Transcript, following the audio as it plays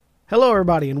Hello,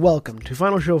 everybody, and welcome to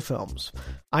Final Show Films.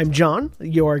 I'm John,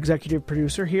 your executive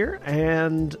producer here,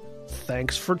 and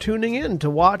thanks for tuning in to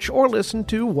watch or listen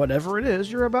to whatever it is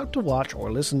you're about to watch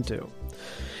or listen to.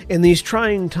 In these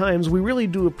trying times, we really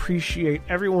do appreciate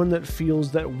everyone that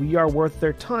feels that we are worth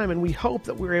their time, and we hope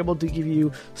that we're able to give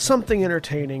you something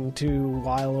entertaining to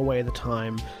while away the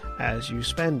time as you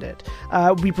spend it.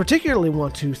 We particularly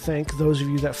want to thank those of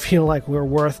you that feel like we're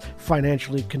worth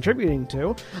financially contributing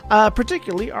to,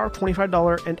 particularly our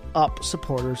 $25 and up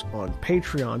supporters on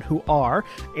Patreon, who are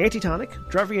Antitonic,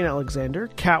 Drevian Alexander,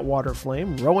 Cat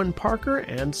Waterflame, Rowan Parker,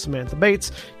 and Samantha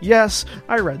Bates. Yes,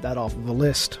 I read that off of a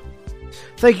list.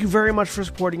 Thank you very much for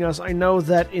supporting us. I know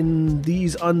that in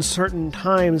these uncertain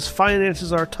times,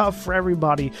 finances are tough for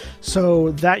everybody,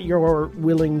 so that you're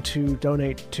willing to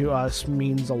donate to us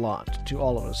means a lot to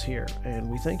all of us here, and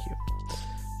we thank you.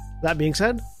 That being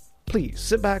said, please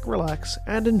sit back, relax,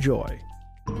 and enjoy.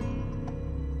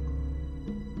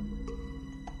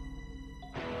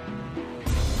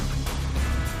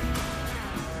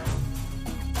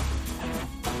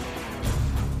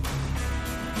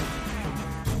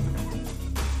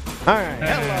 Alright,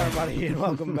 hello everybody, and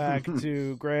welcome back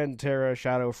to Gran, Terra,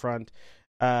 Shadowfront.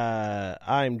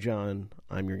 I'm John,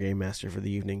 I'm your game master for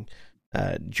the evening.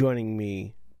 Joining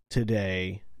me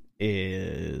today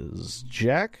is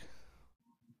Jack.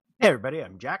 Hey everybody,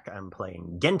 I'm Jack. I'm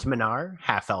playing Gentminar,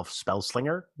 half-elf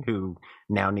spellslinger, who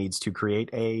now needs to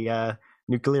create a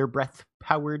nuclear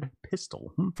breath-powered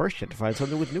pistol. First you have to find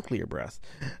something with nuclear breath.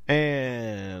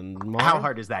 And Mara? How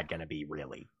hard is that going to be,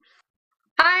 really?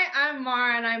 Hi, I'm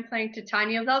Mara, and I'm playing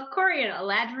Titania Valkorian, a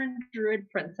Ladrin druid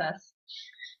princess.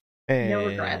 No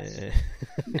regrets.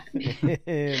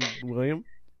 And William?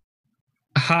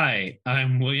 Hi,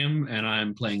 I'm William, and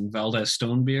I'm playing Valdez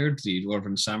Stonebeard, the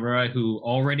Dwarven Samurai, who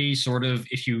already sort of,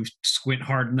 if you squint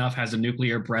hard enough, has a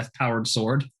nuclear breath-powered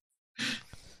sword.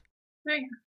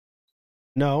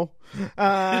 No. Not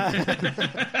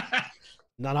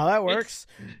how that works.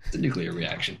 It's a nuclear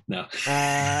reaction. No.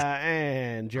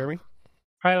 And Jeremy?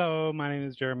 Hello, my name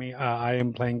is Jeremy. I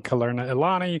am playing Kalerna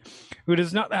Ilani, who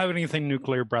does not have anything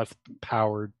nuclear breath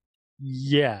powered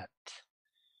yet.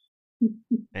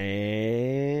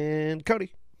 And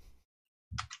Cody.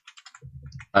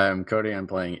 I'm Cody. I'm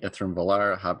playing Ithram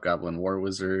Valar, Hobgoblin War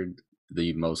Wizard,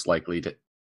 the most likely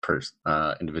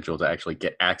individual to actually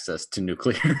get access to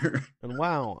nuclear. And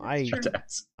wow,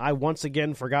 I once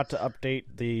again forgot to update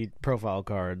the profile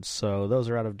cards, so those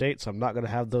are out of date, so I'm not going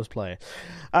to have those play.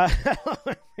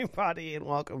 Hello, everybody, and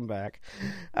welcome back.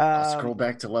 I'll scroll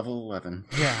back to level 11.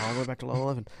 Yeah, all the way back to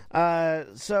level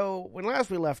 11. So, when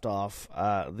last we left off,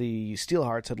 the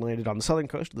Steelhearts had landed on the southern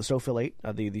coast of the Sophiolate,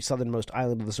 the southernmost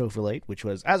island of the Sophiolate, which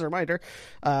was, as a reminder,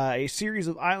 a series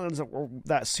of islands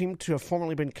that seemed to have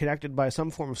formerly been connected by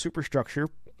some form of superstructure,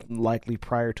 likely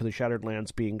prior to the Shattered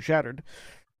Lands being shattered,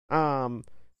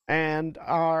 and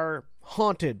are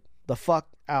haunted the fuck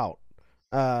out.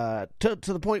 To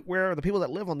the point where the people that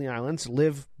live on the islands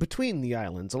live between the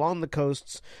islands, along the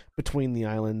coasts, between the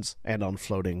islands, and on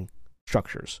floating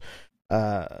structures.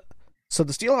 So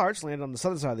the Steelhearts landed on the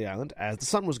southern side of the island as the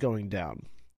sun was going down,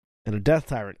 and a Death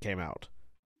Tyrant came out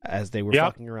as they were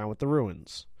fucking around with the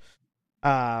ruins.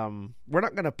 We're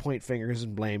not going to point fingers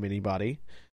and blame anybody.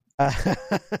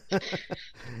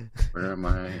 Where am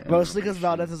I? Mostly because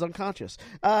Valdez is unconscious.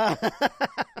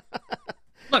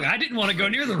 Look, I didn't want to go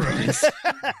near the ruins.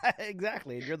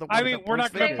 Exactly. You're the one I mean, we're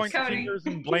not going to point Cody. fingers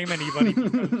and blame anybody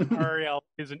because Ariel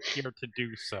isn't here to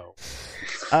do so.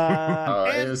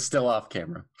 It is still off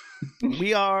camera.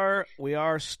 we are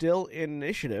still in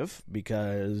initiative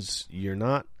because you're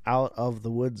not out of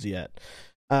the woods yet.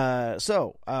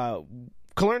 So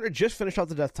Kalerna just finished off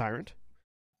the Death Tyrant.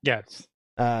 Yes.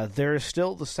 There are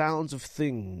still the sounds of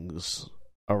things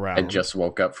around. I just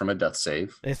woke up from a death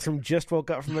save. Just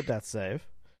woke up from a death save.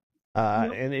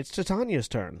 And it's Titania's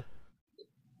turn.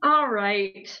 All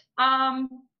right.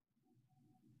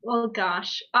 Well,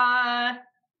 gosh.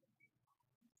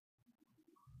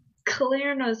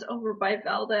 Kalerna's over by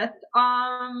Valdeth.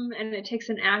 And it takes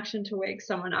an action to wake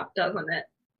someone up, doesn't it?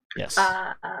 Yes.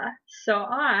 So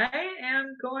I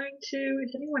am going to.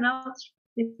 Is anyone else?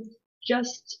 It's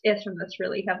just Ithram that's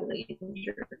really heavily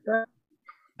injured.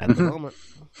 At the moment.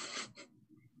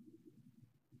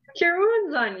 Cure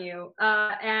wounds on you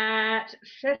at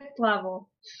 5th level.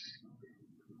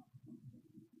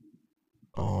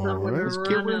 Alright.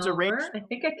 Cure wounds are ranged I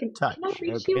think I can touch. Can I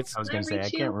reach you? I was going to say, I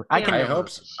reach can't. you? I can. Yeah.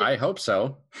 I hope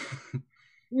so.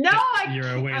 No, I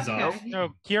You're a ways okay. off. No,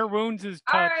 Cure Wounds is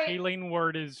All touch, right. Healing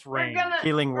Word is range.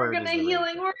 Healing We're word gonna is the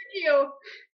healing word you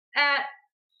at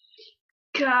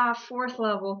 4th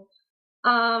level.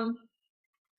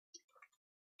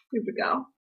 Here we go.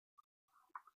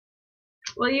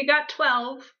 Well, you got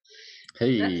 12.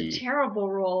 Hey. That's a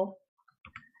terrible roll.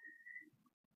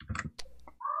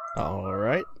 All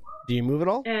right. Do you move at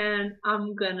all? And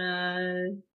I'm gonna...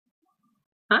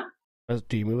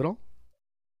 Do you move at all?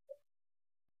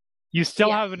 You still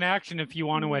Yes. have an action if you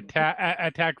want to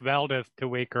attack Valdeth to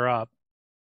wake her up.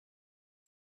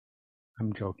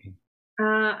 I'm joking.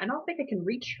 I don't think I can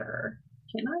reach her.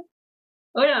 Can I?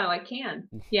 Oh, no, I can.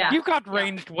 Yeah. You've got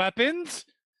ranged weapons.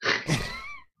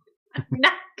 I'm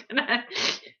not gonna...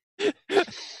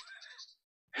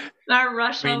 Not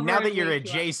rush I mean, over now that and you're wake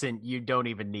you up. adjacent, you don't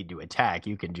even need to attack.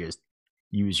 You can just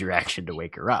use your action to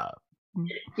wake her up.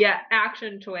 Yeah,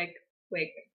 action to wake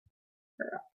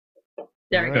her up.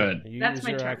 There we All go. right. Good. You That's use my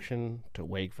your turn. action to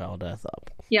wake Valdeth up.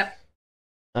 Yep.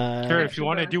 Sure, if you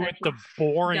want to do it the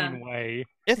boring Done. way.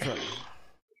 Ithra.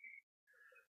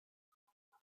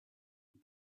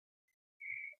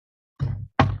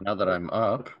 Now that I'm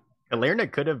up,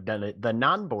 Alerna could have done it the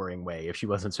non-boring way if she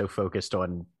wasn't so focused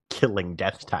on killing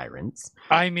death tyrants.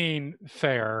 I mean,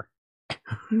 fair.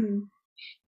 Mhm.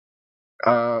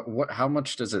 how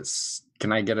much does it?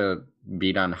 Can I get a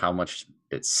beat on how much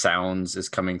it sounds is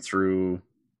coming through?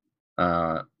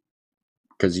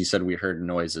 Because you said we heard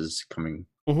noises coming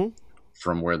Mhm.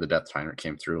 from where the death tyrant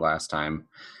came through last time.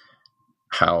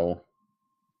 How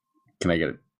can I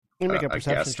get You make a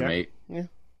perception check. guesstimate?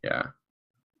 Yeah.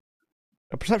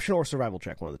 A perception or survival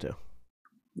check, one of the two.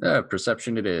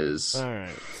 Perception it is. All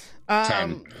right.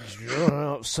 10.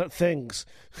 Things.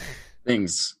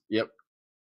 Things. Yep.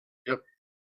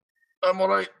 I'm all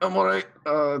right.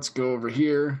 Let's go over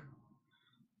here.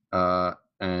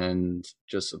 And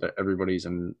just so that everybody's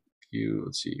in view,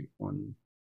 let's see. 1,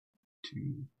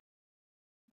 2,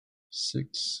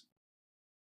 6.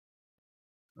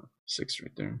 6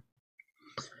 right there.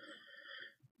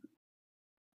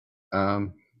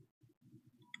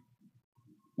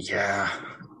 Yeah.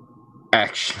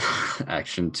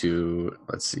 Action to,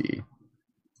 let's see.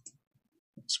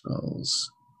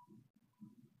 Spells.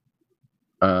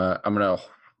 I'm gonna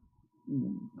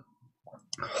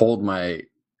hold my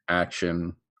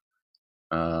action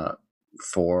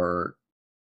for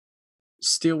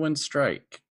Steelwind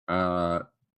Strike.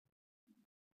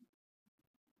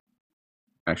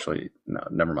 Actually, no,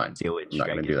 never mind. I'm not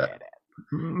gonna do that.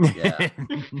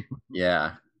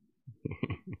 Yeah.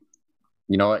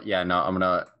 You know what? Yeah, no, I'm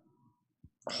gonna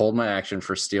hold my action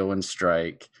for Steelwind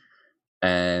Strike,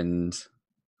 and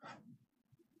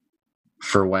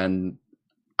for when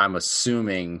I'm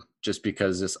assuming, just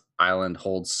because this island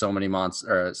holds so many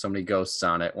so many ghosts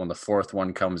on it, when the fourth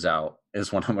one comes out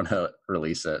is when I'm gonna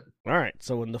release it. All right.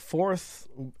 So when the fourth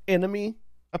enemy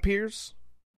appears.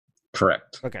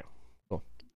 Correct. Okay. Cool.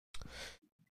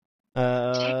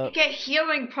 Take a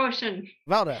healing potion.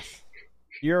 Valdeth,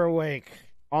 you're awake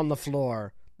on the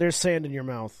floor. There's sand in your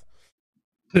mouth.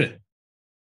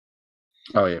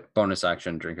 Oh yeah, bonus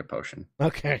action, drink a potion.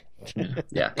 Okay.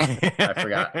 Yeah, I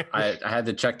forgot. I had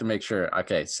to check to make sure.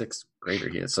 Okay, 6 greater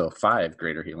heal, so 5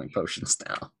 greater healing potions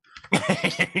now.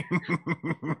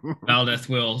 Valdeth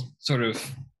will sort of,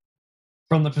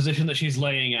 from the position that she's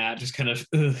laying at, just kind of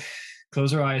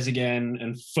close her eyes again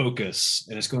and focus.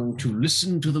 And it's going to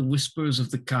listen to the whispers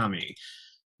of the kami.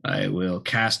 I will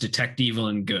cast Detect Evil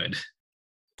and Good.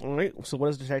 All right. So what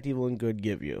does Detect Evil and Good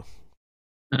give you?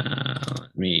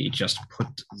 Let me just put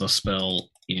the spell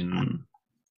in.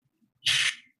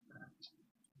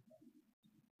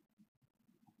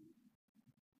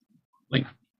 Link.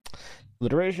 For the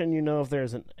duration, you know if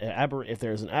there's an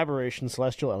aberration,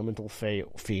 celestial, elemental, fey,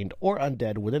 fiend, or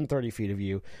undead within 30 feet of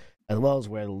you, as well as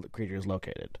where the creature is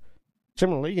located.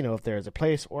 Similarly, you know if there is a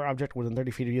place or object within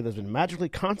 30 feet of you that's been magically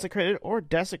consecrated or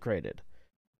desecrated.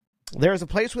 There is a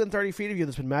place within 30 feet of you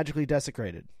that's been magically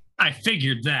desecrated. I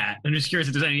figured that. I'm just curious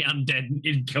if there's any undead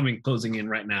incoming closing in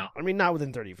right now. I mean, not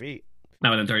within 30 feet.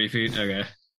 Not within 30 feet? Okay.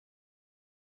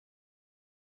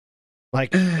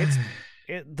 Like,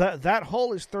 that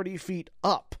hole is 30 feet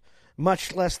up,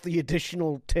 much less the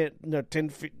additional 10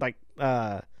 feet, like,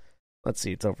 let's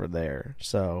see, it's over there.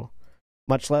 So,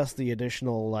 much less the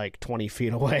additional, like, 20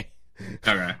 feet away.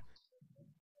 Okay.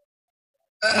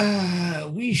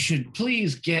 We should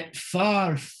please get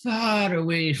far, far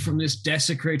away from this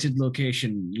desecrated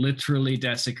location. Literally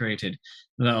desecrated.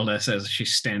 Zelda says she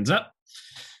stands up,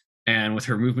 and with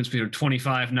her movement speed of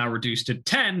 25, now reduced to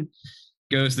 10,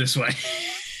 goes this way.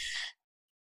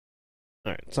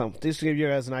 All right, so just to give you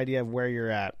guys an idea of where you're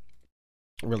at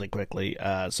really quickly.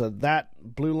 So that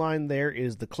blue line there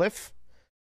is the cliff,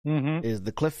 is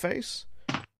the cliff face.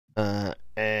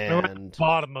 And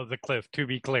bottom of the cliff, to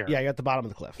be clear. Yeah, you're at the bottom of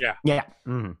the cliff. Yeah. Yeah.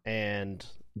 Mm-hmm. And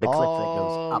The cliff that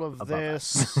all goes up of above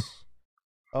this us.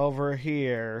 over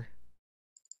here.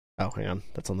 Oh, hang on.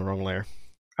 That's on the wrong layer.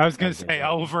 I was going to say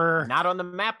over. Not on the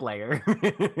map layer.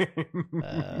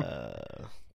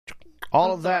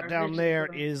 All Oh, of that sorry, down Richard, there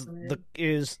go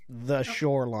is the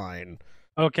shoreline.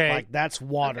 Okay. Like, that's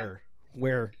water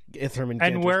where Ithram and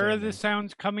And Ghent where are standing. the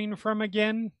sounds coming from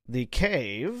again? The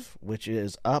cave, which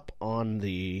is up on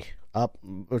the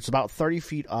it's about 30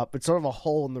 feet up. It's sort of a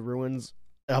hole in the ruins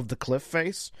of the cliff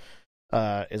face.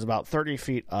 Is about 30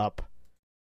 feet up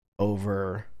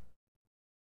over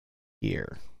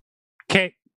here.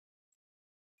 Okay.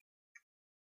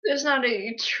 There's not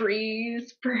any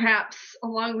trees, perhaps,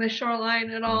 along the shoreline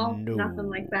at all. No. Nothing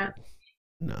like that.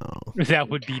 No. That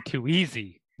would be too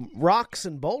easy. Rocks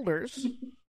and boulders,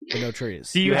 but no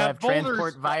trees. Do you have have boulders?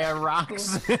 transport via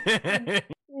rocks.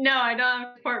 No, I don't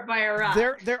have port by a rock.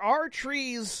 There are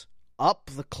trees up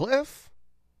the cliff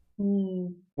Hmm.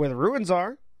 where the ruins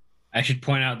are. I should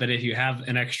point out that if you have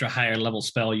an extra higher level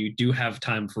spell, you do have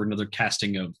time for another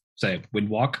casting of, say,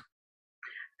 Windwalk.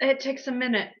 It takes a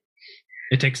minute.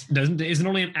 Isn't it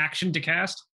only an action to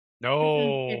cast?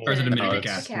 No. It's Or is it a minute to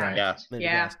it's- cast? Right. Yeah. Maybe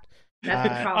Yeah. guessed. That's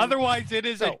the problem. Otherwise, it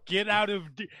is So- a get out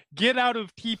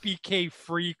of TPK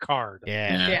free card.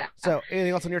 Yeah. Yeah. So,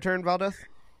 anything else on your turn, Valdeth?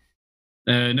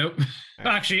 Nope. Alright.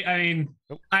 Actually, I mean,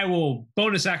 Nope. I will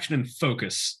bonus action and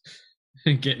focus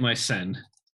and get my send.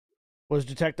 Was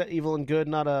detect evil and good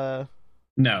not a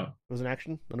No, was an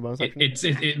action, not a bonus it, action? it's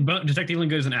detect evil and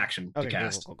good is an action okay. to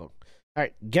cast. Cool. All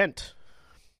right, Ghent.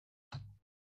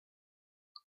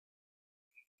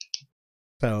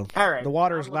 So All right. the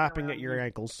water is I'm looking lapping around at your here.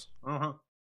 ankles. Mhm.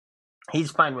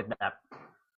 He's fine with that.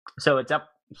 So it's up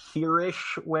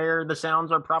here-ish where the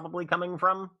sounds are probably coming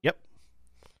from? Yep.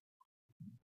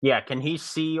 Yeah, can he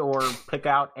see or pick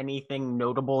out anything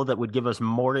notable that would give us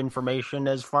more information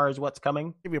as far as what's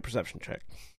coming? Give me a perception check.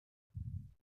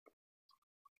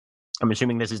 I'm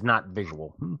assuming this is not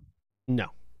visual. No.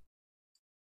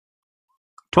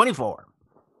 24.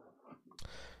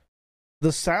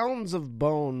 The sounds of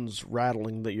bones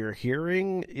rattling that you're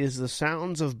hearing is the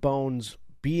sounds of bones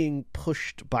being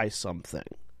pushed by something,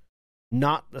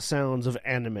 not the sounds of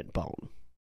animate bone.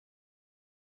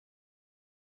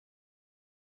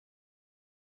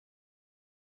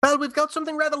 Well, we've got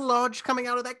something rather large coming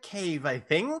out of that cave, I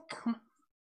think.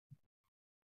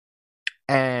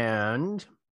 And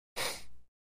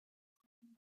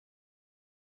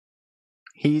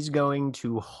he's going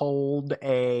to hold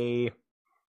a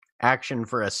action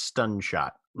for a stun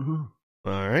shot. All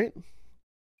right.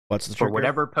 What's the For trigger?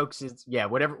 whatever pokes his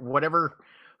whatever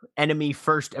enemy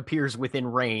first appears within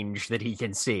range that he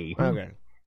can see. Okay.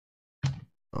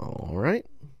 All right.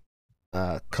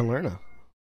 Kalerna.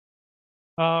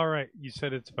 All right. You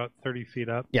said it's about 30 feet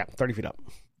up. Yeah, 30 feet up.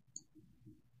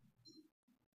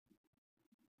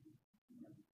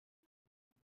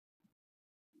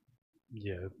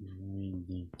 Yeah.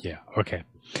 Yeah. Okay.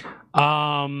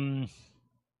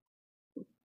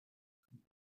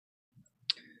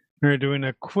 We're doing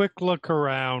a quick look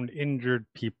around, injured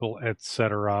people,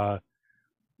 etc.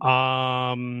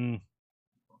 Ithram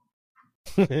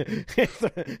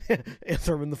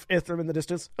in the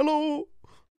distance. Hello.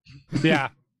 Yeah.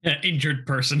 Injured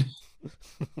person.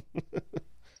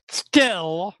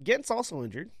 Still, Ghent's also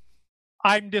injured.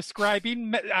 I'm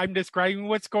describing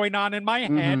what's going on in my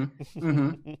head.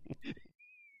 Mhm.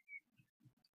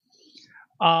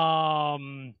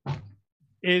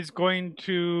 Is going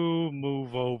to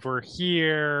move over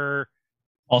here.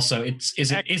 Also, is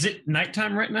it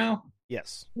nighttime right now?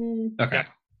 Yes. Okay.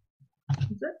 Is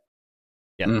it?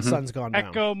 Yeah, the Mhm. sun's gone down.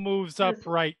 Echo moves up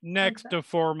right next to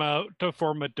form a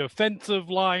defensive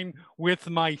line with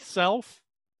myself.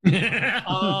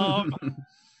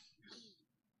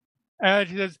 And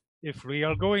she says, "If we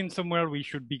are going somewhere, we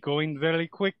should be going very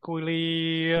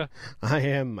quickly." I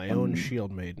am my own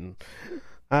shield maiden.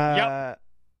 Yep.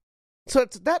 So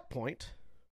it's at that point,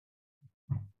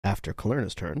 after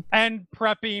Kalerna's turn. And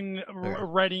prepping, Okay.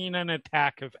 readying an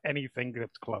attack of anything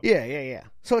that's close. Yeah.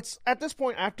 So it's at this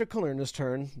point after Kalerna's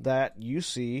turn that you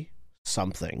see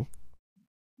something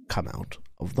come out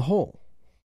of the hole.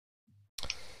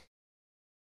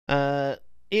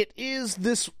 It is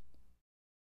this.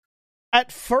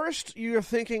 At first, you're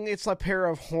thinking it's a pair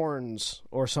of horns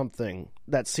or something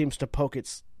that seems to poke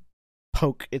its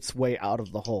way out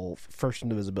of the hole, first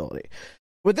into visibility.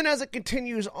 But then as it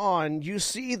continues on, you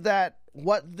see that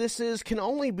what this is can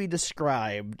only be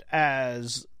described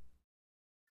as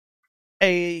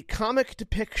a comic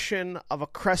depiction of a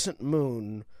crescent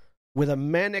moon with a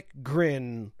manic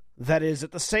grin that is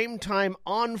at the same time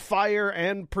on fire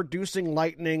and producing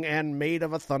lightning and made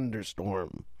of a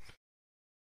thunderstorm.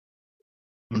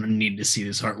 I'm gonna need to see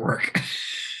this artwork.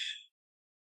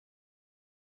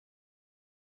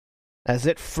 As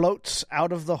it floats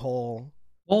out of the hole.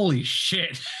 Holy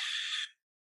shit.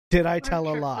 Did I tell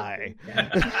a lie?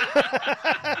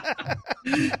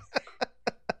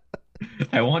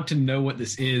 I want to know what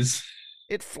this is.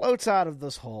 It floats out of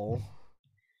this hole.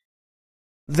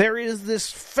 There is this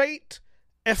faint,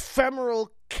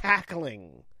 ephemeral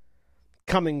cackling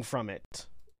coming from it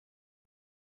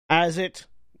as it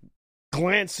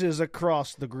glances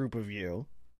across the group of you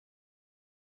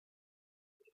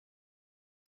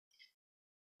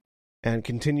and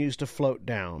continues to float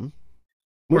down.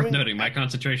 Worth noting, my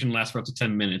concentration lasts for up to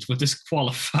 10 minutes. Would this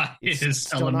qualify as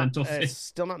elemental fit? It's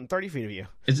still not in 30 feet of you.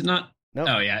 Is it not? No.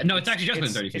 Oh, yeah. No, it's actually just been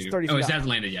 30 feet. It's 30 feet it up. hasn't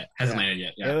landed yet. Landed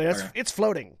yet. Yeah. It's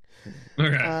floating.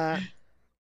 Okay.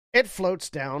 It floats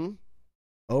down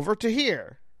over to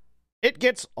here. It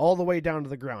gets all the way down to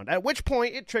the ground, at which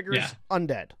point it triggers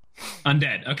undead.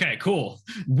 Undead. Okay, cool.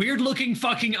 Weird-looking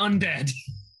fucking undead.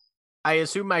 I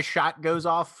assume my shot goes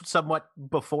off somewhat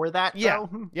before that, Yeah.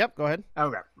 though? Yep, go ahead.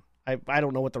 Okay. I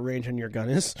don't know what the range on your gun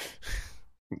is.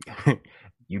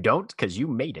 You don't, because you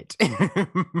made it.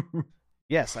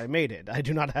 Yes, I made it. I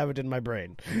do not have it in my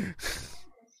brain.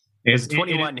 It's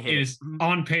 21 It hits. is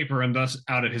on paper and thus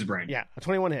out of his brain. Yeah,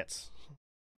 21 hits.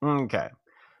 Okay.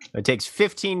 It takes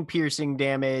 15 piercing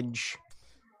damage,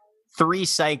 3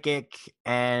 psychic,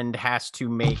 and has to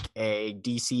make a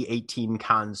DC 18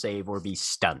 con save or be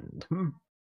stunned.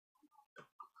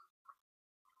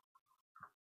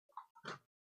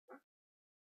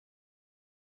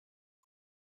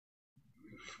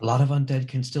 A lot of undead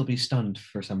can still be stunned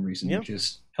for some reason, Yep. which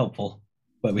is helpful.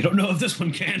 But we don't know if this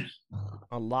one can.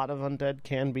 A lot of undead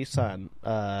can be stunned.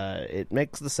 It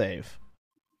makes the save.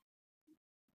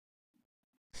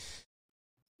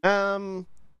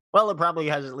 Well, it probably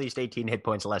has at least 18 hit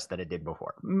points less than it did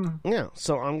before. Yeah,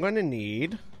 so I'm going to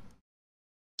need...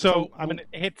 So when it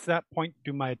hits that point,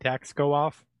 do my attacks go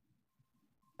off?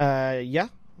 Yeah.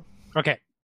 Okay.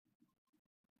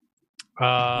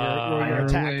 Your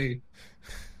attack.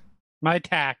 My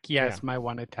attack, yes, Yeah. my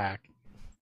one attack.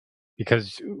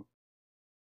 Because If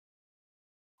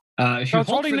I you was hold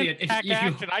holding for the the attack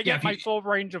action, I get my full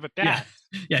range of attack.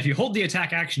 Yeah, if you hold the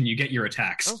attack action, you get your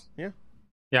attacks. Oh, yeah.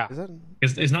 Yeah. Is that...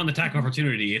 It's not an attack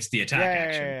opportunity, it's the attack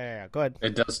action. Yeah. Go ahead.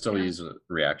 It does still use a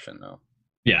reaction, though.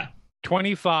 Yeah.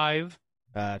 25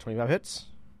 25 hits.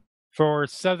 for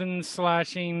 7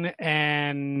 slashing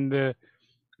and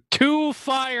 2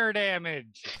 fire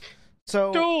damage.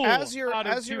 So Two as your out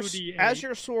of as your 2d8. as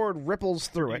your sword ripples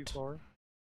through it,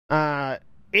 3d4.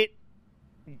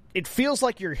 it feels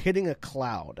like you're hitting a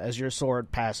cloud as your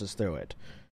sword passes through it.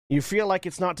 You feel like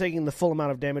it's not taking the full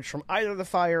amount of damage from either the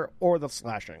fire or the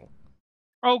slashing.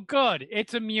 Oh, good.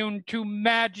 It's immune to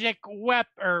magic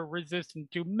or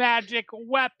resistant to magic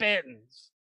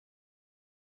weapons.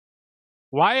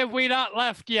 Why have we not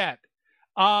left yet?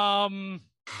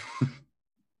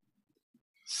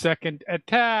 Second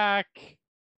attack.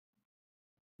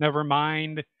 Never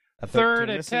mind. A 13 Third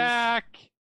misses. attack.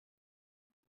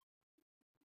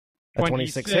 A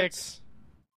 26 hits.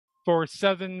 For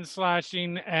 7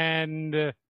 slashing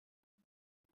and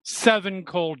 7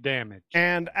 cold damage.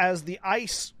 And as the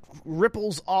ice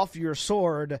ripples off your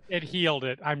sword, It healed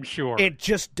it, I'm sure. it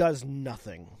just does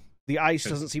nothing. The ice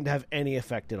doesn't seem to have any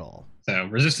effect at all. So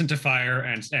resistant to fire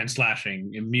and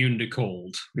slashing, immune to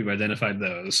cold. We've identified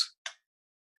those.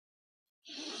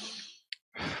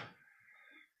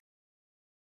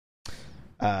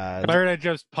 Clara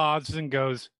just pauses and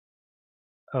goes,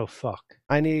 "Oh fuck."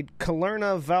 I need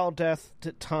Kalerna, Valdeth,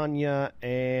 Titania,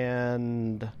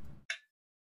 and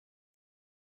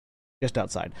just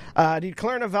outside. I need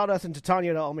Kalerna, Valdeth, and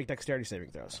Titania to all make dexterity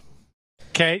saving throws.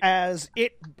 Okay. As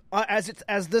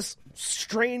this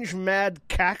strange mad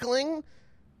cackling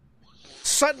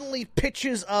suddenly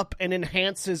pitches up and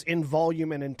enhances in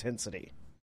volume and intensity.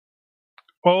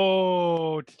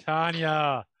 Oh,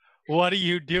 Tanya, what are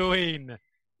you doing?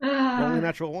 Only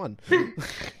natural one.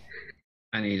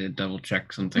 I need to double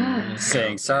check something.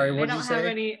 Saying, sorry, I what'd don't you have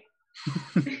say? any.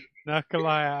 Not gonna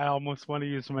lie, I almost want to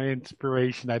use my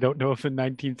inspiration. I don't know if a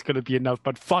 19 is gonna be enough,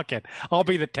 but fuck it. I'll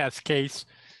be the test case.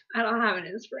 I don't have an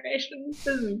inspiration. This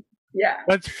is, yeah.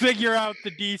 Let's figure out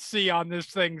the DC on this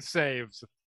thing saves.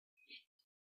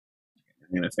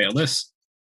 I'm going to fail this.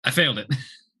 I failed it.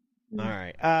 All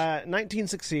right. 19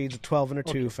 succeeds, 12 and a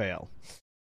 2 fail.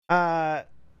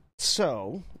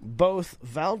 So, both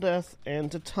Valdeth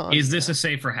and Titania... Is this a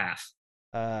save for half?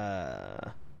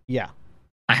 Yeah.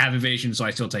 I have evasion, so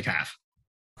I still take half.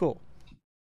 Cool.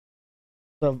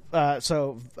 So,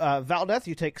 Valdeth,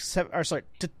 you take 7... Or, sorry,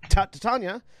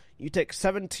 Titania, you take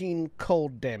 17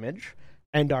 cold damage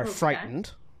and are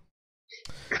frightened.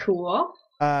 Cool.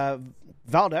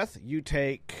 Valdeth, you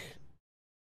take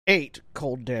 8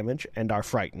 cold damage and are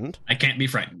frightened. I can't be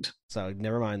frightened. So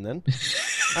never mind then.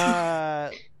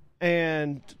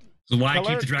 And So why I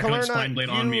keep the Draconite Spine Blade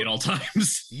on me at all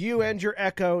times. You and your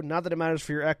Echo, not that it matters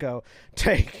for your Echo,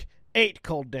 take 8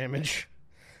 cold damage.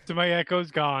 So my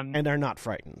Echo's gone. And are not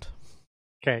frightened.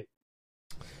 Okay.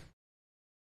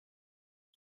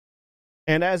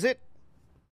 And as it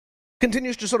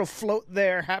continues to sort of float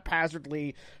there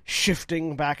haphazardly,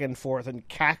 shifting back and forth and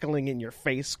cackling in your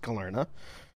face, Kalerna,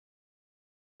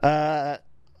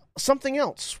 something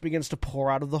else begins to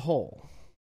pour out of the hole.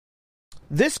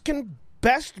 This can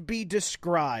best be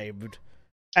described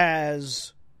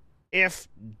as if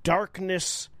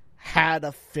darkness had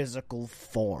a physical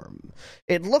form.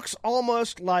 It looks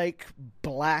almost like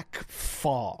black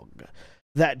fog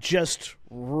that just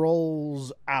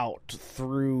rolls out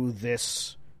through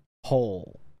this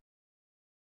hole.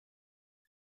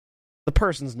 The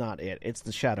person's not it. It's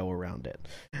the shadow around it.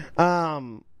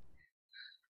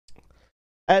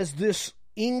 As this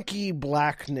inky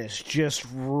blackness just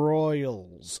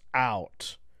roils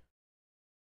out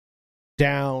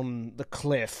down the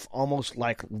cliff, almost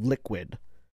like liquid.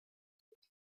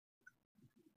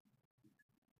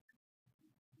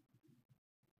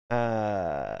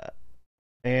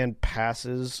 And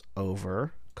passes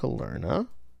over Kalerna.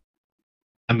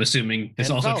 I'm assuming this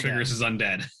And also Valdeth. triggers his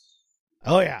undead.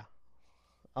 Oh, yeah.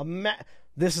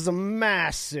 This is a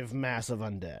massive, massive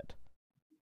undead.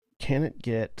 Can it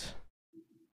get...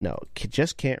 No, it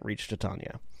just can't reach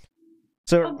Titania.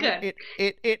 So good.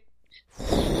 it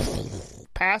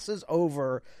passes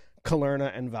over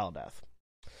Kalerna and Valdeth.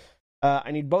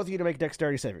 I need both of you to make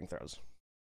dexterity saving throws.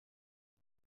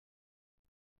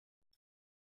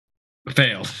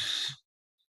 Failed.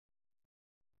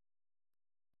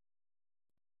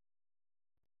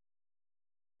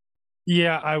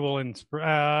 Yeah, I will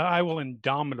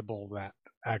indomitable that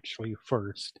actually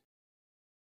first.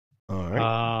 All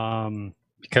right.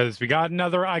 Because I got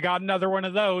another one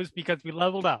of those because we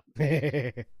leveled up.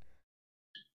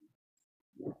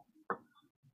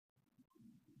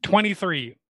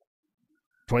 23.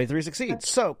 23 succeeds.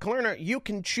 So, Kalerna, you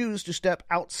can choose to step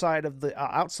outside of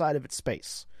its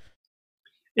space.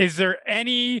 Is there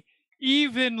any,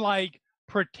 even like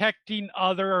protecting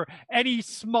any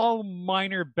small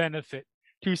minor benefit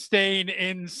to staying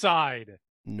inside?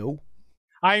 No.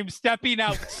 I'm stepping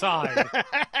outside.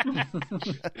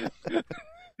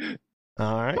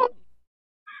 All right.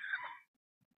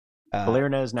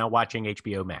 Kalerna is now watching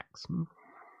HBO Max.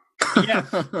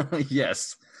 Yes.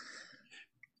 Yes.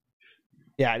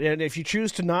 Yeah, and if you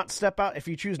choose to not step out, if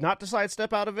you choose not to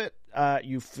sidestep out of it,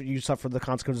 you suffer the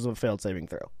consequences of a failed saving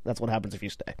throw. That's what happens if you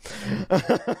stay.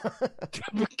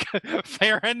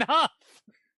 Fair enough.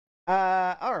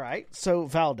 All right. So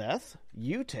Valdeth,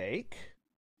 you take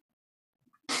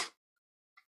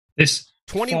This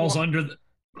 21. falls under.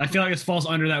 I feel like this falls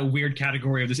under that weird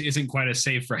category of this isn't quite a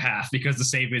save for half because the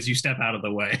save is you step out of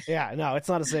the way. Yeah, no, it's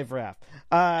not a save for half.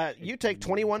 You take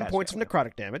 21 points of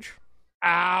necrotic damage.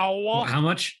 Ow. How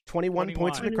much? 21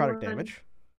 points of 21. necrotic damage.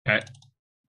 Okay.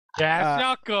 That's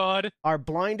not good. Are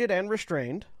blinded and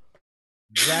restrained,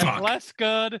 That's Fuck. less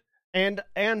good. and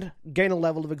gain a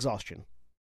level of exhaustion.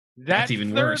 That's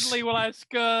even worse. thirdly less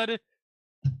good.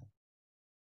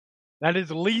 That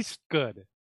is least good.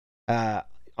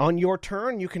 On your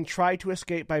turn, you can try to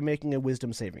escape by making a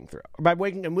wisdom saving throw. By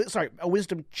making a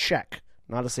wisdom check,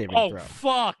 not a saving Oh, throw.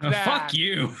 fuck that. Fuck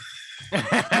you.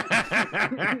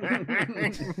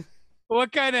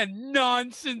 What kind of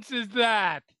nonsense is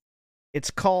that?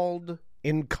 It's called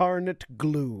Incarnate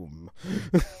Gloom.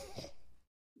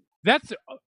 That's a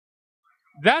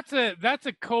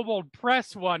Kobold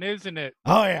Press one, isn't it?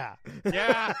 Oh, yeah.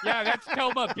 Yeah, that's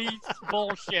Toma Beats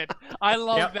bullshit. I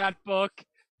love that book.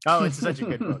 Oh, it's such a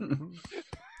good book.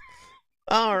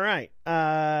 All right.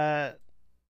 Hi,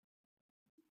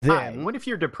 Then what if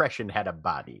your depression had a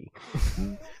body?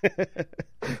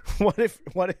 what if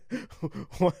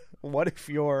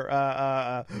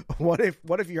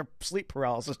your sleep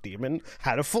paralysis demon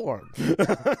had a form?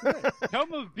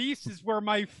 Tome of Beasts is where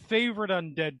my favorite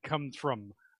undead comes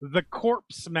from. The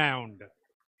Corpse Mound.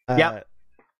 Yep.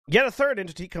 Yet a third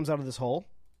entity comes out of this hole.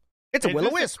 It's a Is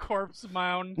will-o-wisp. this a Corpse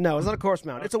Mound? No, it's not a corpse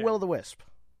mound. It's a Okay. will-o-the-wisp.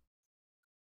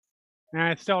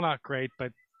 Nah, it's still not great,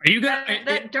 but Are you guys?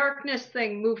 That darkness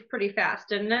thing moved pretty fast,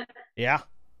 didn't it? Yeah.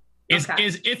 Is Okay.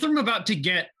 Ithram about to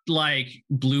get like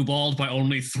blue balled by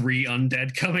only 3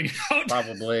 undead coming out?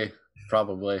 Probably.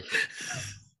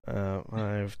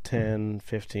 5, 10,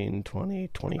 15, 20,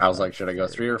 25. I was like, should I go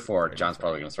 3 or 4? John's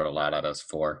probably going to throw a lot at us.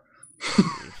 4.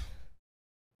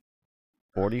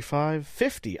 45,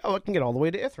 50. Oh, it can get all the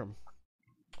way to Ithram.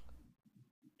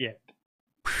 Yeah.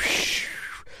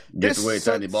 Get away,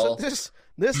 tiny ball. This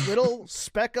little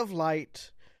speck of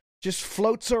light just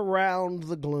floats around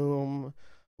the gloom,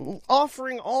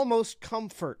 offering almost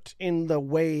comfort in the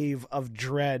wave of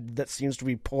dread that seems to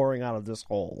be pouring out of this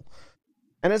hole.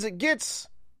 And as it gets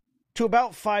to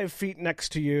about 5 feet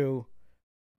next to you,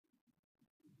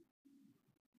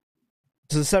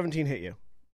 does the 17 hit you?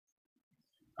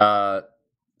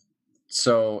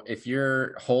 So if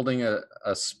you're holding a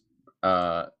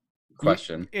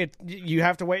question, you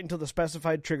have to wait until the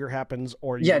specified trigger happens,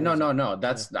 or no.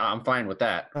 That's I'm fine with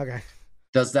that. Okay.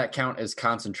 Does that count as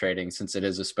concentrating since it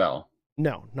is a spell?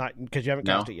 No, not because you haven't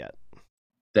cast it yet.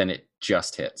 Then it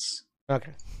just hits.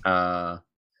 Okay. Because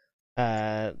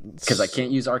I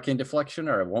can't use arcane deflection,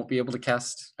 or I won't be able to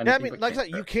cast anything. Yeah, I mean, like I said,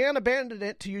 you can abandon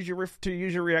it to use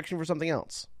your reaction for something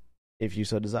else, if you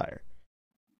so desire.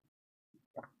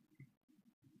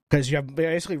 Because you have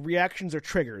basically reactions or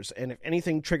triggers, and if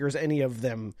anything triggers any of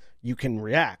them, you can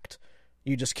react.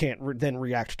 You just can't then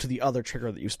react to the other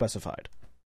trigger that you specified.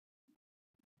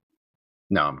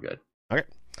 No, I'm good. Okay.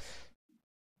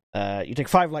 You take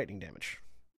 5 lightning damage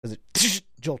as it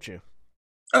jolts you.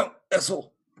 Oh,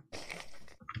 asshole.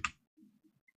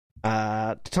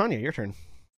 Titania, your turn.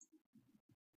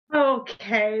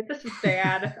 Okay, this is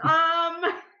bad.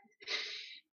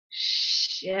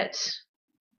 Shit.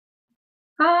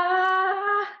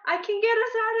 I can get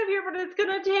us out of here, but it's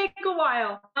gonna take a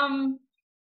while.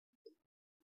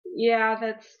 Yeah,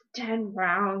 that's 10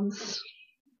 rounds.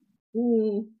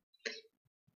 Oh,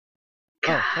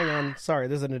 hang on. Sorry,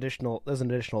 there's an additional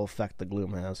effect the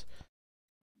gloom has.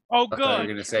 Oh, I good. thought you were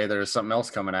going to say there's something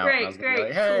else coming out. Great, and I was gonna be great,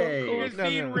 like, hey. cool. It's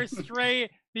being restrained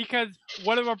because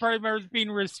one of our party members being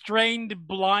restrained,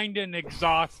 blind, and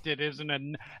exhausted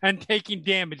and taking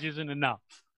damage isn't enough.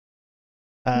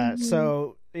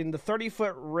 So in the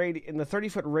 30-foot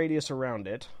radius around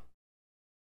it,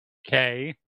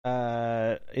 Okay.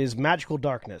 is magical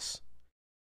darkness.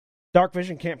 Dark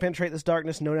vision can't penetrate this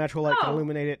darkness. No natural light can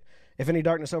illuminate it. If any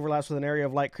darkness overlaps with an area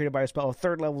of light created by a spell of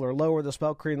 3rd level or lower, the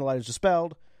spell creating the light is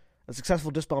dispelled. A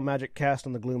successful dispel magic cast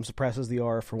on the gloom suppresses the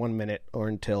aura for 1 minute, or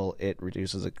until it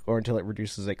reduces a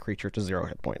creature to 0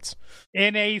 hit points.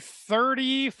 In a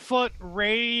 30-foot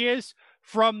radius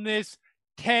from this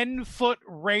 10-foot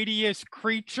radius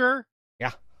creature?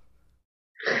 Yeah.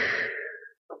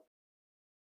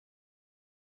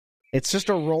 It's just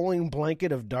a rolling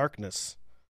blanket of darkness.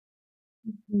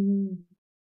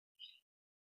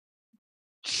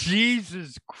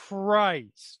 Jesus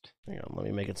Christ. Hang on, let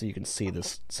me make it so you can see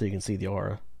this, so you can see the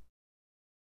aura.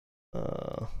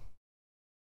 There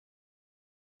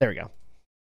we go.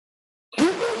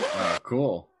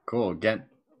 Oh, cool. Again,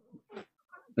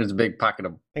 there's a big pocket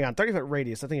of... Hang on, 30-foot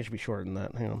radius. I think it should be shorter than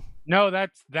that. Hang on. No,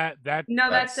 that's it. That's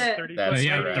 30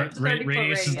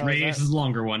 Radius is the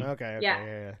longer one. Okay.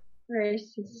 Yeah.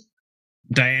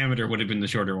 Diameter would have been the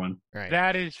shorter one. Right.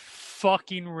 That is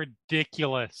fucking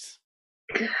ridiculous.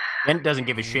 Kent doesn't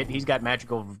give a shit. He's got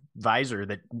magical visor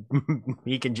that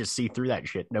he can just see through that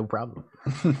shit. No problem.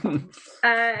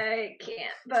 I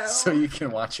can't, though. So you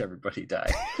can watch everybody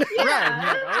die.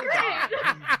 Yeah, great.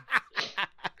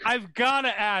 I've got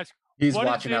to ask. He's what is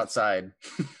watching this- outside.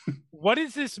 What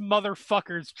is this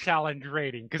motherfucker's challenge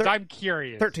rating? Because I'm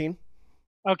curious. 13.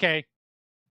 Okay.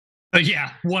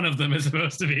 Yeah, one of them is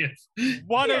supposed to be it.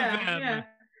 One of Yeah, them.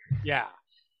 Yeah.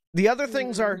 The other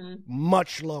things are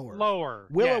much lower. Lower.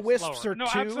 Will-o'-wisps lower. are No,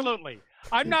 2. absolutely.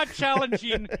 I'm not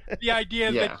challenging the idea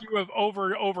Yeah. that you have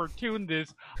over-tuned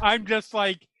this. I'm just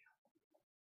like,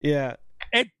 Yeah.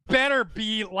 it better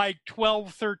be like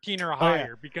 12, 13 or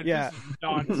higher because this is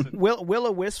nonsense.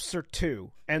 Will-o'-wisps are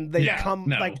 2, and they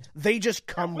they just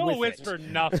come with Will-o'-wisps it. are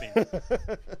nothing.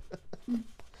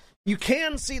 You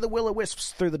can see the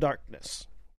will-o'-wisps through the darkness.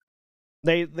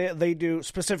 They do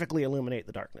specifically illuminate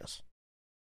the darkness.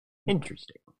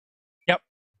 Interesting. Yep.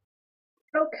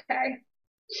 Okay.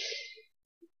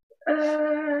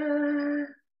 Though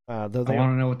I they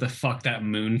want to know what the fuck that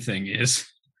moon thing is.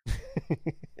 I'll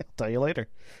tell you later.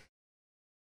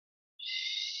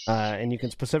 And you can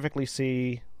specifically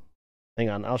see... Hang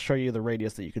on, I'll show you the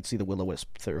radius that you could see the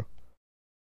will-o'-wisp through.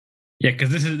 Yeah, because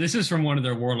this is from one of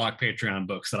their Warlock Patreon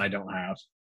books that I don't have.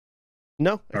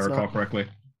 No, If I it's recall not. correctly.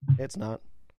 It's not.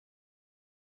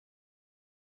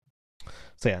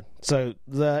 So yeah, so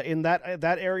in that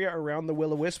area around the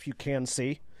will-o'-wisp, you can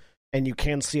see. and you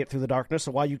can see it through the darkness.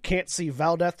 So while you can't see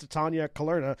Valdeth, Titania,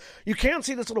 Kalerna, you can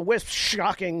see this little wisp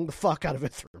shocking the fuck out of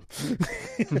Ithram.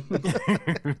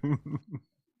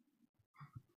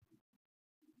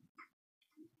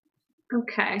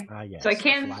 Okay. Yes, So I the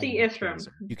can flying see Ithram, taser.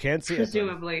 You can see it.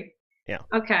 presumably. Yeah.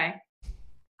 Okay.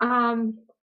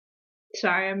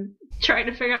 Sorry, I'm trying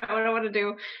to figure out what I want to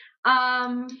do.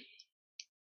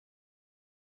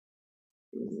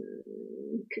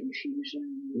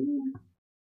 Confusion.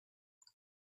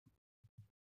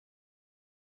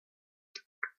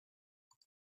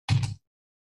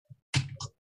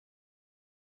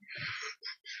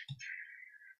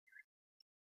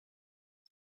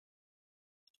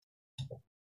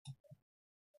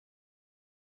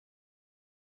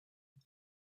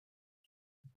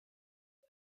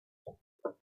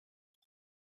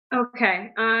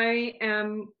 Okay, I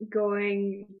am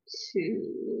going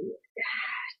to.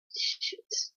 Shit.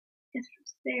 It's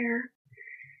there.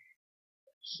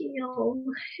 Heal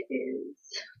is.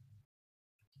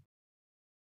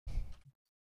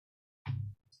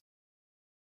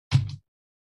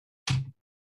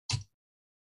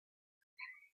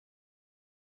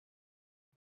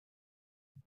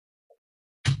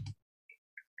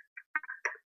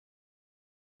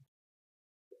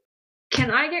 Can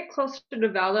I get closer to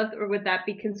Valdeth, or would that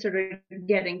be considered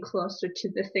getting closer to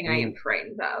the thing I am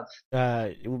frightened of?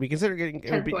 It would be considered getting.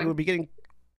 It would be getting.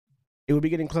 It would be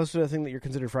getting close to the thing that you're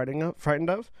considered frightened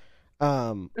of.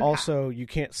 Okay. Also, you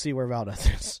can't see where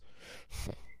Valdeth is.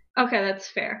 Okay, that's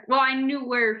fair. Well, I knew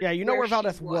where. Yeah, you know where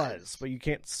Valdeth was, but you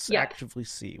can't actively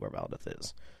see where Valdeth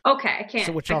is. Okay, I can't.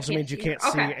 So, which also means you can't see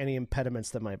okay. any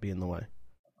impediments that might be in the way.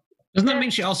 Doesn't that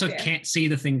mean she also can't see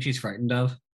the thing she's frightened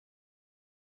of?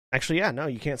 Actually, yeah, no,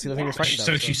 you can't see the thing you're frightened of.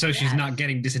 So she's not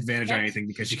getting disadvantage or anything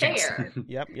because she can't see.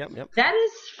 Yep. That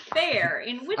is fair.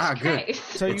 In which case,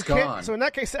 so you can. So in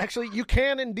that case, actually, you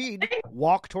can indeed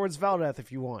walk towards Valdeth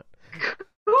if you want.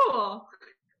 Cool.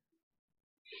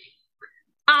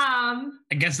 I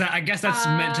guess that's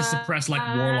meant to suppress like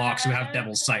warlocks who have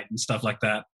devil's sight and stuff like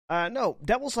that. No,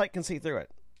 devil's sight can see through it.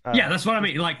 Yeah, that's what I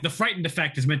mean. Like the frightened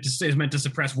effect is meant to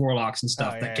suppress warlocks and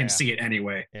stuff that can see it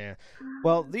anyway. Yeah.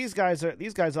 Well, these guys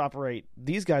operate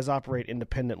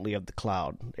independently of the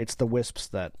cloud. It's the wisps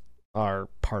that are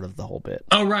part of the whole bit.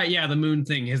 Oh right, yeah, the moon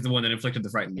thing is the one that inflicted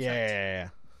the frightened effect. Yeah.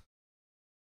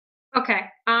 Okay,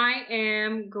 I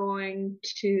am going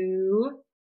to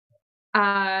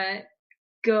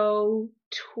go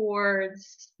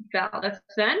towards Valdeth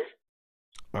then.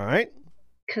 All right.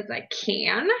 Because I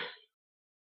can.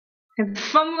 I'm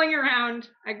fumbling around.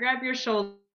 I grab your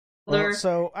shoulder. Well,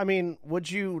 so, I mean,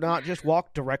 would you not just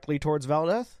walk directly towards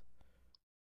Valdeth?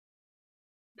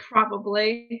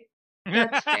 Probably.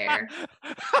 That's fair.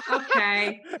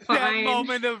 Okay, fine. That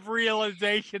moment of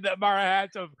realization that Mara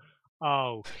has of,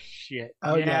 oh shit.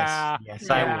 Oh yeah, yes,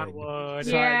 yeah, I would.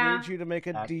 So I need you to make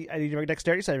I need you to make a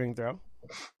dexterity saving throw.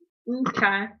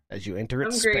 Okay. As you enter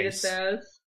its I'm great space. at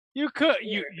those. You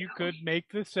could make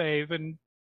the save and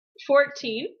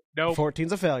 14. nope.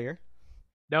 14's a failure.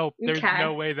 Nope. There's Okay.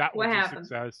 no way that What was a happened?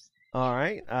 success. All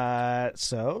right.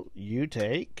 So you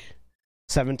take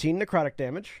 17 necrotic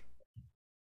damage.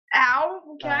 Ow.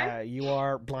 Okay. You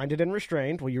are blinded and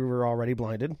restrained. Well, you were already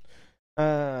blinded.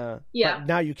 Yeah. But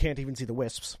now you can't even see the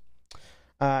wisps.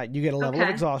 You get a level of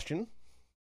exhaustion.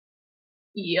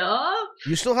 Yup.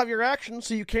 You still have your action,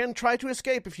 so you can try to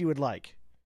escape if you would like.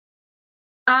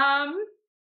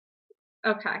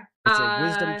 Okay. It's a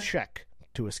wisdom check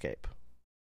to escape.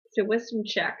 It's a wisdom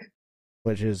check.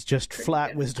 Which is just Pretty flat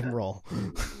good wisdom stuff. roll.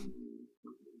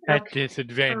 At Okay,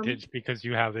 disadvantage because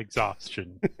you have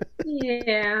exhaustion.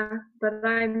 Yeah, but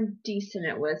I'm decent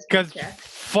at wisdom Because checks.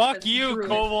 fuck That's you, druid.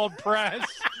 Kobold Press.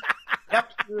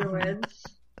 Druids.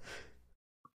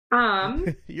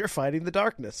 You're fighting the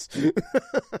darkness.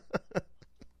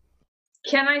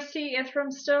 Can I see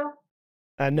Ithram still?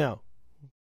 No.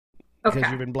 Because Okay.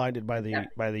 you've been blinded by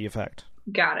the effect.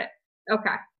 Got it.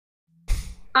 Okay.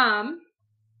 Got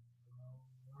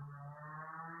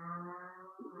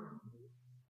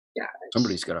it.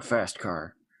 Somebody's got a fast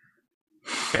car.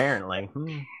 Apparently.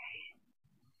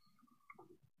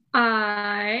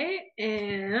 I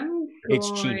am going... It's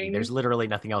cheating. There's literally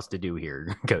nothing else to do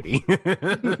here, Cody.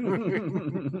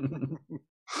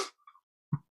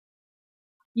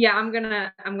 Yeah, I'm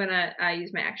gonna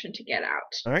use my action to get out.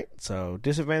 All right. So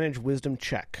disadvantage wisdom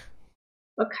check.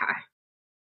 Okay.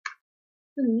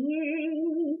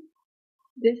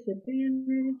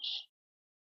 Disadvantage.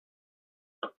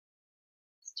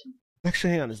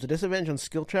 Actually, hang on. Is the disadvantage on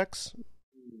skill checks?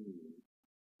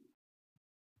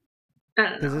 I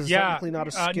don't Because know. this is Yeah. technically not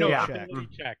a skill No, check. ability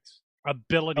checks.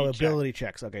 ability check. ability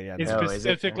checks. Okay, yeah. Is no. Oh, is it?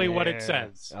 specifically what it Yeah.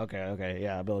 says. Okay,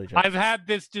 yeah, ability checks. I've had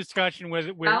this discussion with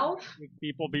Elf?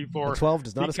 people before. A 12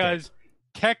 does not because escape.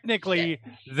 technically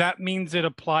that means it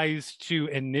applies to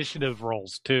initiative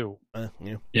rolls too.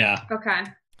 Yeah. Yeah. Okay.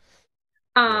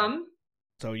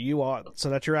 So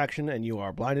that's your action, and you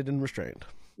are blinded and restrained.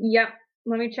 Yep.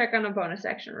 Let me check on a bonus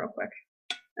action real quick.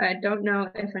 I don't know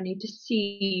if I need to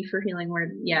see for healing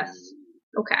word. Yes.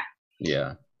 Okay.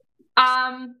 Yeah.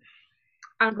 I'm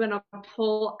gonna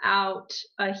pull out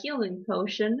a healing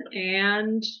potion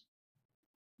and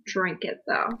drink it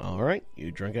though. All right,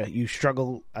 you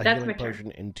struggle a That's healing my turn.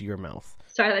 potion into your mouth.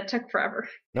 Sorry, that took forever.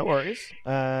 No worries.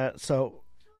 So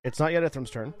it's not yet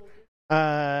Ithram's turn.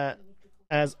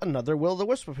 As another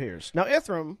will-o'-the-wisp appears. Now,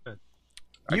 Ithram,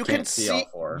 you can see all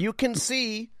four. You can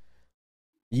see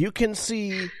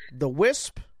the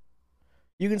wisp.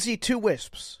 You can see 2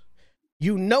 wisps.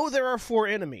 You know there are 4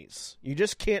 enemies. You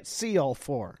just can't see all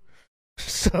 4.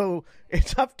 So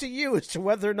it's up to you as to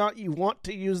whether or not you want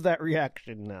to use that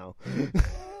reaction now.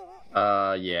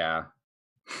 Yeah.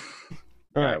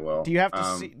 All I right. will. Do you have to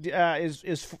see?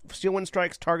 Is Steel Wind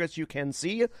Strikes targets you can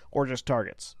see, or just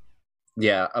targets?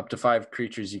 Yeah, up to 5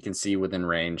 creatures you can see within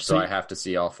range, so I have to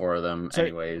see all 4 of them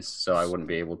anyways, so I wouldn't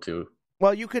be able to.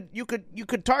 Well, you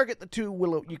could target the 2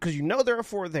 willow because you know there are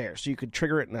 4 there, so you could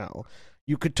trigger it now.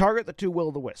 You could target the 2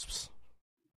 will-o'-the-wisps.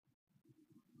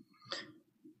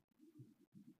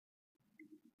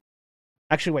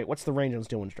 Actually, wait. What's the range on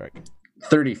Steel Wind Strike?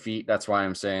 30 feet. That's why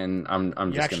I'm saying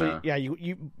I'm just gonna. Yeah, you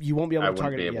won't be able to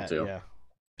target it yet. To.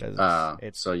 Yeah.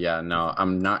 So yeah, no,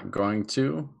 I'm not going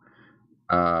to.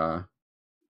 I'm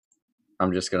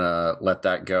just gonna let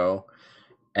that go,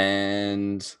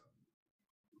 and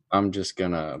I'm just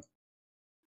gonna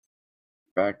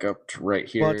back up to right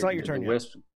here. Well, it's not your turn yet.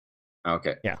 Wisp.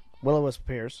 Okay. Yeah, will-o'-wisp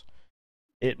appears.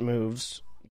 It moves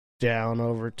down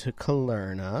over to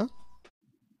Kalerna.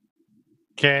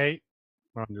 Okay.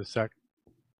 Hold on just a sec.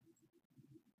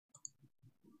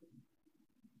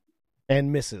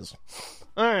 And misses.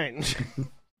 All right.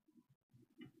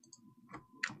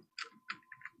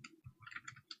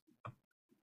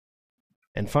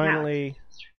 And finally,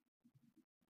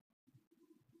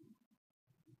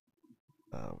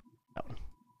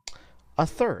 a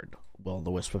third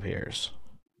will-o'-the-wisp appears.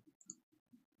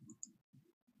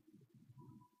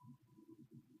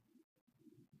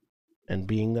 And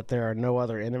being that there are no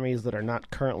other enemies that are not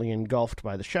currently engulfed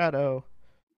by the shadow,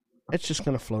 it's just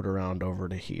going to float around over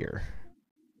to here.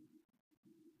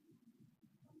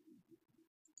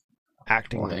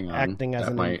 Acting as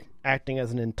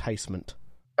an enticement.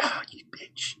 Oh, you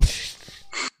bitch.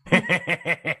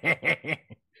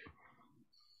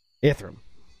 Ithram.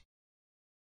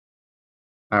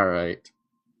 All right.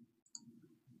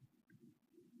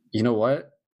 You know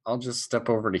what? I'll just step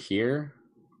over to here.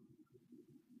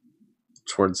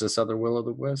 Towards this other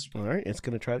will-o'-the-wisp. All right, it's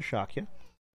going to try to shock you.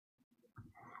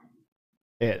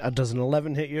 Does an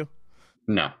 11 hit you?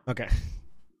 No. Okay.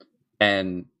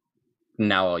 And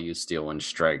now I'll use Steel Wind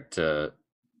Strike to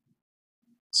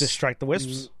strike the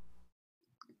wisps?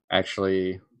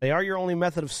 Actually, they are your only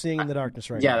method of seeing in the darkness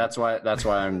right now. Yeah, that's why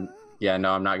I'm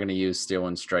I'm not going to use Steel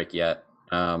Wind Strike yet.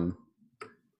 I'm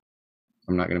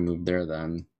not going to move there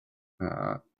then.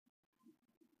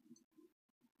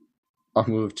 I'll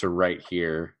move to right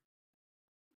here.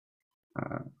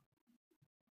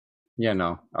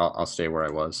 I'll stay where I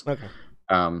was. Okay.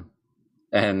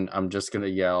 And I'm just gonna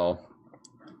yell.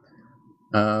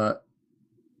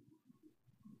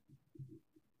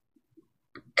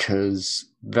 Because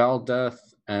Valdeth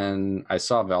and I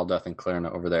saw Valdeth and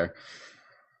Clarina over there.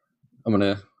 I'm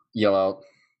gonna yell out,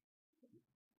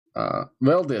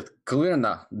 Valdeth,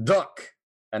 Clarina, duck,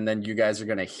 and then you guys are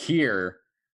gonna hear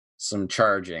some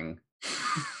charging.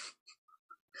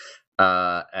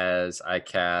 As I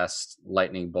cast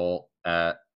Lightning Bolt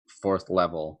at 4th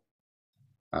level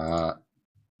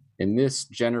in this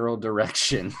general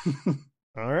direction.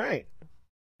 All right.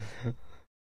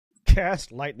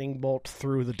 Cast Lightning Bolt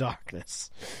through the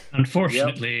darkness.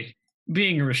 Unfortunately,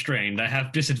 being restrained, I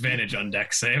have disadvantage on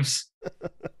dex saves.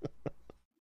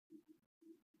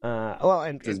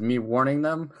 Does me warning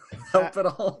them help at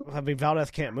all? I mean,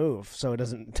 Valdeth can't move, so it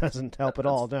doesn't help at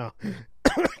all. No.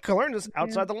 Kalerna's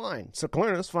outside the line, so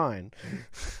Kalerna's fine.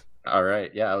 All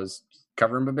right, yeah, I was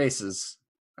covering my bases.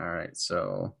 All right,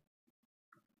 so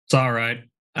it's all right.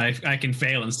 I can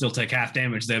fail and still take half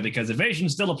damage there because evasion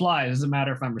still applies. It doesn't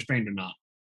matter if I'm restrained or not.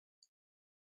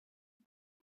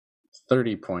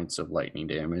 30 points of lightning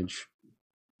damage.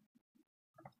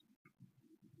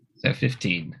 So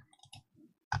 15.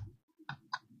 All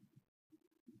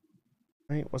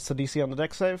right, what's the DC on the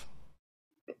dex save?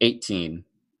 18.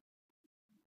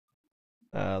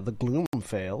 The gloom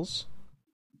fails.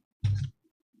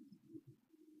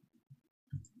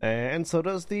 And so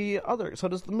does the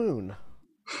moon.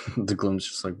 The gloom's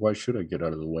just like, why should I get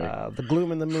out of the way? The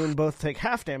gloom and the moon both take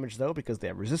half damage, though, because they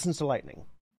have resistance to lightning.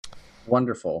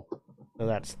 Wonderful. So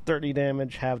that's 30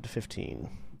 damage, halved to 15.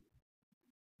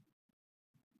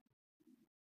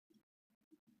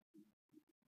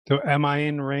 So am I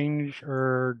in range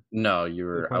or? No, you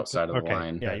were outside of the Okay.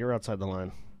 line. Yeah, you're outside the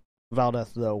line.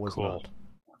 Valdeth, though, was Cool. not.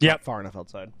 Yep. Not far enough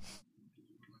outside.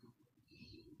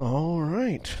 All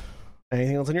right.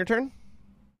 Anything else on your turn?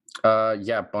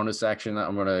 Yeah, bonus action.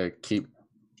 I'm gonna keep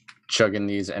chugging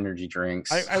these energy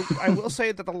drinks. I will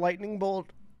say that the lightning bolt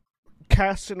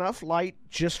casts enough light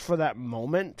just for that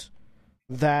moment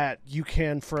that you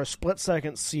can, for a split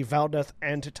second, see Valdeth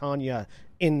and Titania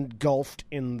engulfed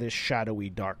in this shadowy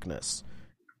darkness,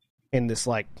 in this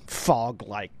like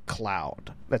fog-like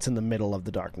cloud that's in the middle of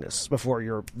the darkness before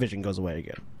your vision goes away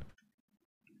again.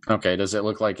 Okay, does it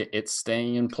look like it's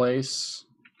staying in place?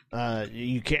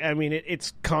 You can't. I mean,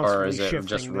 it's constantly Or is it shifting.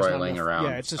 just There's not roiling enough- around?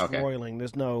 Yeah, it's just Okay. roiling.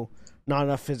 There's not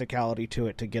enough physicality to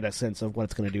it to get a sense of what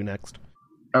it's going to do next.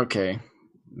 Okay,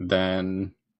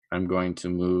 then I'm going to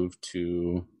move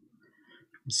to.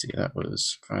 Let's see, that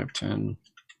was 5, 10,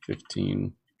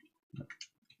 15,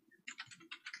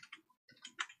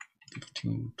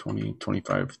 15, 20,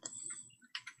 25,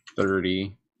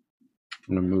 30.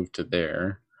 I'm going to move to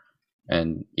there.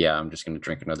 And yeah, I'm just going to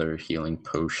drink another healing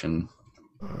potion.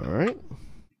 All right,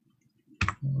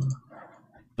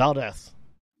 Valdeth.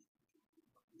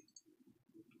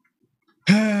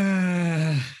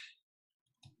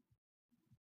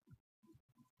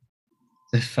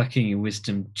 The fucking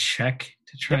wisdom check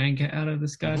to try and get out of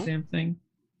this goddamn thing.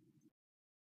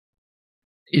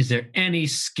 Is there any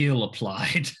skill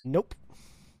applied? Nope.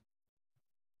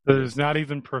 There's not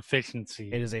even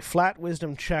proficiency. It is a flat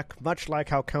wisdom check, much like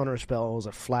how Counterspell is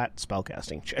a flat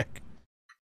spellcasting check.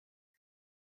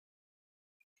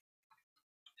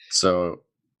 So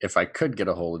if I could get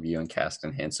a hold of you and cast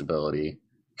Enhance Ability,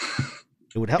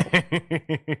 It would help.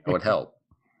 it would help.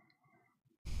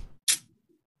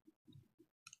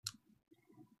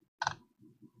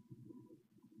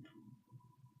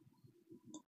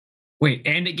 Wait,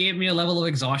 and it gave me a level of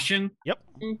exhaustion?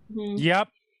 Mm-hmm. Yep.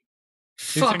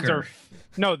 These things Fucker. are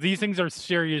no. These things are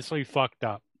seriously fucked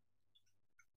up.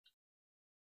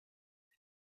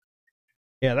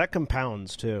 Yeah, that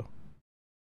compounds too.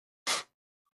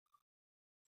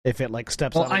 If it like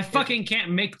steps Well, out, I fucking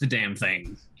can't make the damn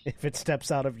thing. if it steps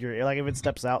out of your, like if it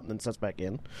steps out and then steps back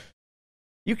in,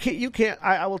 you can't.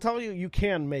 I will tell you, you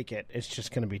can make it. It's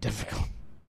just going to be difficult.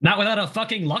 Not without a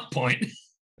fucking luck point.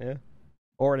 Yeah,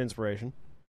 or an inspiration.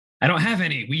 I don't have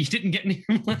any. We didn't get any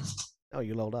from last. Oh,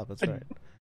 you leveled up. That's right.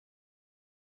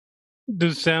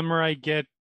 Does Samurai get?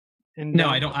 No,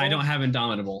 I don't Indomitable? have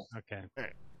Indomitable. Okay,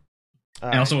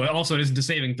 And also, it isn't a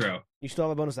saving throw. you still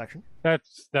have a bonus action.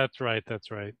 that's right. That's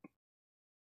right.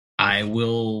 I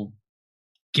will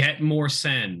get more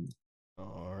Sen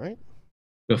All right,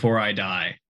 before I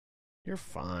die. you're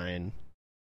fine.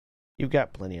 You've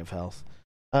got plenty of health.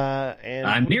 And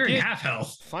I'm nearing did- half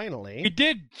health. We finally,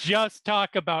 did just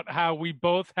talk about how we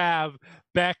both have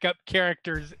backup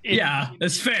characters. In Yeah,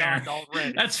 that's fair. Beyond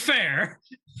already. That's fair.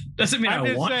 Doesn't mean I'm I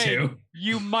just want saying,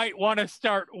 You might want to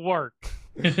start work.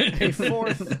 a to.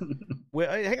 fourth.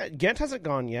 Hang on, Gent hasn't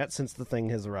gone yet since the thing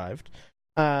has arrived.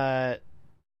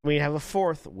 We have a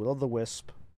fourth Will-o'-the-Wisp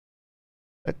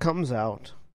that comes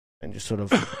out and just sort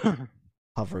of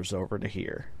hovers over to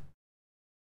here.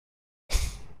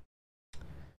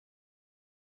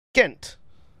 Gent.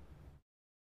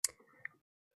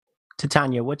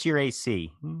 Titania, what's your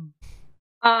AC?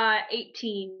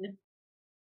 18.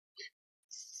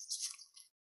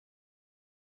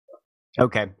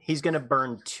 Okay, he's going to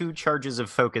burn 2 charges of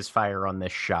focus fire on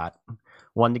this shot.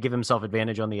 One to give himself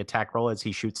advantage on the attack roll as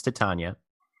he shoots Titania,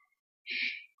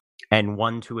 and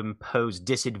one to impose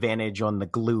disadvantage on the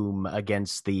gloom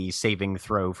against the saving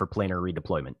throw for planar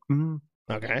redeployment.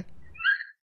 Okay.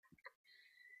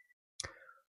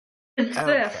 It's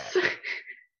this.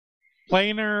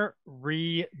 Planar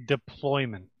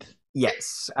redeployment.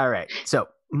 Yes. All right. So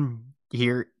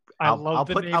here, I love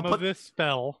the name I'll of this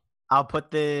spell. I'll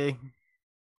put the.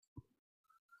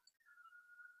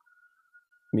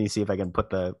 Let me see if I can put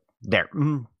the there.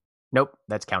 Nope,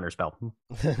 that's counterspell.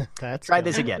 That's Try good.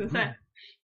 this again.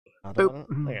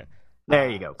 Okay. There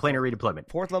you go. Planar redeployment.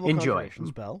 4th level Enjoy. conjuration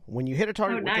spell. When you hit a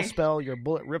target with nice. the spell, your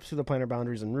bullet rips through the planar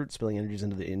boundaries and roots, spilling energies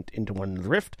into one of the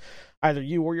rift. Either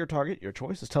you or your target, your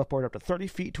choice, is teleported up to 30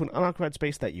 feet to an unoccupied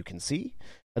space that you can see.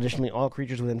 Additionally, all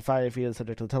creatures within 5 feet of the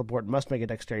subject to the teleport must make a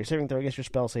dexterity saving throw against your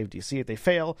spell save DC. If they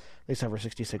fail, they suffer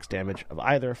 66 damage of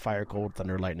either fire, cold,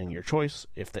 thunder, lightning, your choice.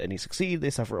 If any succeed,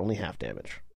 they suffer only half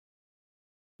damage.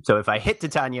 So if I hit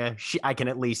Titania, I can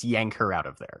at least yank her out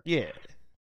of there. Yeah.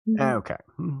 Okay.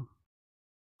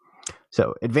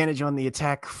 So advantage on the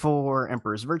attack for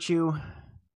Emperor's Virtue.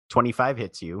 25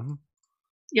 hits you.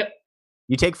 Yep.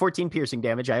 You take 14 piercing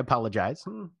damage. I apologize.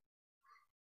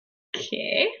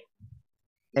 Okay.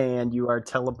 And you are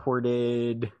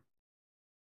teleported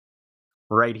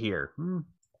right here.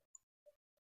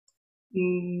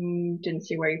 Didn't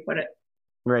see where you put it.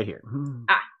 Right here.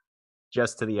 Ah.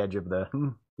 Just to the edge of the...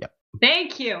 Yep.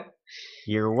 Thank you.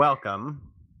 You're welcome.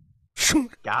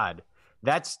 God.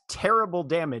 That's terrible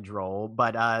damage roll,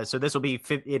 but so this will be...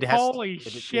 It has Holy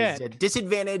shit. Is a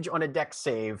disadvantage on a dex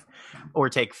save or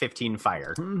take 15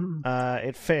 fire.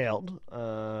 It failed.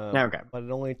 Okay. But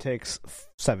it only takes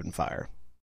 7 fire.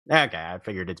 Okay, I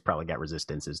figured it's probably got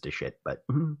resistances to shit, but...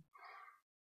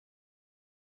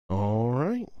 All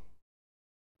right.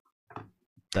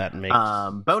 That makes...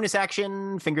 bonus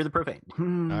action, Finger the Profane.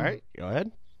 All right, go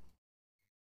ahead.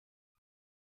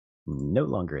 No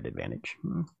longer at advantage.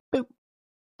 Boop.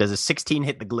 Does a 16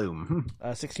 hit the gloom?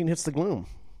 16 hits the gloom.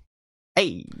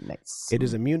 Hey, nice. It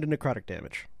is immune to necrotic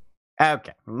damage.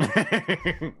 Okay.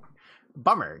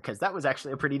 Bummer, because that was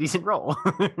actually a pretty decent roll.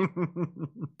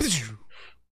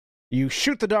 You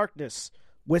shoot the darkness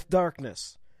with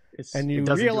darkness. And you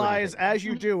realize as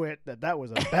you do it that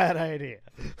was a bad idea.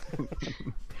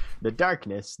 The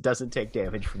darkness doesn't take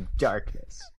damage from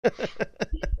darkness.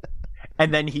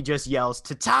 And then he just yells,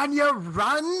 Titania,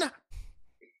 run!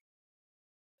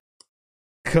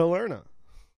 Kalerna.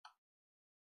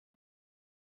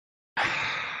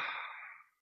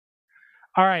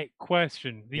 All right,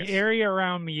 question. The Yes. area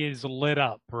around me is lit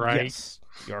up, right? Yes.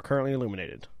 You are currently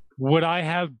illuminated. Would I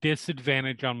have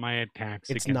disadvantage on my attacks?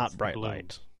 It's against not the bright gloom?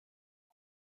 light.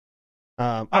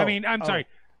 I'm sorry.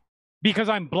 Because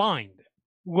I'm blind.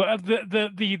 Well,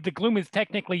 the gloom is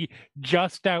technically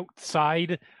just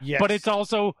outside, Yes. but it's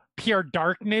also pure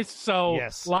darkness, so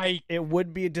Yes. like It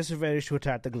would be a disadvantage to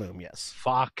attack the gloom, yes.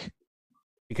 fuck.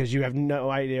 Because you have no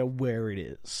idea where it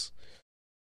is.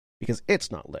 Because it's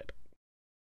not lit.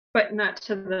 But not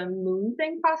to the moon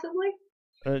thing, possibly?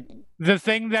 The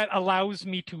thing that allows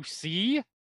me to see?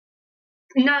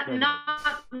 Not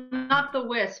the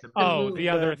wisp. The moon. The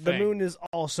other the thing. moon is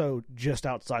also just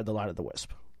outside the line of the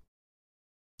wisp.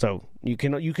 So you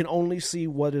can only see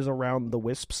what is around the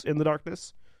wisps in the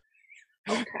darkness.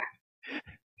 Okay.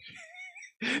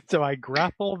 So I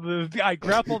grapple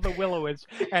the will-o-wisp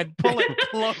and pull it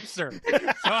closer.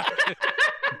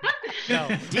 No.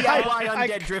 DIY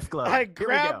Undead Drift Glow. I Here we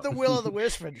grab go. the will of the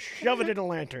wisp and shove it in a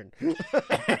lantern.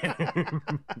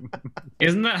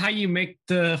 Isn't that how you make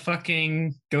the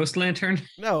fucking ghost lantern?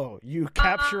 No, you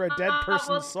capture a dead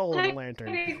person's soul in a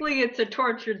lantern. Technically, it's a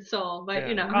tortured soul, but Yeah.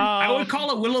 you know. I would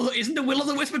call it Will. Isn't the Will of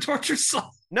the Wisp a tortured soul?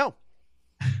 No.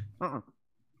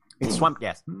 It's swamp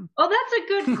gas. Oh, that's a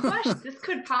good question. This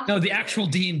could possibly. No, the actual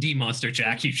D&D monster,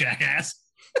 Jack. You jackass.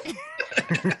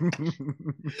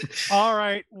 All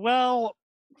right. Well,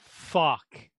 fuck.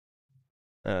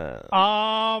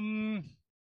 I'm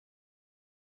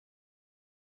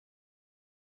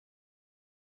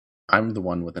the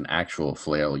one with an actual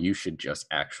flail. You should just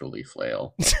actually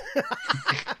flail.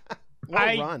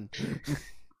 Run.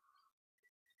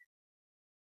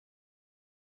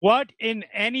 What in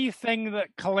anything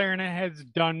that Kalerna has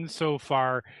done so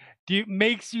far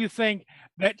makes you think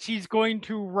that she's going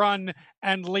to run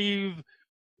and leave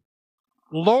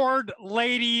Lord,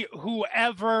 Lady,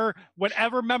 whoever,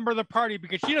 whatever member of the party,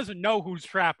 because she doesn't know who's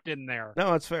trapped in there.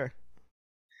 No, it's fair.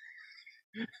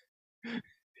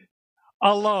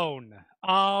 Alone.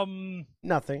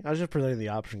 Nothing. I was just presenting the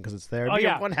option because it's there. It'd Oh, be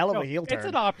yeah. one hell of No, a heel turn. It's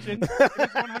an option. It's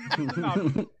 100% an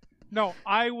option. No,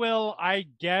 I will, I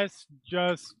guess,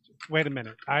 just... Wait a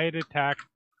minute. I had attacked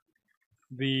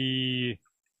the...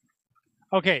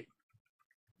 Okay.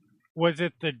 Was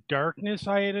it the darkness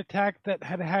I had attacked that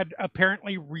had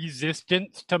apparently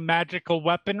resistance to magical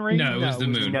weaponry? No, it was the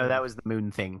moon. No, that was the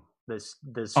moon thing.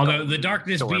 Although the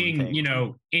darkness storm being,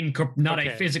 thing. not Okay.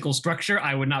 a physical structure,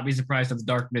 I would not be surprised if the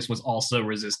darkness was also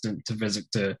resistant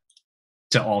to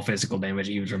all physical damage,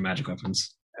 even from magic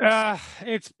weapons.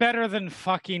 It's better than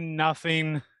fucking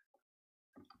nothing.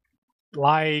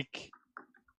 Like,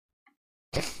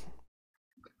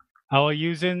 I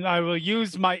will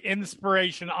use my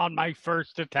inspiration on my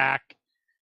first attack,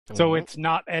 so it's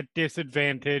not at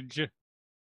disadvantage.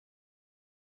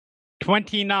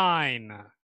 29.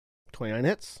 29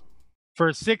 hits.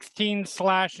 For 16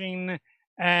 slashing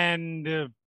and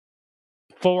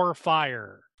 4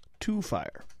 fire. 2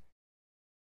 fire.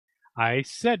 I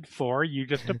said 4. You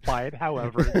just apply it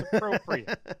however is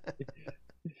appropriate.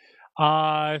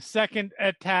 Second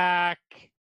attack,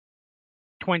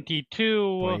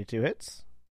 22. 22 hits.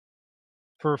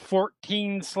 For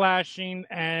 14 slashing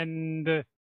and...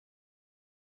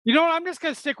 You know what? I'm just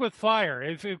going to stick with fire.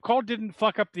 If Cole didn't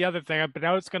fuck up the other thing, but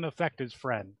now it's going to affect his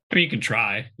friend. I mean, you can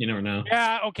try. You never know.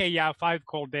 Yeah, okay, yeah. 5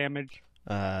 cold damage.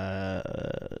 3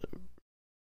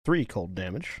 cold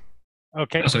damage.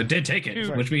 Okay. Oh, so it did take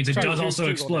it, which means it does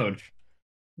also explode.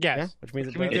 Yes. Yeah, which means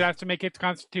it has to make its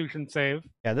constitution save.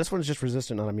 Yeah, this one's just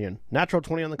resistant, not immune. Natural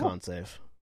 20 on the con save.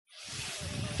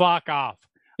 Fuck off.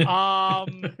 Oh.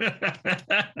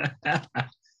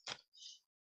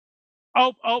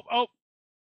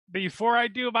 Before I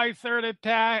do my third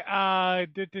attack, I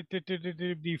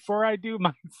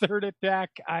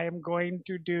am going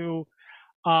to do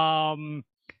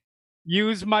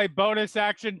use my bonus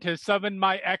action to summon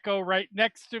my echo right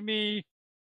next to me.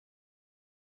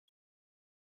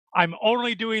 I'm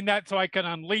only doing that so I can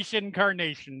unleash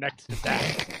incarnation next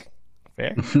attack.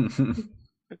 Fair.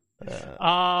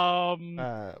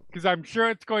 Because I'm sure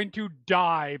it's going to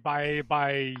die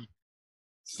by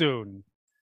soon.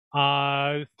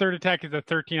 Third attack is a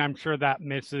 13. I'm sure that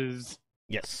misses.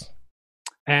 Yes.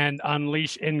 And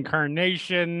unleash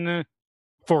incarnation,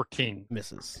 14.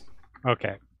 Misses.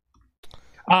 Okay.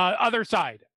 Other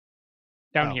side.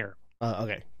 Down here.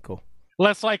 Okay, cool.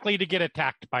 Less likely to get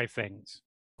attacked by things.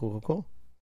 Cool.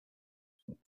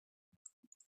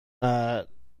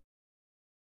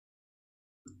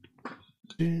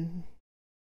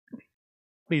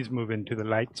 Please move into the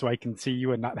light so I can see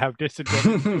you and not have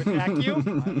disadvantage to attack you.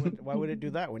 Why would it do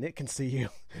that when it can see you?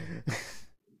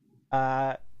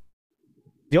 The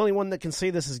only one that can see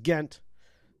this is Gent.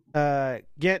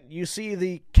 Gent, you see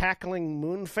the cackling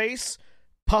moon face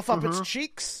puff up its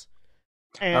cheeks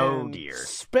and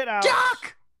spit out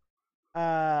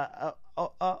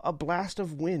a blast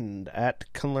of wind at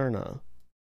Kalerna.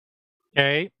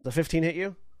 Okay. The 15 hit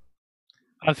you?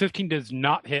 15 does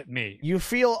not hit me. You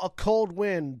feel a cold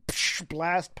wind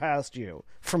blast past you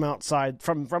from outside,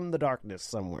 from the darkness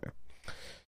somewhere.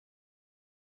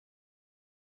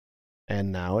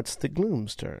 And now it's the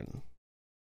Gloom's turn.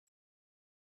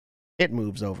 It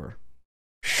moves over.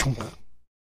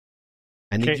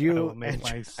 I need you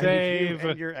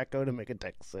and your Echo to make a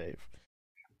dex save.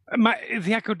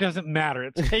 The Echo doesn't matter.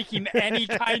 It's taking any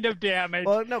kind of damage.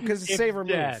 Well, no, because it's save or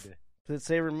dead. move. It's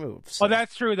save or move. So. Oh,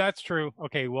 that's true.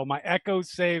 Okay, well, my Echo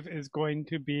save is going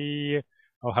to be...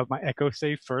 I'll have my Echo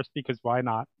save first, because why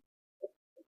not?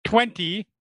 20.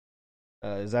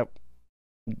 Is that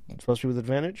supposed to be with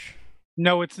advantage?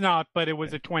 No, it's not, but it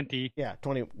was a 20. Yeah,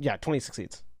 20. Yeah, 20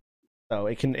 succeeds. So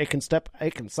it can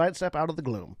sidestep out of the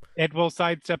gloom. It will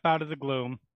sidestep out of the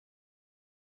gloom.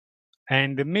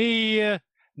 And me,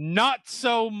 not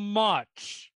so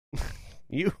much.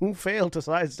 You failed to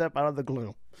sidestep out of the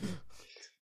gloom.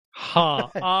 Huh.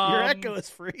 Your Echo is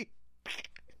free.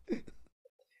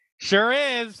 Sure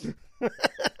is.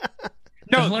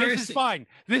 No, this is fine.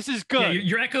 This is good. Yeah,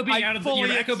 your Echo being out of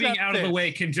the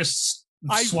way can just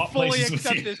swap places with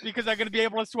you. I fully accept this because I'm going to be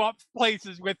able to swap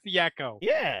places with the Echo.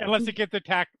 Yeah. Unless it gets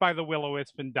attacked by the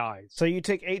Will-O-Wisp and dies. So you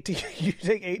take 18. You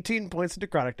take 18 points of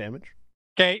necrotic damage.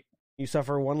 Okay. You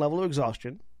suffer 1 level of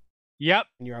exhaustion. Yep.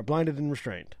 And you are blinded and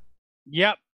restrained.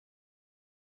 Yep.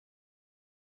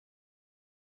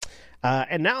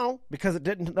 And now, because it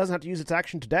doesn't have to use its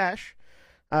action to dash,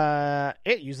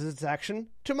 it uses its action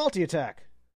to multi-attack.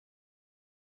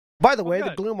 By the way,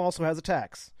 the Gloom also has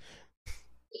attacks.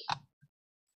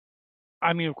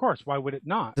 I mean, of course. Why would it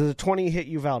not? Does a 20 hit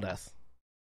you, Valdeth?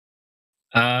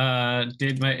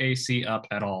 Did my AC up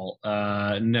at all?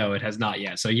 No, it has not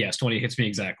yet. So yes, 20 hits me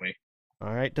exactly.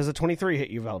 All right. Does a 23 hit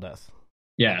you, Valdeth?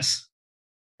 Yes.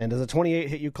 And does a 28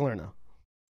 hit you, Kalerna?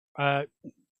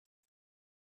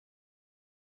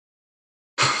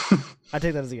 I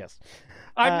take that as a yes.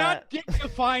 I'm not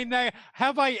dignifying that.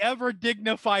 Have I ever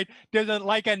dignified? Does it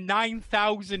like a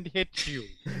 9,000 hit you?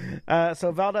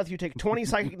 So Valdeth, you take 20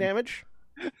 psychic damage.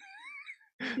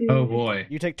 Oh boy.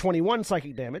 You take 21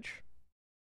 psychic damage.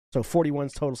 So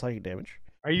 41's total psychic damage.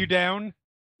 Are you down?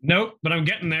 Nope, but I'm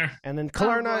getting there. And then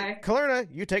Kalerna,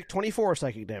 you take 24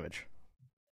 psychic damage.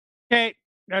 Okay,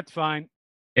 that's fine.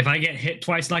 If I get hit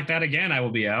twice like that again, I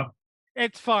will be out.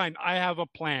 It's fine. I have a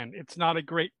plan. It's not a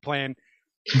great plan.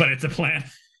 But it's a plan.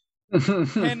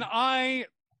 Could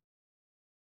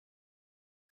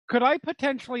I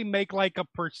potentially make like a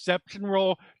perception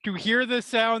roll to hear the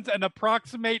sounds and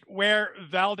approximate where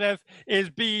Valdez is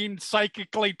being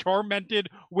psychically tormented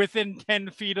within 10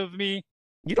 feet of me?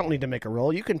 You don't need to make a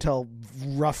roll. You can tell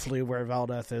roughly where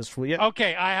Valdez is for you.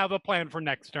 Okay, I have a plan for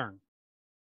next turn.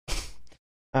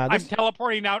 I'm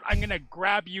teleporting out. I'm going to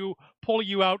grab you, pull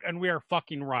you out, and we are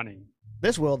fucking running.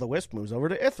 This Will-o'-the-Wisp moves over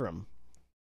to Ithram.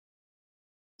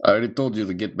 I already told you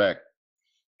to get back.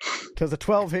 Does a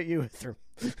 12 hit you, Ithram?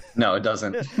 No, it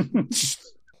doesn't.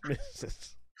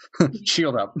 Misses.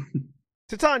 Shield up.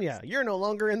 Titania, you're no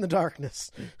longer in the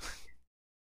darkness.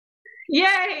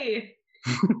 Yay!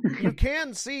 You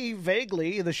can see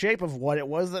vaguely the shape of what it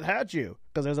was that had you,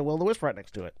 because there's a Will-o'-the-Wisp right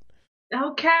next to it.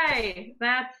 Okay,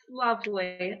 that's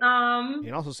lovely. You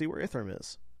can also see where Ithram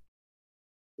is.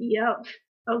 Yep.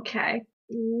 Okay.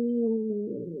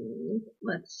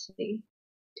 Let's see.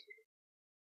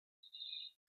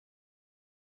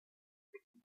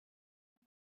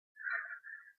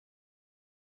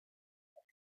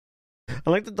 I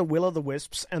like that the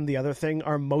Will-o'-the-Wisps and the other thing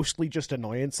are mostly just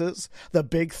annoyances. The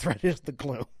big threat is the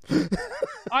gloom.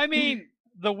 I mean,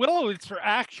 the Will-o'-wisps are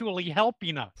actually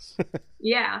helping us.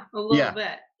 Yeah, a little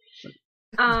bit.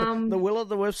 The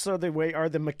Will-o'-the-Wisps are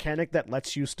the mechanic that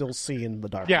lets you still see in the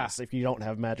darkness if you don't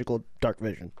have magical dark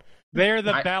vision. They're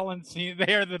the balancing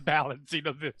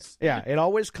of this. Yeah, it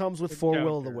always comes with 4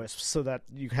 encounter. Will-o'-the-Wisps so that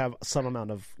you have some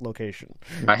amount of location.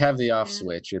 I have the off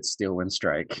switch. It's Steel Wind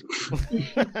Strike.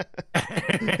 Yeah,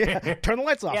 turn the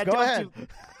lights off. Yeah, Go ahead.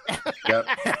 Yep.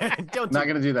 Don't Not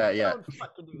going to do that yet. Don't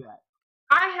fucking do that.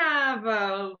 I have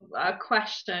a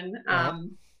question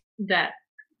that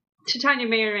Titania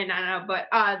may or may not know, but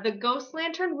the ghost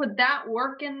lantern, would that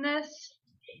work in this?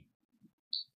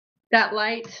 That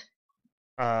light?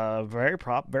 Very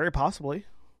possibly.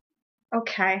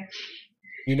 Okay.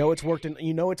 It's worked in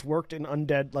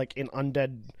undead, like in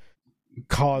undead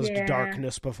caused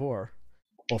darkness before.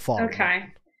 Well, fog. Okay.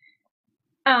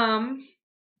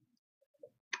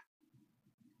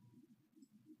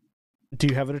 Do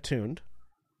you have it attuned?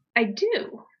 I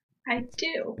do.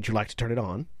 Would you like to turn it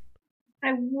on?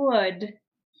 I would.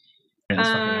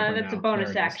 That's a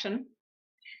bonus action.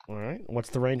 All right. What's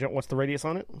the range? What's the radius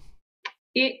on it?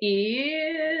 It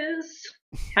is.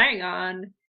 Hang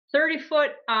on. 30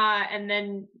 foot, and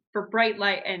then for bright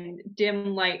light and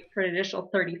dim light for an additional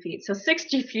 30 feet. So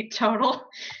 60 feet total.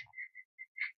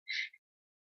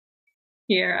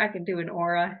 Here, I can do an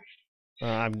aura.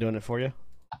 I'm doing it for you.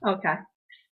 Okay.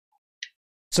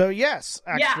 So yes,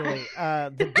 actually,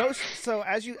 the ghost. So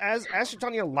as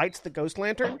Titania lights the ghost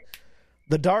lantern,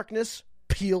 the darkness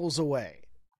peels away,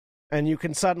 and you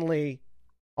can suddenly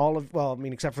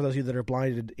except for those of you that are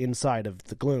blinded inside of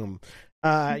the gloom,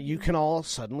 you can all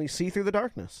suddenly see through the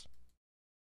darkness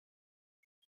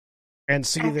and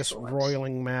see this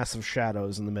roiling mass of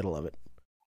shadows in the middle of it.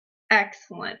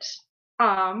 Excellent.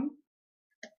 That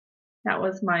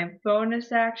was my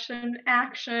bonus action.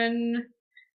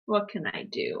 What can I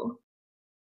do?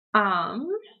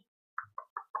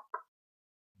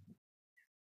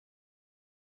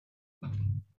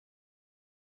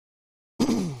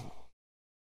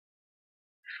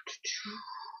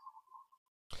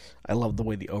 I love the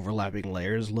way the overlapping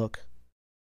layers look.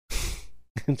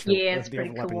 It's the pretty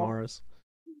overlapping cool. auras.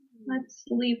 Let's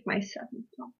leave my 7th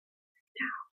level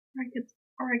down.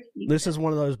 This is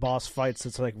one of those boss fights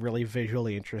that's like really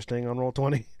visually interesting on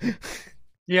Roll20.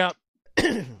 Yep.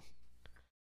 That's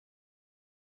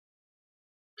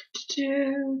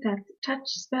a touch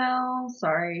spell.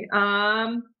 Sorry.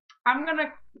 I'm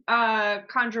gonna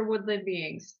conjure woodland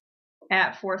beings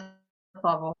at 4th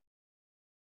level.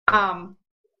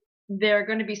 They're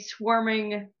going to be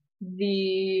swarming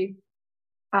the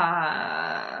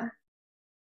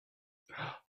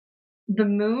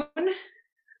moon.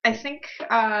 I think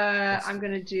I'm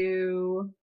going to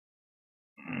do.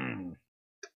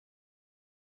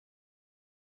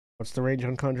 What's the range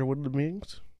on conjure woodland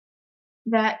beings?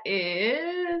 That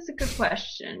is a good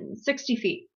question. 60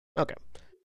 feet. Okay.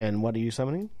 And what are you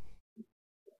summoning?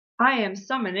 I am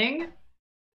summoning.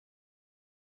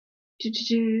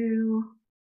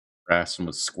 Harassing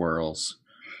with squirrels.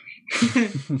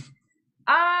 Blink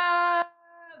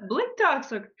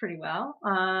dogs look pretty well.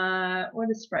 What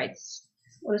do sprites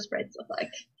look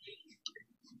like?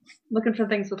 Looking for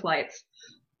things with lights.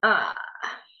 I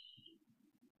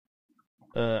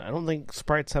don't think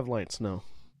sprites have lights, no.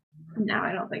 No,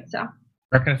 I don't think so.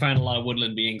 We're going to find a lot of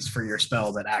woodland beings for your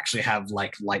spell that actually have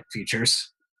like light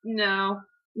features. No,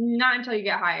 not until you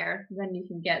get higher. Then you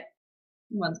can get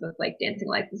ones with like dancing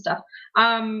lights and stuff.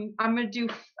 I'm gonna do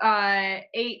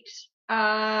 8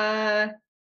 8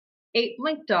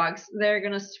 blink dogs. They're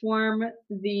gonna swarm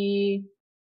the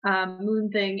moon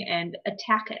thing and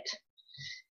attack it.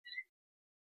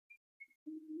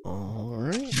 All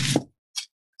right.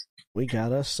 We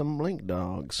got us some blink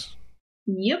dogs.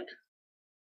 Yep.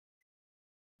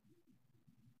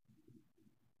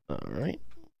 All right.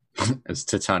 As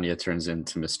Titania turns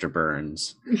into Mr.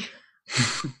 Burns.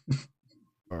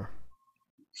 4,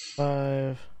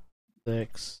 5,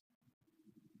 6,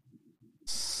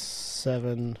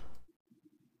 7,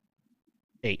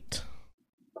 8.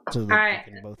 So that Alright.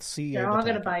 they can both see They're and all attack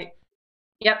gonna bite.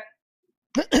 Yep.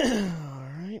 it. All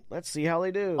right. Let's see how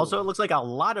they do. Also, it looks like a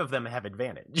lot of them have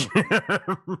advantage.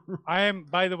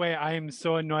 By the way, I am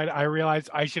so annoyed. I realized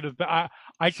I should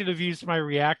have used my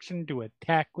reaction to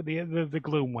attack with the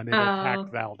gloom when it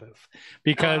attacked Valdez,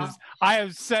 because I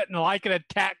have set and I can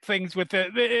attack things with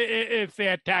it if they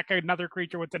attack another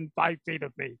creature within 5 feet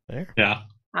of me. There. Yeah.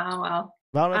 Oh well.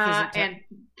 Valdez And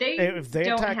they if they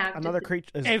don't attack have another to...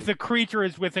 creature, If the creature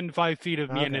is within 5 feet of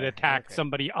me and it attacks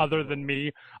somebody other than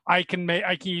me, I can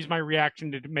use my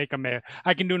reaction to make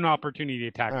I can do an opportunity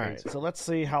attack. All right, so let's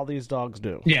see how these dogs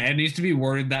do. Yeah, it needs to be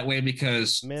worded that way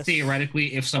because Miss.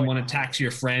 theoretically, if someone attacks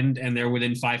your friend and they're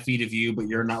within 5 feet of you, but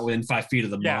you're not within 5 feet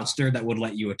of the monster, that would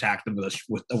let you attack them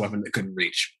with a weapon that couldn't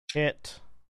reach. Hit.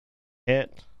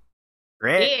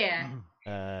 Great.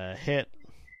 Yeah. Hit.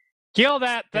 Kill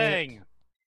that thing.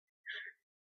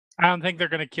 I don't think they're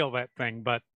going to kill that thing,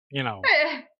 but Hit.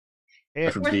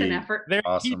 Worth an effort. they're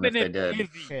Awesome keeping if it they did.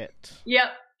 busy. Hit.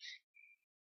 Yep.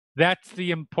 That's the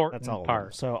important That's all.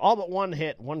 part. So all but one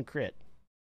hit, one crit.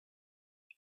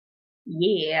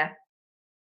 Yeah.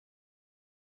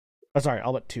 Oh, sorry,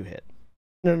 all but 2 hit.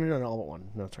 No, all but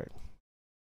 1. No, that's right.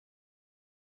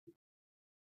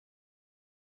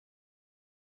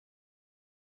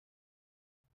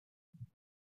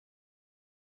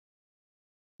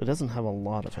 It doesn't have a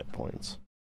lot of hit points.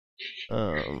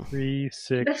 3,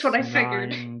 6, That's what I 9,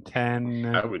 figured.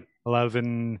 10, I would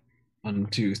 11. 1,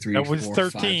 2, 3, That was 4,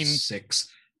 13. 5, 6.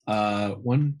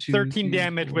 1, 2, 13 3,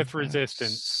 damage 4, with 5,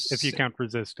 resistance, if you 6. count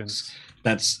resistance.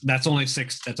 That's only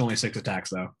 6. That's only 6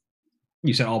 attacks though.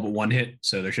 You said all but 1 hit,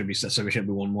 so there should be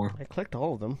 1 more. I clicked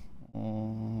all of them.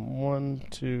 1,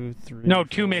 2, 3. No,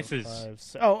 2 4, misses. 5,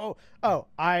 6.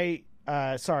 I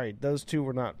sorry, those 2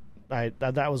 were not.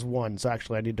 That was 1. So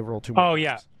actually, I need to roll 2 more. Oh,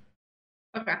 yeah.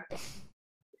 Okay.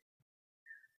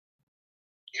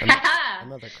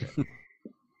 Another crit.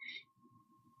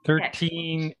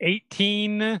 13,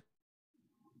 18,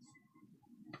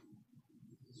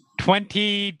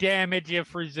 20 damage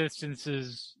if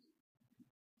resistances.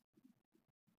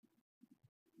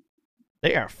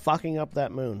 They are fucking up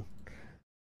that moon.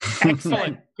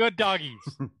 Excellent. Good doggies.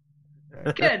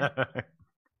 Good.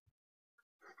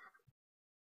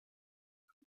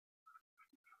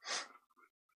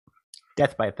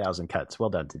 Death by 1,000 cuts. Well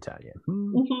done, Titania.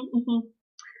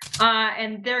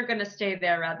 And they're gonna stay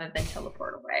there rather than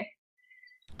teleport away.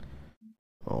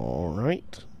 All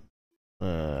right.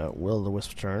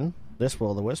 Will-o'-the-Wisp's turn. This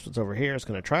Will-o'-the-Wisp that's over here is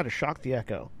going to try to shock the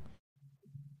Echo.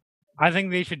 I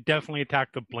think they should definitely attack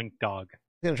the blink dog.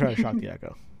 He's going to try to shock the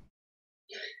Echo.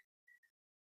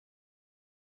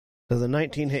 Does a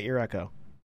 19 hit your Echo?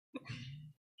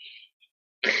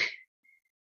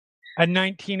 A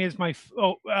 19 is my...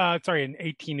 an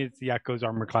 18 is the Echo's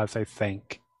armor class, I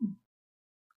think.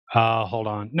 Hold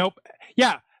on. Nope.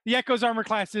 Yeah, the Echo's armor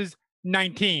class is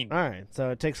 19. All right, so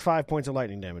it takes 5 points of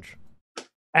lightning damage.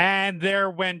 And there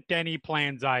went any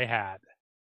plans I had.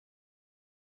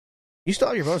 You still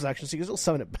have your bonus action, so you can still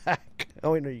summon it back.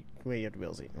 Oh, wait, no, you have to be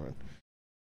able to see.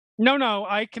 No,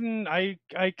 I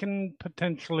can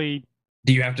potentially...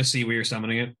 Do you have to see where you're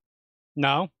summoning it?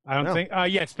 No, I don't think...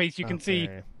 yes, space you can see.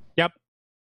 Yep.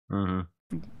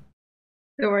 Mm-hmm.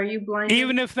 So are you blinded?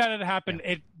 Even if that had happened,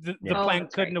 the plan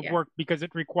couldn't have worked because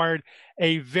it required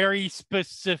a very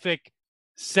specific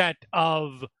set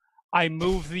of... I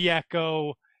move the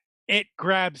Echo, it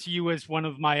grabs you as one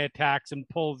of my attacks and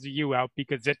pulls you out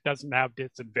because it doesn't have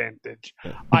disadvantage.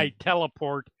 I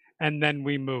teleport, and then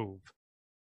we move.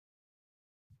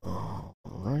 All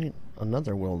right,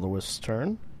 another Will-o'-the-Wisp's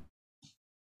turn.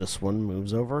 This one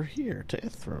moves over here to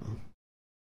Ithram.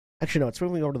 Actually, no, it's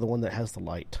moving over to the one that has the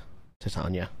light,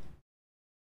 Titania.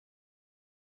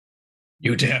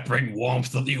 You dare bring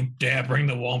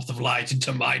the warmth of light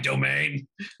into my domain?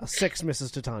 A 6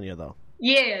 misses Titania, though.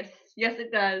 Yes,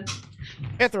 it does.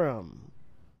 Ithram.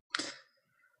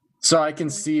 So I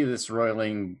can see this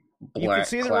roiling black You can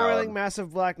see the cloud. roiling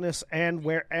massive blackness and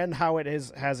how it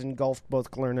has engulfed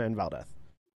both Kalerna and Valdeth.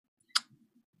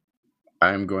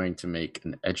 I'm going to make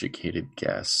an educated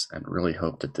guess and really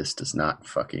hope that this does not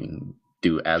fucking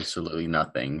do absolutely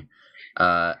nothing.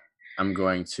 I'm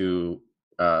going to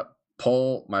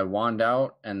pull my wand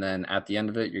out, and then at the end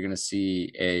of it, you're going to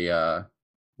see a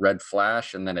red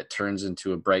flash, and then it turns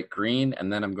into a bright green,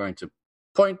 and then I'm going to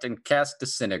point and cast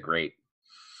Disintegrate.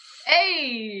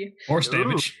 Hey! Force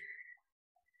damage.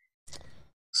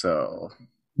 So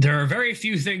There are very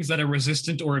few things that are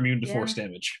resistant or immune to force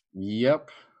damage. Yep.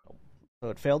 So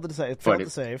it failed to save. It failed to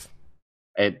save.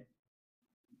 It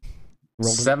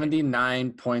Rolled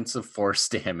 79 points of force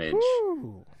damage.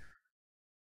 Woo!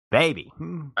 Baby.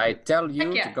 I tell you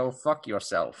Heck yeah. to go fuck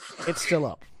yourself. It's still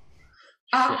up.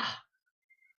 Ah,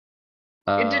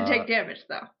 it did take damage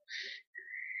though.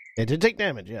 It did take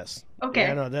damage, yes. Okay.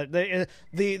 Yeah, no,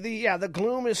 the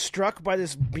gloom is struck by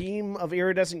this beam of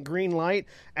iridescent green light,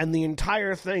 and the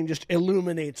entire thing just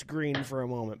illuminates green for a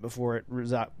moment before it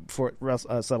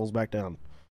settles back down.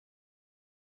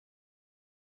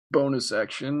 Bonus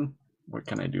action. What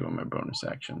can I do on my bonus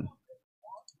action?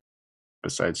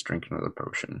 Besides drink another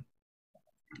potion.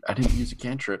 I didn't use a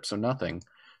cantrip, so nothing.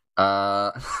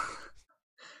 I'm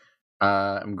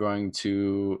going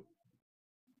to...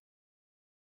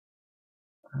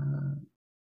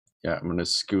 I'm going to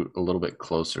scoot a little bit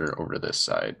closer over to this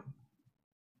side.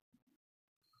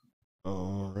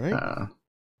 All right.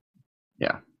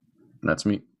 Yeah. And that's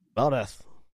me. Valdeth.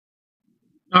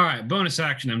 All right, bonus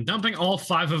action. I'm dumping all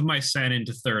 5 of my sen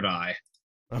into third eye.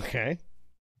 Okay.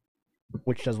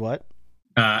 Which does what?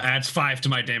 Adds 5 to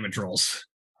my damage rolls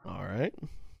All right.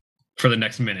 for the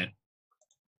next minute.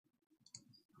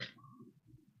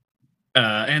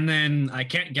 And then I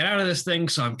can't get out of this thing,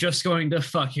 so I'm just going to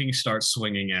fucking start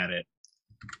swinging at it.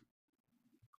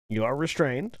 You are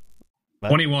restrained.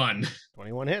 21.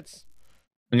 21 hits.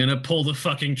 I'm going to pull the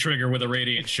fucking trigger with a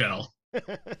radiant shell.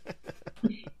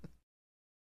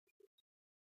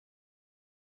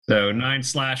 So 9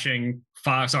 slashing,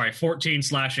 14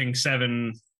 slashing,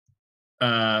 7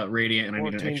 radiant, and I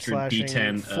need an extra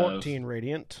D10 14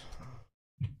 radiant.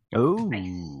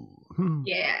 Ooh.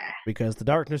 Yeah. Because the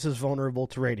darkness is vulnerable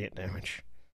to radiant damage.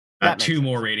 2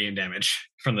 more radiant damage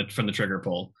from the trigger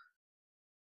pull.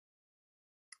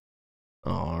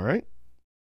 All right.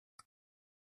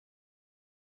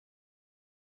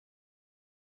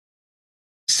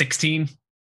 $16.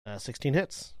 16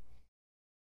 hits.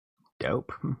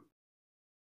 Dope.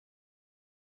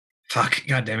 Fuck,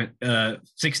 god damn it.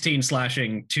 16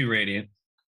 slashing, 2 radiant.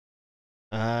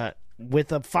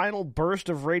 With a final burst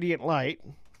of radiant light,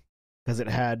 because it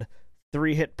had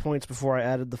 3 hit points before I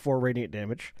added the 4 radiant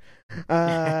damage,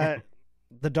 the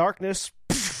darkness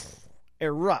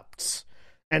erupts,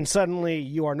 and suddenly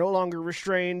you are no longer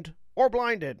restrained or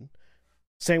blinded.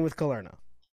 Same with Kalerna.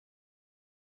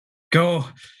 Go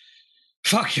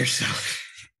fuck yourself.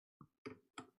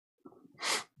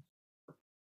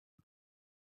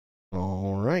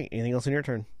 All right. Anything else in your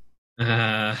turn?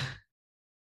 5.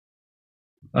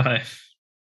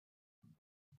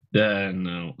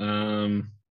 No.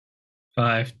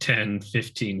 5, 10,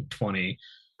 15, 20,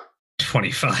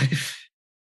 25.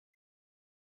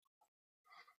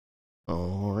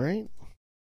 All right.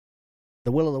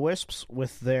 The Will-o'-the-Wisps,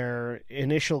 with their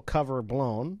initial cover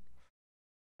blown,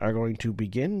 are going to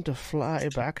begin to fly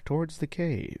back towards the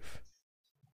cave.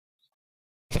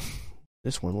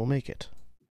 This one will make it.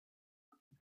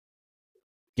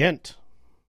 Gent.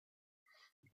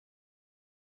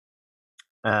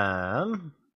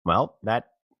 Well, that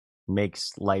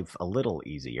makes life a little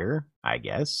easier, I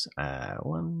guess.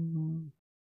 1,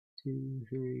 2,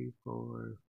 3,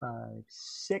 4, 5,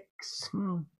 6.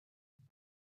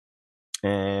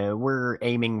 We're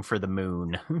aiming for the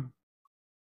moon.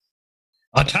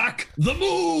 Attack the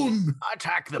moon!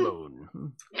 Attack the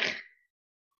moon.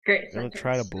 Great. I'm going to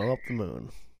try to blow up the moon.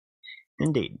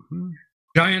 Indeed.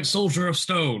 Giant soldier of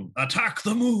stone, attack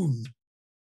the moon!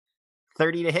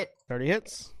 30 to hit 30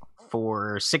 hits.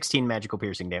 for 16 magical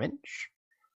piercing damage.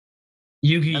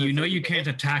 Yugi, you know you can't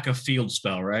attack a field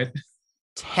spell, right?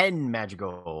 10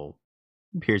 magical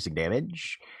piercing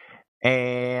damage.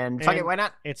 And fuck it, why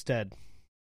not? It's dead.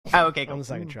 Oh, okay, cool. On the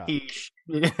second shot.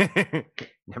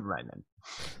 Never mind then.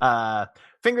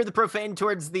 Finger the profane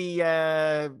towards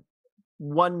the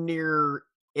one near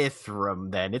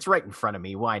Ithram then. It's right in front of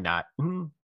me. Why not?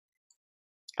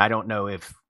 I don't know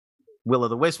if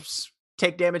Will-o'-the-Wisps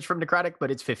take damage from necrotic, but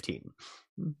it's 15.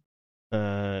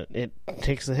 It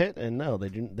takes the hit, and no, they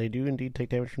do indeed take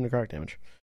damage from necrotic damage.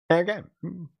 Okay.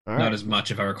 All Not right. as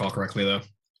much, if I recall correctly, though.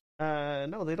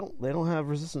 No, they don't. They don't have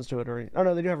resistance to it, or oh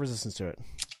no, they do have resistance to it.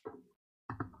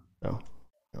 No.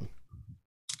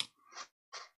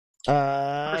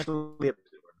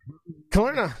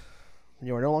 Kalerna,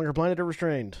 you are no longer blinded or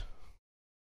restrained.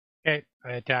 Okay,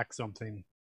 I attack something.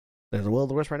 There's a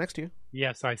will-o'-the-wisp right next to you.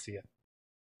 Yes, I see it.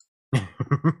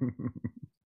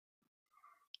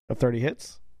 Of 30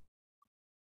 hits.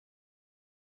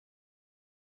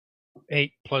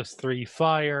 8 plus 3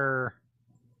 fire.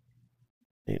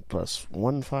 8 plus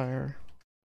 1 fire.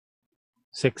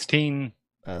 16.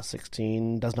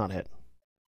 16 does not hit.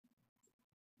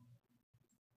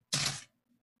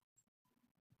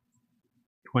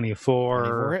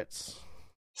 24 hits.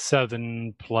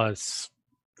 7 plus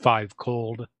 5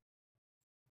 cold.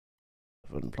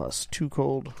 7 plus 2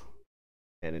 cold.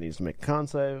 And it needs to make a con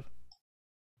save.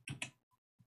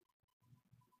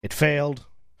 It failed.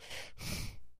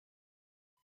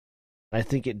 I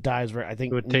think it dies. I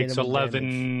think So it takes minimum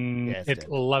 11. Yeah, it's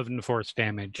dead. 11 force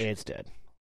damage. It's dead.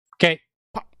 Okay.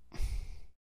 Pop.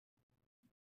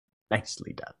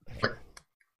 Nicely done.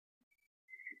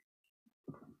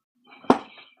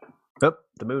 Oh,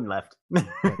 the moon left.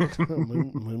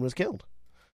 Moon was killed.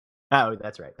 Oh,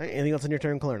 that's right. Anything else on your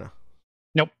turn, Kalerna?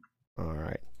 Nope. All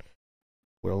right.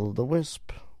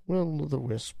 Will-o'-the-wisp.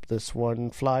 Will-o'-the-wisp. This one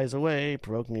flies away,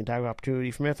 provoking the attack opportunity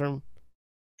from Ithram.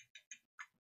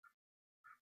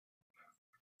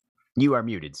 You are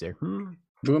muted, sir.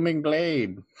 Booming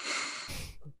blade.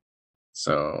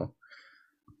 So,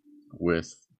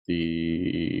 with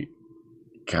the...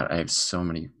 God, I have so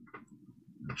many...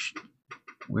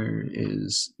 Where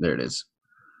is... There it is.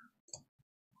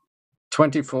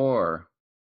 24.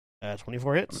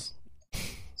 24 hits.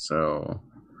 So,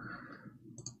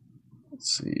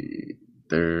 let's see.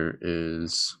 There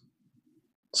is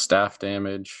staff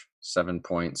damage, 7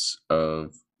 points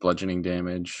of bludgeoning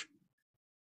damage,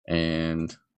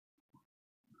 and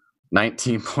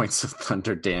 19 points of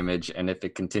thunder damage, and if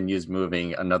it continues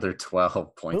moving, another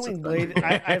 12 points Booming of thunder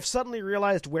Blade. I've suddenly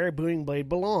realized where Booming Blade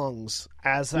belongs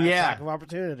as an attack of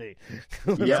opportunity.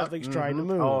 Yeah. Something's trying to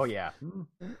move. Oh, yeah.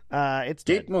 It's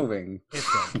dead. Keep moving.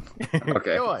 It's dead.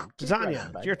 Okay. Go on. Keep Tanya,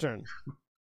 running, bud. it's your turn.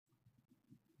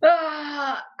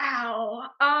 Ow.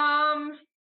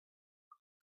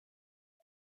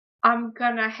 I'm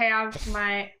gonna have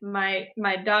my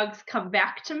dogs come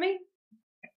back to me.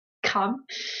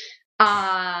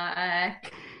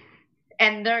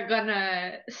 And they're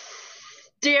gonna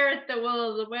stare at the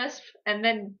will-o'-the-wisp and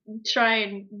then try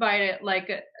and bite it like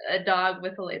a dog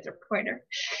with a laser pointer.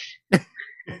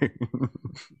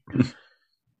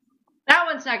 That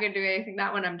one's not gonna do anything.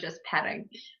 That one I'm just petting.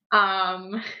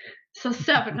 So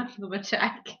 7 of them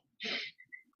attack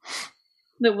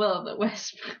the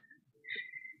will-o'-the-wisp.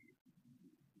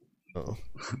 Oh.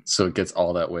 So it gets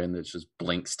all that way and it just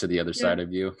blinks to the other side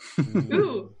of you.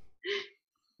 Ooh.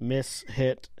 Miss,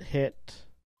 hit,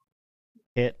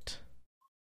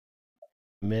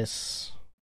 miss.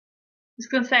 I was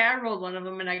gonna say I rolled one of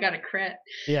them and I got a crit.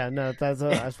 Yeah, no,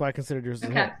 that's why I considered yours as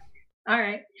a Okay. hit. All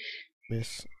right.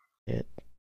 Miss, hit,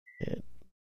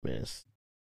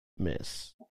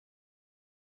 miss,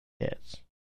 hit.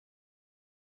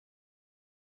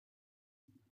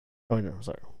 Oh no,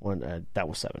 sorry. One that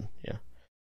was 7. Yeah.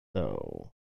 So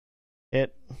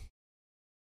hit.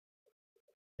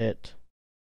 That's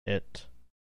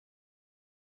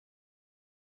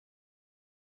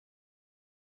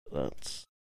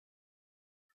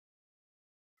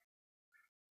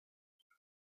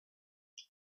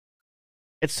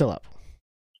it's still up.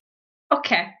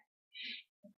 Okay.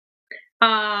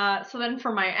 So then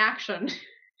for my action,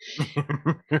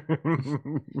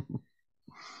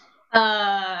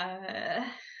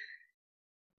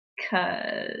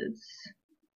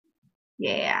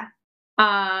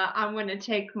 I'm gonna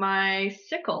take my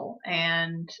sickle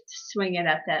and swing it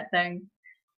at that thing.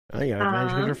 Oh, yeah, advantage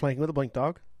because you're flanking with a blink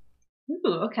dog.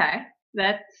 Ooh, okay.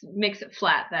 That makes it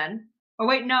flat then. Oh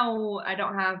wait, no, I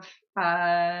don't have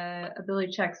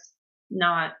ability checks.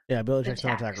 Not Yeah, ability checks,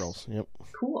 not attacks. attack rolls. Yep.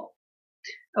 Cool.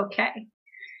 Okay.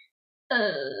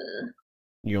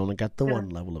 You only got the Yeah. one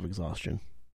level of exhaustion.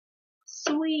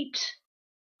 Sweet.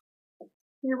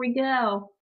 Here we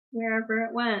go. Wherever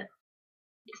it went.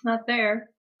 It's not there.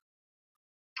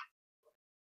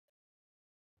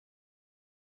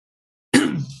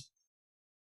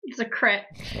 It's a crit.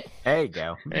 There you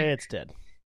go. It's dead.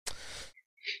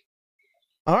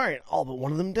 All right, all but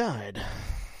one of them died.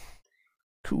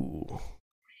 Cool.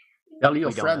 Tell your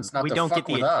We don't friends have- not we to don't fuck get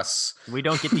the- with us. We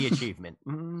don't get the achievement.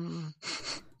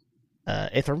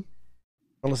 Ithram.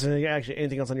 Unless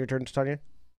anything else on your turn, Tanya?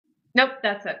 Nope,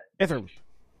 that's it. Ithram.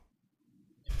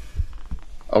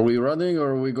 Are we running or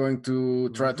are we going to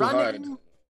try to hide? Running.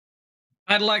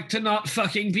 I'd like to not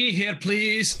fucking be here,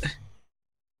 please.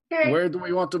 Okay. Where do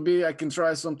we want to be? I can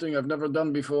try something I've never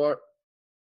done before.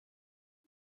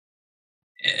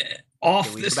 Off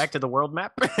Can we this. go back to the world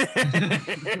map?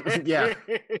 Yeah.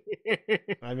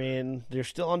 I mean, they're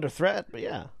still under threat, but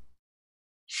yeah.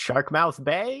 Sharkmouth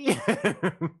Bay?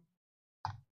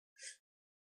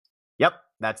 Yep,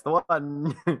 that's the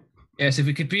one. Yes, if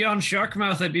we could be on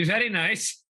Sharkmouth, that'd be very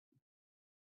nice.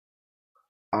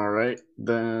 All right,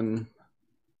 then.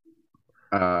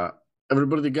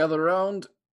 Everybody gather around,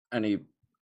 and he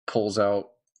pulls out.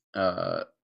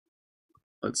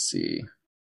 Let's see.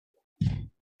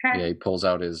 Okay. Yeah, he pulls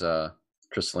out his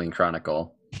Crystalline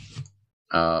Chronicle,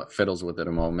 fiddles with it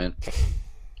a moment,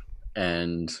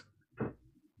 and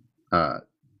all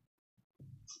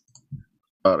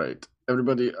right,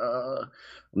 everybody.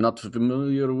 I'm not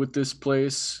familiar with this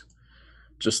place.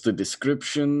 Just a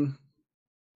description.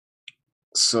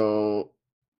 So,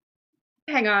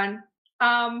 Hang on.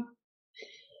 I'm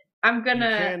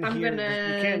gonna. You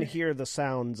can hear the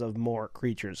sounds of more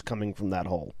creatures coming from that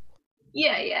hole.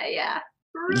 Yeah.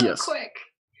 Real Yes. quick.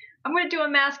 I'm gonna do a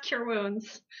mass cure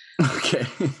wounds. okay,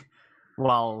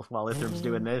 while Ithram's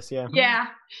doing this, yeah. Yeah.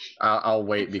 I'll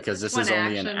wait because this One is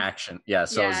only an action. action. Yeah,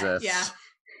 so is this. Yeah.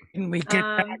 Can we get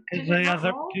back to did the it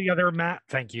other roll? map?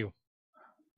 Thank you.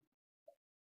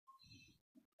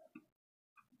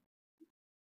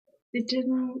 It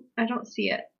didn't. I don't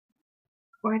see it.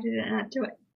 Why did it not do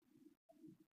it?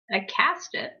 I cast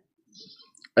it.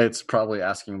 It's probably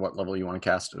asking what level you want to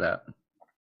cast it at.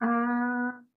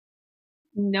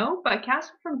 Nope. I cast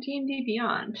it from D&D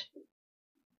Beyond.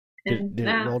 And Did it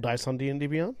that- roll dice on D&D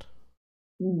Beyond?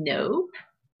 Nope.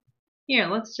 Here,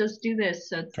 let's just do this.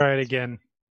 So it's, Try it again.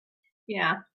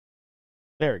 yeah.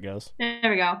 There it goes. There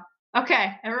we go.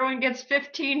 Okay, everyone gets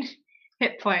 15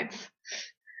 hit points.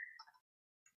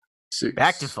 6.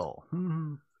 Back to full.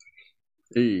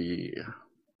 Hey.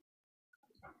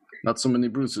 Not so many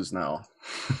bruises now.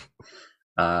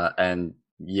 And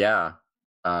yeah,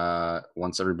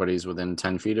 once everybody's within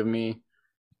 10 feet of me,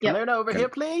 Yep. Learn over Okay. here,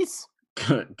 please.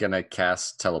 gonna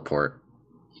cast teleport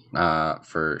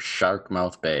for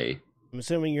Sharkmouth Bay. I'm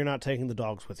assuming you're not taking the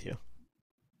dogs with you.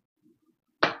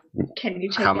 Can you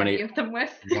take How many- any of them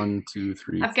with? 1, 2,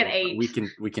 3. I've got 4. 8.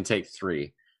 We can take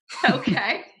 3.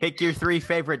 Okay. Pick your 3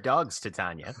 favorite dogs,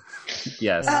 Titania.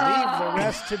 Yes. Leave the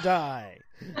rest to die.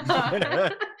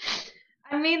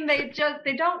 I mean, they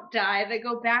don't die. They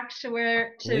go back to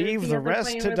where to Leave the other rest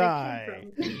plane to where they die.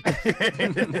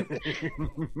 came from.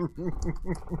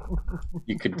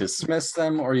 You could dismiss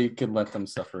them, or you could let them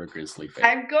suffer a grisly fate.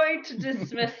 I'm going to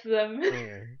dismiss them.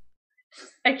 Okay.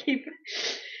 I keep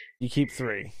You keep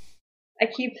 3.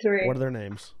 3. What are their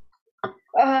names?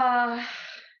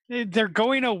 They're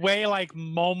going away like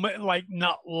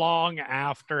not long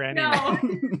after anyway. No.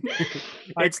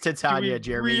 It's Titania,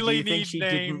 do we Jeremy. really Do you think need she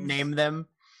names? didn't name them?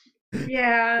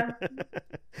 Yeah.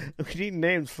 We need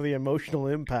names for the emotional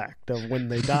impact of when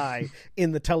they die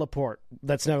in the teleport.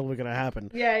 That's never going to happen.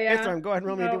 Yeah. Ithram, go ahead and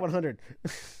roll me a No. D100.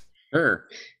 Sure.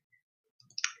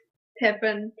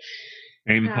 Pippin.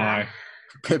 Aim Ah. high.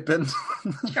 Pippin.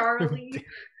 Charlie.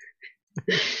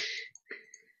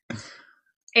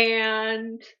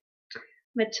 And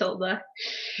Matilda.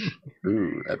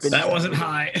 Ooh, That wasn't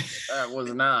high. That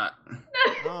was not.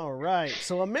 All right,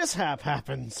 so a mishap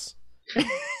happens.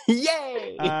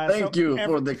 Yay! Thank you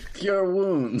for the cure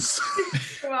wounds.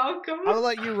 You're welcome. I'll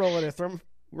let you roll it, Ithram.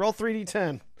 Roll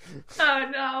 3d10. Oh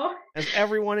no. As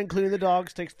everyone, including the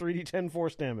dogs, takes 3d10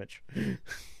 force damage.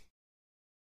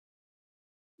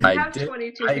 I I have did.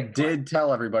 22 I hit did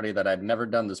tell everybody that I'd never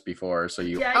done this before, so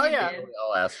you Yeah, Oh, you yeah. did.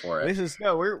 all asked for it. This is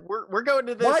No, we're going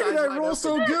to this. Why did eyes I wide roll open.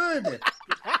 so good?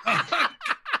 I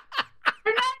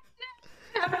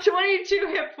have 22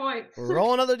 hit points.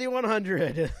 roll another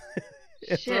d100.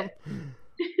 Ithram. Shit.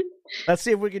 Let's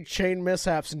see if we can chain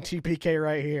mishaps in TPK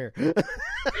right here.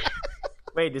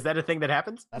 Wait, is that a thing that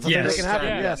happens? That's something Yes. that can happen.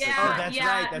 Yeah. Yes. Yeah, Oh, that's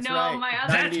yeah. right, that's no, right. my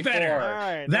other. That's better. All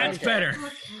right. That's okay. better.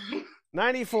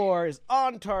 94 is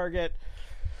on target.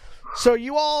 So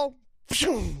you all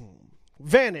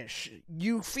vanish.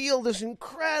 You feel this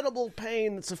incredible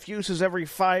pain that suffuses every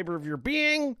fiber of your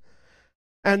being,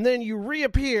 and then you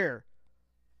reappear.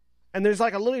 And there's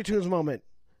like a Looney Tunes moment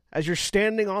as you're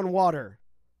standing on water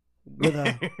with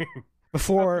a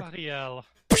before Bloody hell.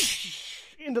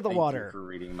 into the Thank you water. for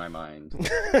reading my mind.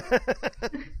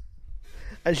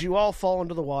 As you all fall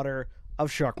into the water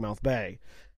of Sharkmouth Bay.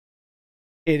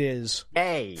 It is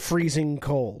Yay! freezing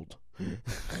cold.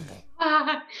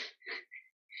 Ah,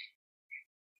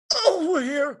 Over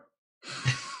here.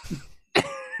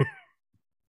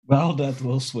 Well, that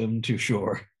will swim to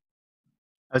shore.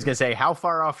 I was gonna say, how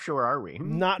far offshore are we?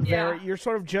 Not Yeah. very. You're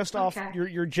sort of just off. Okay.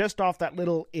 You're just off that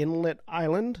little inlet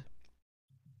island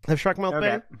of Sharkmouth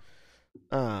Okay.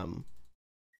 Bay.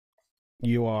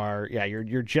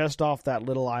 You're just off that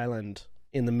little island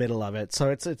in the middle of it, so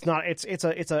it's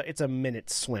a minute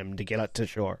swim to get up to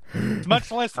shore. Much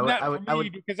less than that I for me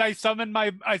because I summon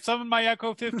my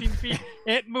echo 15 feet.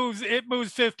 It moves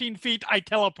 15 feet. I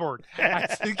teleport. I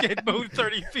think it moves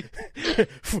 30 feet.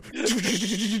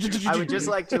 I would just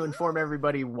like to inform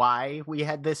everybody why we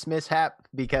had this mishap,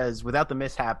 because without the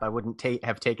mishap, I wouldn't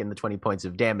have taken the 20 points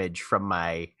of damage from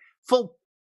my full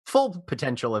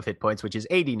potential of hit points, which is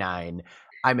 89.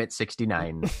 I'm at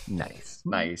 69. Nice.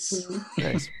 Nice.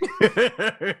 Nice. That's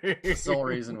the sole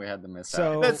reason we had the mishap.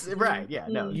 So That's right. Yeah.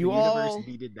 No. you the all universe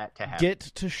needed that to happen. get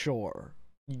to shore.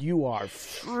 You are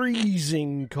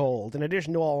freezing cold. In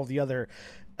addition to all of the other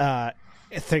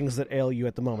things that ail you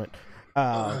at the moment,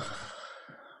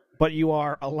 but you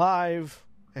are alive,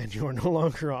 and you are no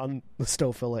longer on the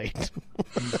Stowfill 8.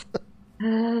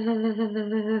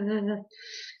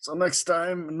 So next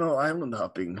time, no island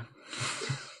hopping.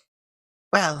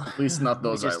 Well, At least not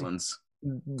those islands.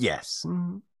 Yes.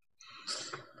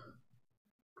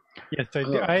 Yes,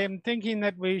 I am thinking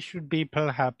that we should be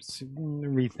perhaps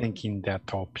rethinking that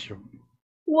option.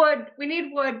 Wood. We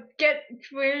need wood.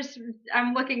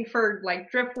 I'm looking for like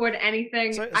driftwood,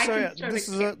 anything.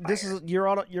 You're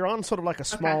on sort of like a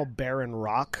small barren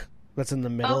rock that's in the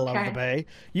middle of the bay.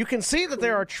 You can see that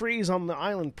there are trees on the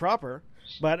island proper,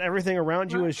 but everything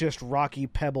around you is just rocky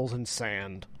pebbles and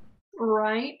sand.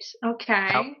 Right.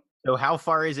 Okay. So how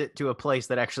far is it to a place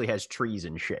that actually has trees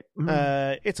and shit?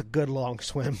 It's a good long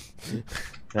swim.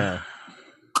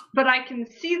 But I can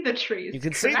see the trees. You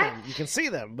can see them. You can see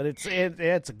them, but it's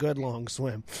a good long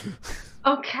swim.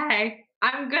 Okay.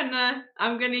 I'm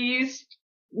gonna use.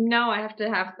 No, I have to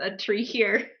have a tree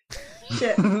here.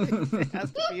 Shit. It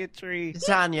has to be a tree.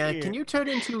 Tanya, here. can you turn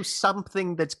into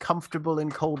something that's comfortable in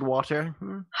cold water?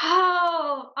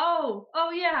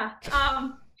 Oh yeah.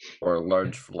 Or a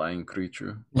large flying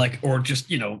creature. Or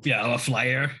just, a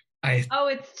flyer. Oh,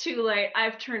 it's too late.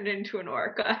 I've turned into an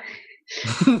orca.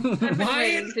 I've been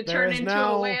waiting to turn into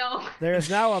a whale. There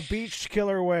is now a beached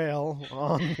killer whale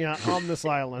on this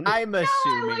island. I'm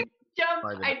assuming.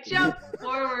 I jump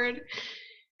forward.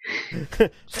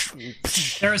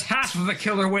 There's half of a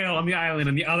killer whale on the island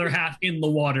and the other half in the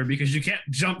water because you can't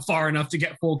jump far enough to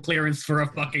get full clearance for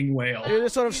a fucking whale. You're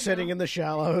just sort of sitting in the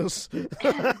shallows.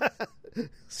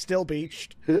 Still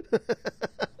beached.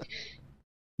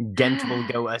 Gent will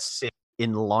go assist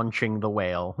in launching the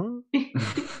whale.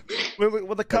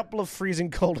 With a couple of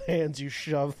freezing cold hands, you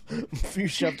shove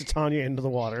Titania into the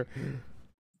water.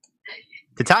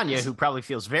 Titania, who probably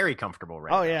feels very comfortable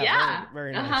right now. Oh yeah.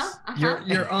 Very, very nice.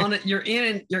 You're on it. You're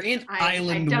in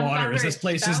island waters. This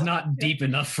place is not deep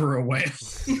enough for a whale.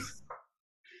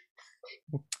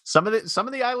 Some of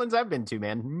the islands I've been to,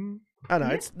 man. I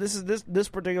know this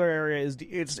particular area is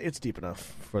it's deep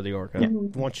enough for the orca.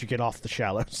 Once you get off the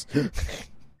shallows.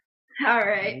 All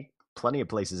right. Plenty of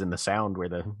places in the Sound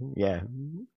where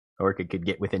orca could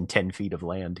get within 10 feet of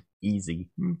land, easy.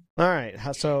 All right,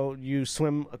 so you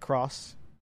swim across.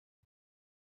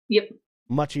 Yep.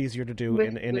 Much easier to do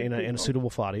in a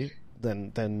suitable body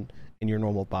than in your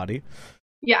normal body.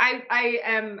 Yeah,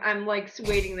 I'm like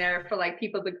waiting there for like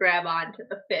people to grab onto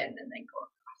the fin and then go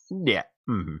across. Yeah.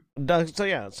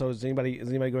 Mm-hmm. So is anybody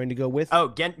going to go with? Oh,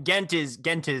 Gent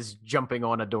is jumping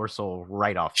on a dorsal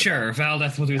right off. Sure,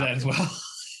 Valdeth will do that as well.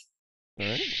 All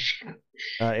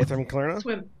right. Ithram and Kalerna?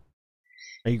 Swim.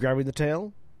 Are you grabbing the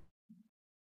tail?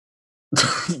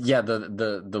 Yeah,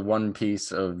 the one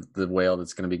piece of the whale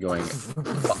that's going to be going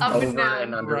over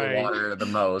and under the water the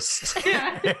most.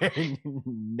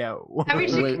 No. I mean,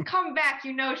 she can come back.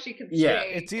 She can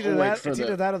stay. It's either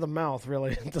that or the mouth,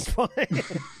 really, at this point.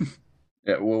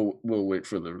 Yeah, we'll wait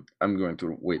for I'm going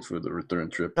to wait for the return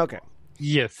trip. Okay.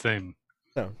 Yes, same.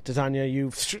 So, Titania, you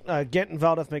Gent and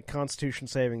Valdeth make Constitution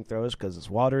saving throws because this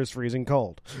water is freezing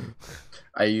cold.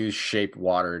 I use shape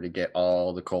water to get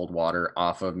all the cold water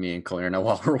off of me and Kalerna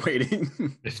while we're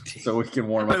waiting, so we can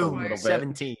warm up a little bit.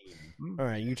 17. All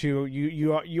right, you two,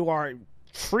 you are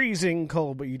freezing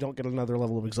cold, but you don't get another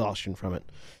level of exhaustion from it.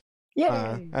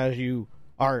 Yeah. As you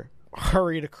are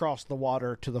hurried across the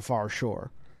water to the far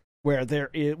shore. Where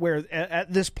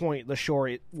at this point the shore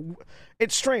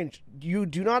it's strange. You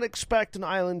do not expect an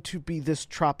island to be this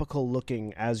tropical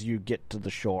looking as you get to the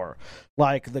shore.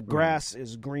 Like the grass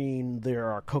is green,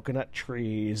 there are coconut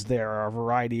trees, there are a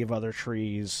variety of other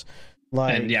trees.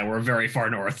 And we're very far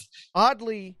north.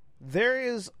 Oddly, there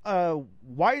is a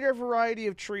wider variety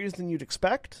of trees than you'd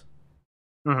expect.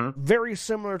 Mm-hmm. Very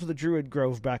similar to the Druid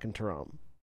Grove back in Taram.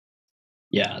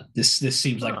 Yeah, this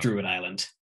seems like Druid Island.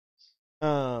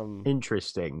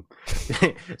 Interesting.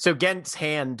 So Gent's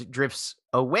hand drifts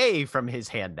away from his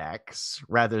hand axe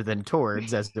rather than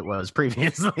towards as it was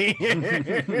previously.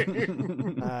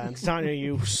 And Tanya,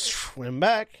 you swim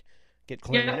back, get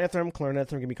Claire and Ithram. Claire and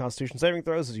Ithram give me Constitution saving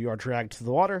throws as you are dragged to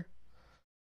the water.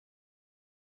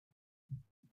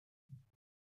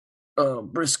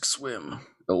 Brisk swim.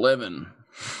 11.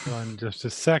 One, just a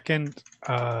second.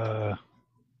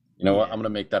 You know what? I'm going to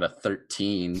make that a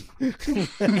 13.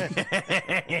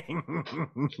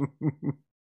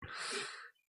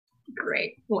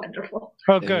 Great. Wonderful.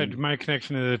 Oh, good. My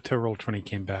connection to Roll20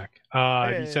 came back.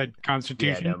 You said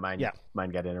Constitution? Yeah, no, mine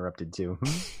got interrupted too.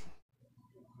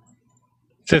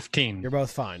 15. You're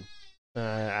both fine.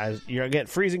 As you get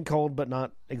freezing cold, but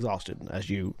not exhausted, as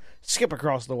you skip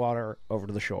across the water over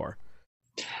to the shore.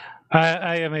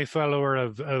 I am a follower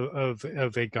of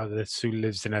a goddess who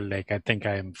lives in a lake. I think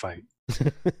I am fine.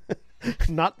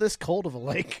 Not this cold of a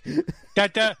lake.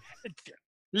 That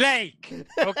lake,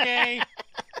 okay?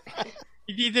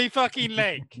 It is a fucking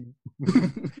lake.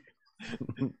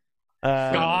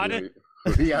 God.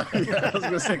 Yeah, I was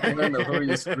going to say, Commander, who are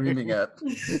you screaming at?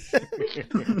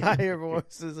 I hear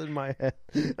voices in my head.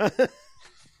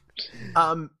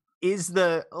 Is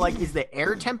the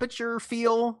air temperature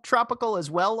feel tropical as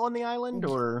well on the island,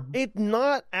 or it's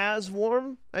not as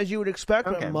warm as you would expect,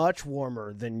 Okay. but much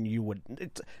warmer than you would.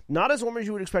 It's not as warm as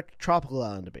you would expect a tropical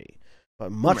island to be,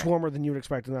 but much Right. warmer than you would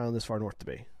expect an island this far north to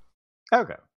be.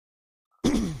 okay,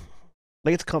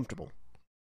 Like it's comfortable.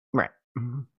 right?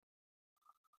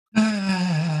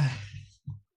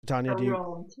 Tanya, do you,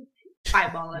 Roll to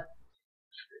eyeball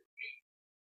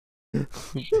it.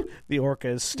 the orca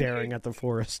is staring at the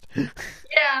forest.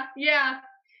 Yeah.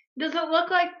 Does it look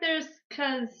like there's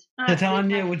because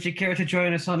Titania, would you care to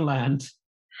join us on land?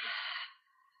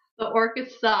 the orca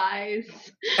size?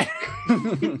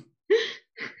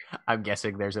 I'm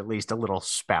guessing there's at least a little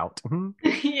spout.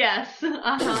 Yes.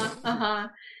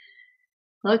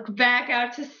 Look back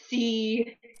out to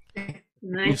sea.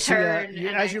 And I You see, turn. and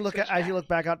as I you look switch as you back. look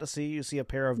back out to sea, you see a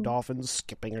pair of dolphins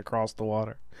skipping across the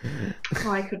water. Oh,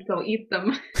 I could go eat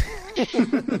them.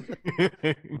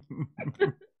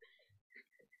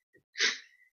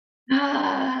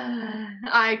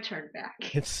 I turn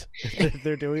back. It's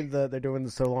they're doing the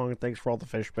so long and thanks for all the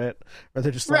fish bit, or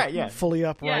they're just like Right, yeah. fully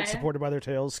upright, Yeah. supported by their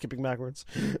tails, skipping backwards.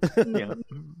 Yeah.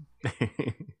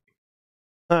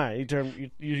 All right, you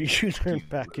turn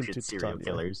back into Good serial Titania.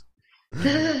 killers.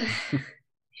 That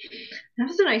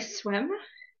was a nice swim.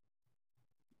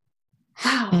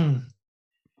 Wow, Hmm.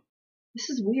 this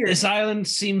is weird. This island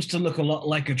seems to look a lot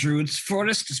like a druid's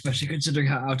forest, especially considering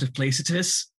how out of place it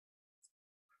is.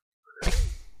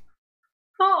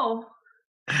 Oh,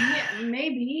 yeah,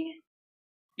 maybe.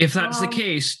 If that's the Um,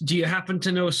 case, do you happen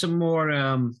to know some more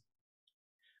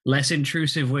less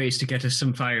intrusive ways to get us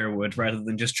some firewood rather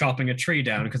than just chopping a tree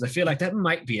down? Because I feel like that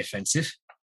might be offensive.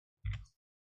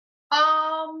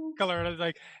 Color is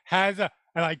like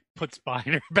puts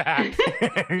behind her back.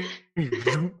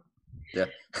 Yeah.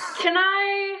 Can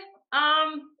I?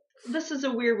 This is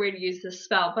a weird way to use this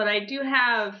spell, but I do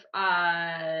have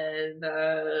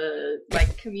the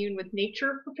commune with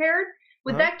nature prepared.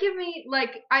 Would Uh-huh. that give me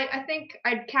I think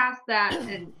I'd cast that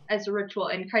as a ritual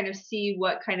and kind of see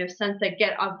what kind of sense I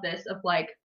get of this, of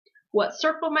what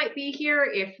circle might be here,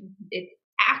 if it's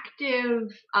active,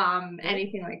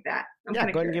 anything like that. I'm Yeah,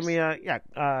 kinda go ahead and give curious.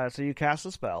 me so you cast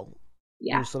a spell.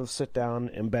 Yeah. You sort of sit down,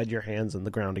 embed your hands in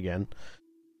the ground again.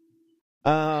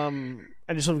 And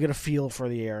just sort of get a feel for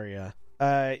the area.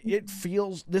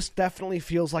 This definitely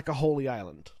feels like a holy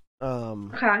island.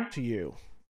 Okay. To you.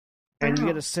 And you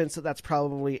get a sense that that's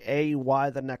probably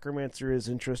why the necromancer is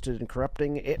interested in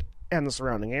corrupting it and the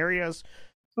surrounding areas,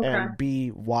 Okay. and B,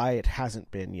 why it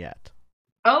hasn't been yet.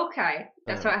 Okay.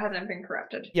 That's why it hasn't been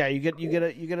corrupted. Yeah, you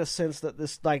get a sense that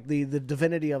this the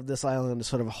divinity of this island is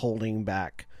sort of holding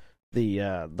back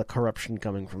the corruption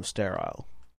coming from Sterile.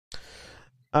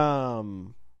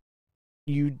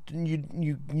 You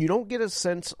don't get a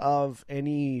sense of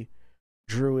any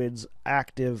druids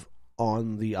active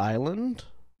on the island.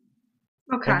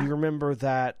 Okay. And you remember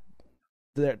that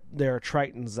there are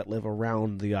tritons that live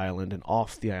around the island and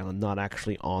off the island, not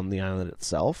actually on the island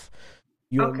itself.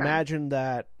 You Okay. imagine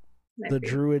that the Maybe.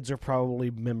 druids are probably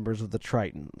members of the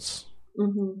tritons.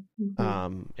 Mhm,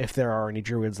 mhm. If there are any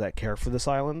druids that care for this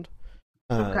island.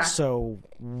 Okay. So,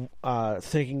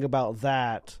 thinking about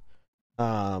that,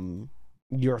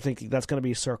 you're thinking that's going to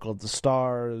be Circle of the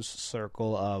Stars,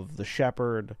 Circle of the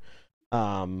Shepherd,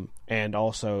 and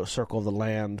also Circle of the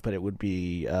Land, but it would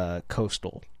be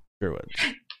coastal druids.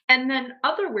 And then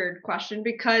other weird question,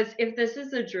 because if this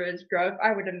is a druid's grove,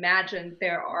 I would imagine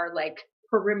there are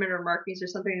perimeter markings or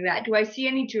something like that. Do I see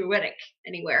any druidic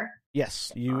anywhere?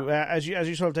 Yes, you as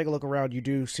you sort of take a look around, you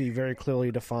do see very clearly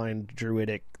defined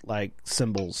druidic like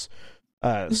symbols.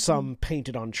 Some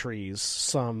painted on trees,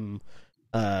 some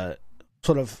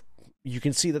sort of. You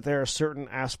can see that there are certain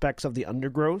aspects of the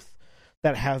undergrowth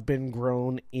that have been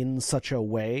grown in such a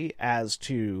way as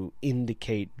to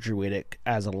indicate druidic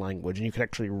as a language, and you can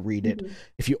actually read it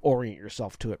if you orient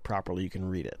yourself to it properly. You can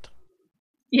read it.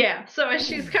 Yeah, so as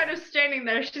she's kind of standing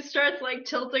there, she starts like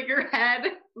tilting her head,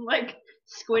 like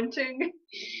squinting,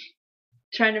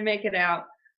 trying to make it out.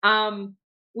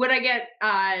 Would I get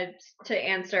to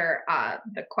answer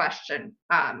the question?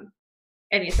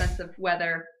 Any sense of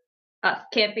whether us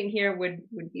camping here would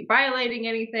be violating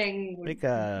anything? Make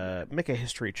a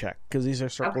history check, because these are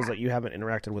circles that you haven't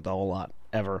interacted with a whole lot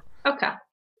ever. Okay.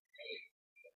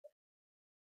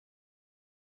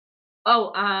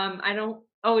 Oh, I don't.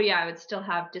 Oh, yeah, I would still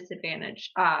have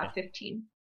disadvantage. 15.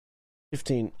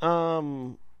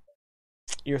 15.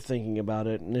 You're thinking about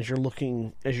it, and as you're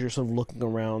sort of looking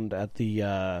around at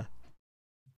the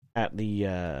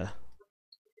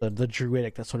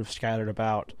druidic that's sort of scattered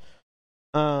about,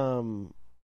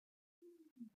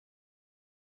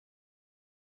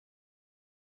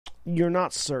 you're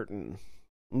not certain.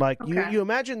 Like you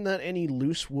imagine that any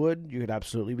loose wood you could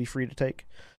absolutely be free to take.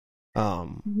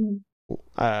 But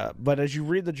as you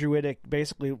read the druidic,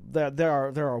 basically there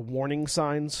are warning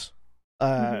signs,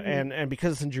 and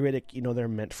because it's in druidic, they're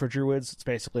meant for druids. It's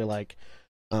basically like,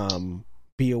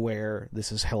 be aware,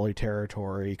 this is holy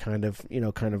territory, kind of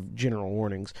general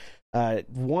warnings.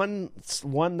 One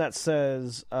that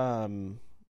says,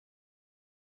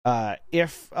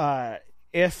 if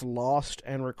lost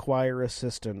and require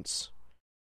assistance,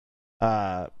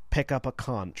 pick up a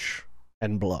conch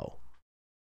and blow.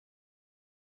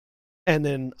 And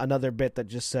then another bit that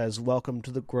just says, welcome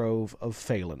to the Grove of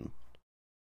Phelan.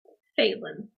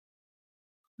 Phelan.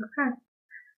 Okay.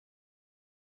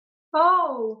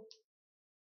 Oh.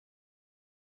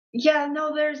 Yeah,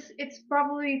 no, it's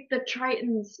probably the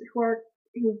Tritons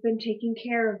who've been taking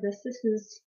care of this.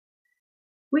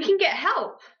 We can get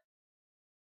help.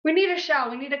 We need a shell.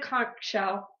 We need a conch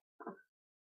shell.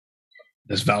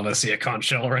 Does Valdez see a conch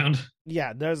shell around?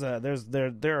 Yeah,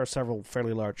 there are several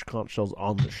fairly large conch shells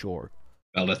on the shore.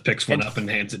 Valdez picks one up and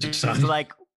hands it to Son. He's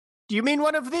like, do you mean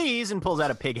one of these? And pulls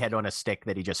out a pig head on a stick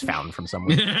that he just found from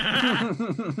somewhere.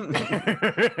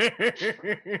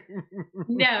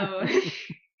 No.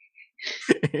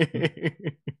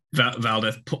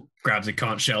 Valdez grabs a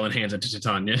conch shell and hands it to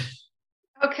Titania.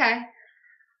 Okay.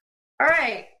 All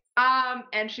right.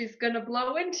 And she's gonna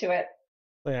blow into it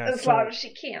as loud as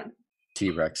she can.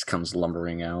 T-Rex comes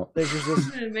lumbering out. There's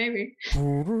just this maybe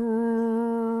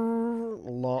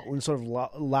sort of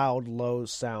loud, low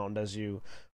sound as you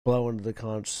blow into the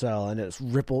conch shell, and it's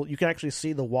ripple. You can actually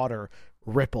see the water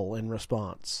ripple in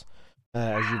response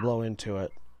as you blow into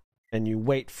it, and you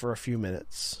wait for a few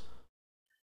minutes,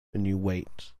 and you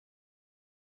wait.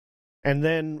 And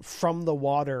then from the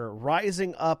water,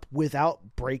 rising up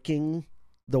without breaking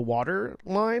the water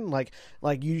line, like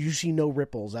you see no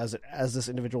ripples as this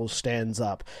individual stands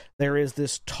up. There is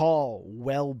this tall,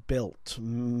 well-built,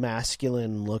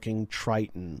 masculine-looking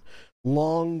Triton,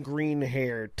 long green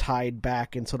hair tied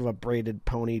back in sort of a braided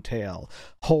ponytail,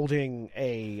 holding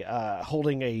a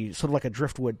sort of like a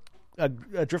driftwood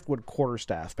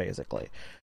quarterstaff, basically.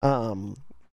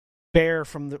 Bare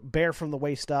from the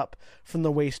waist up, from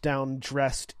the waist down,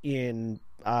 dressed in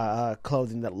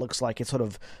clothing that looks like it's sort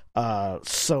of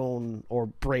sewn or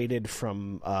braided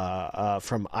from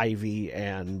ivy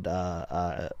and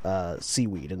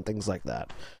seaweed and things like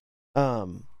that.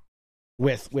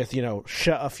 With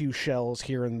a few shells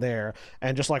here and there,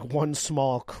 and just like one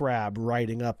small crab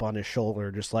riding up on his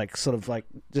shoulder, just like sort of like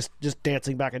just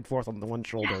dancing back and forth on the one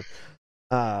shoulder.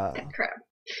 That crab.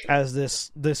 As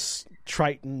this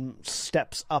Triton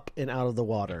steps up and out of the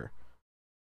water.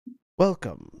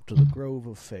 Welcome to the Grove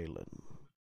of Phelan.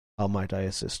 How might I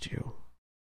assist you?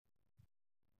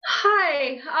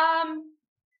 Hi,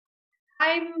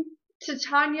 I'm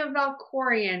Titania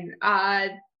Valkorian,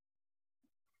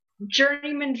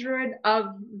 journeyman druid of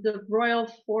the Royal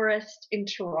Forest in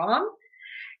Tehran,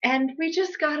 and we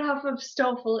just got off of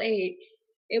Stofel 8.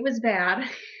 It was bad.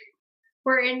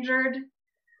 We're injured.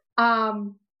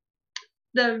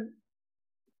 The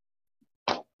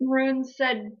runes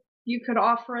said you could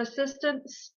offer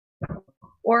assistance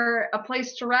or a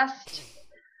place to rest.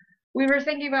 We were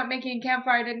thinking about making a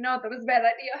campfire. I didn't know if that was a bad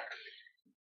idea.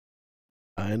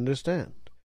 I understand.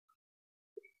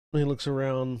 He looks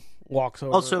around, walks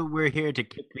over. Also, we're here to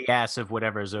kick the ass of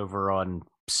whatever's over on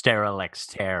Steralex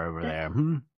Terra over there.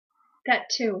 That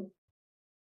too.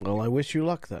 Well, I wish you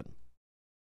luck then.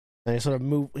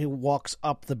 And he walks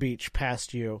up the beach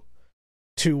past you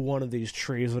to one of these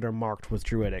trees that are marked with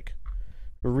Druidic.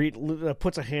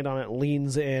 Puts a hand on it,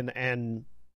 leans in, and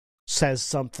says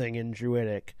something in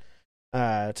Druidic.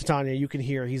 Titania, you can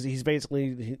hear he's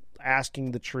basically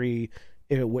asking the tree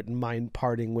if it wouldn't mind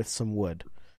parting with some wood.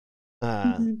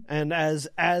 And as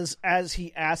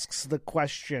he asks the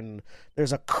question,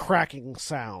 there's a cracking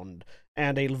sound,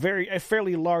 and a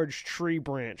fairly large tree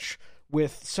branch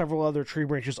with several other tree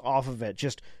branches off of it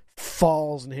just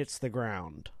falls and hits the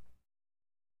ground.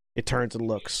 It turns and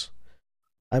looks.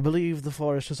 I believe the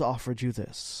forest has offered you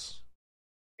this.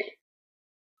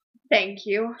 Thank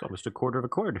you. It's almost a quarter of a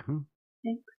cord.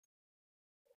 Thanks.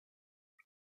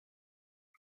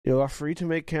 You are free to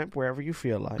make camp wherever you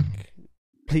feel like.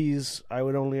 Please, I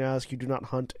would only ask you do not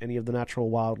hunt any of the natural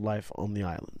wildlife on the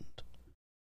island.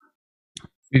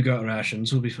 We've got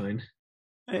rations, we'll be fine.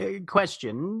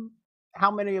 Question. How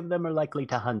many of them are likely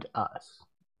to hunt us?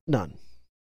 None.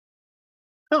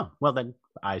 Oh, well then,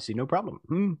 I see no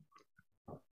problem.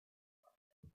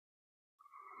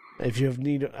 If you have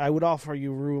need, I would offer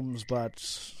you rooms, but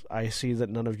I see that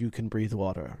none of you can breathe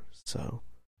water, so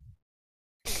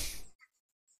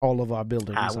all of our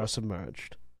buildings are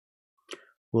submerged.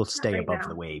 We'll stay Right above now.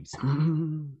 the waves.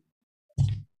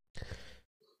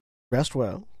 Rest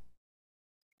well,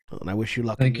 and I wish you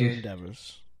luck Thank in your you.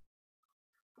 endeavors.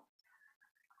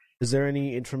 Is there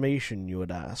any information you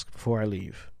would ask before I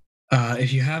leave?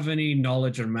 If you have any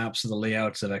knowledge or maps of the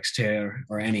layouts of Xterra,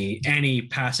 or any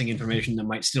passing information that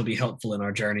might still be helpful in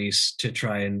our journeys to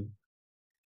try and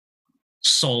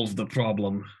solve the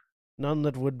problem. None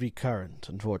that would be current,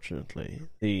 unfortunately.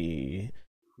 The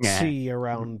sea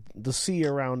around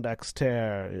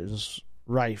Xterra is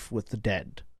rife with the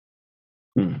dead.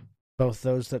 Both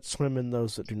those that swim and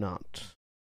those that do not,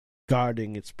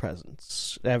 guarding its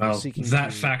presence.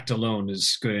 That fact alone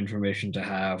is good information to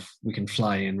have. We can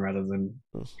fly in rather than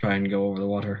try and go over the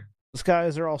water. The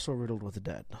skies are also riddled with the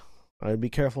dead. I'd be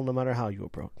careful no matter how you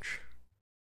approach.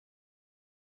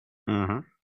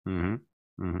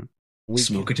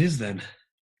 Smoke it is then.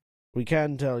 We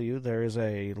can tell you there is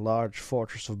a large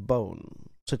fortress of bone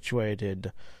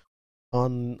situated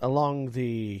along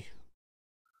the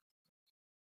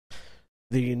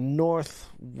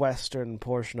northwestern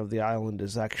portion of the island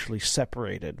is actually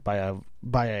separated by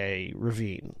a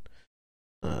ravine.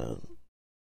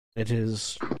 It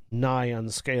is nigh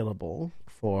unscalable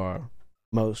for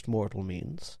most mortal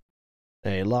means.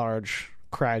 A large,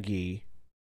 craggy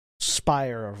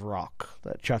spire of rock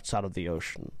that juts out of the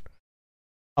ocean.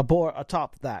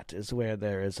 Atop that is where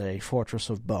there is a fortress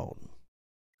of bone.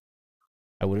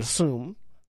 I would assume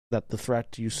that the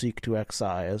threat you seek to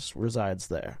excise resides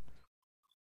there.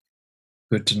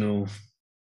 Good to know.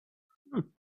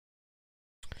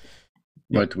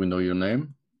 Might we know your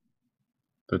name?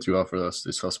 That you offered us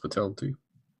this hospitality?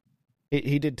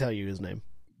 He did tell you his name.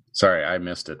 Sorry, I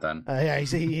missed it then. Yeah,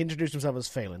 he introduced himself as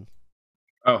Phelan.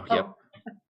 Oh, yep.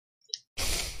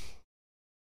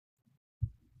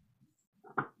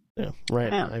 Yeah,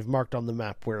 right. Yeah. I've marked on the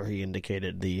map where he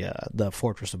indicated the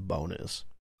Fortress of Bone is.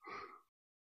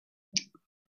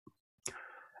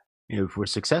 If we're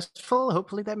successful,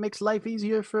 hopefully that makes life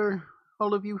easier for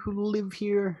all of you who live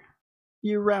here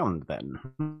year-round, then.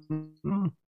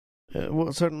 Well,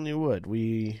 it certainly would.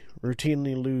 We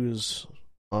routinely lose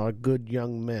our good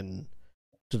young men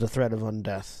to the threat of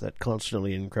undeath that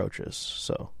constantly encroaches,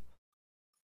 so...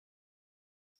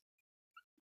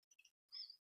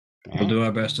 We'll do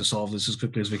our best to solve this as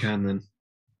quickly as we can, then.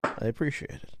 I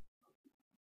appreciate it.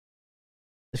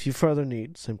 If you further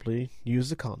need, simply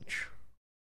use the conch.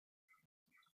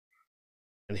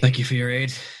 And Thank you for your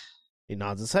aid. He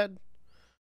nods his head,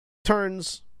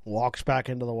 turns, walks back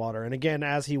into the water, and again,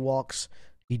 as he walks,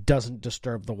 he doesn't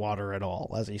disturb the water at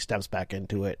all as he steps back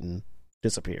into it and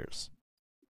disappears.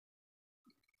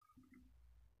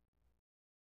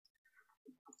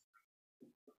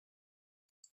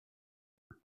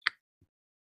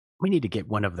 We need to get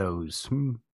one of those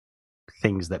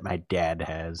things that my dad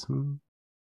has.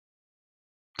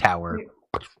 Tower.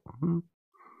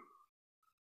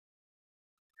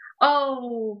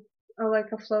 Oh,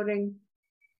 like a floating.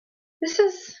 This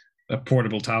is A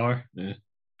portable tower. Yeah.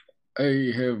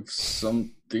 I have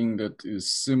something that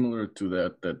is similar to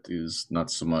that is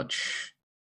not so much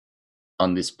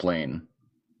on this plane.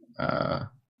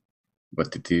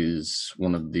 But it is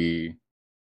one of the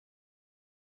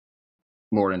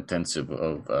more intensive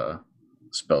of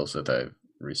spells that I've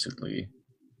recently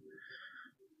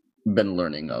been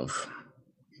learning of.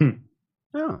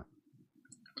 Oh.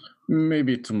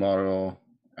 Maybe tomorrow,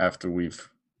 after we've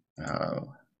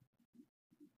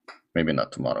Maybe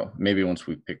not tomorrow. Maybe once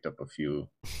we picked up a few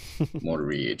more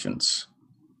reagents.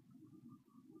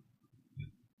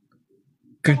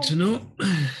 Good to know.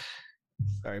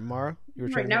 Sorry, Mara, you were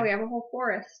Right trying now to... we have a whole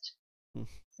forest. Hmm.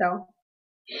 So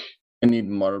I need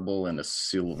marble and a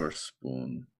silver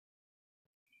spoon.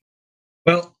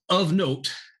 Well, of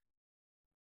note,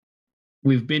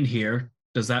 we've been here.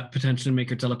 Does that potentially make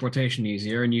your teleportation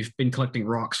easier? And you've been collecting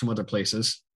rocks from other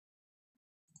places.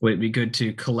 Would it be good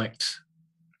to collect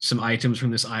some items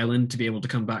from this island to be able to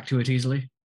come back to it easily?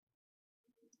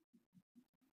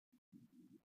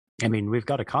 I mean, we've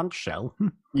got a conch shell.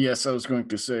 Yes, I was going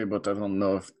to say, but I don't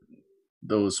know if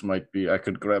those might be... I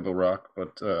could grab a rock,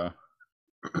 but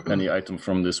any item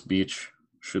from this beach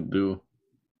should do.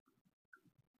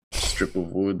 Strip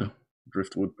of wood,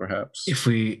 driftwood perhaps. If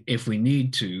we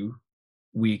need to,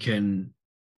 we can,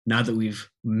 now that we've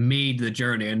made the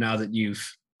journey and now that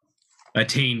you've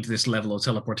attained this level of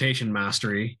teleportation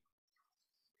mastery,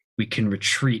 we can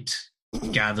retreat,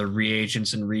 gather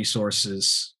reagents and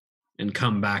resources, and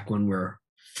come back when we're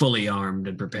fully armed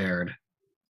and prepared.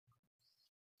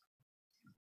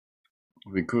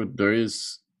 We could. There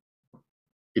is...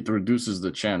 It reduces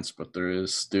the chance, but there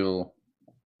is still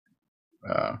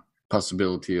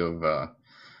possibility of a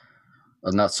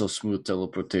not so smooth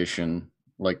teleportation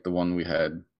like the one we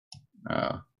had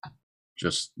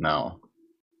just now.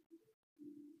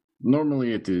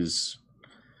 Normally it is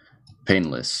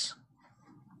painless,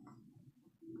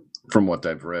 from what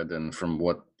I've read and from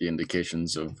what the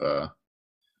indications of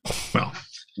Well,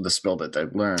 the spell that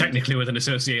I've learned. technically with an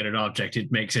associated object,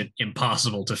 it makes it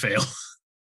impossible to fail.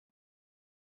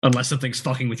 Unless something's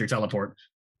fucking with your teleport.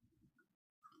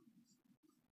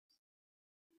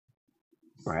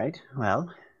 Right.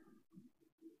 Well,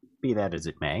 be that as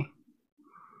it may.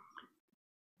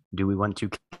 Do we want to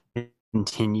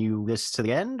continue this to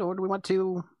the end, or do we want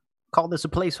to call this a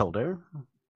placeholder?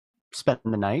 Spend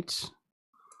the night,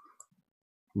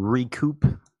 recoup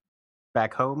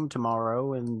back home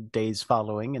tomorrow and days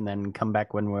following, and then come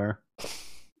back when we're...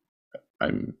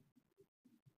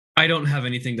 I don't have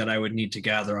anything that I would need to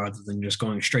gather other than just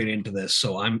going straight into this,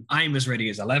 so I'm as ready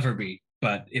as I'll ever be.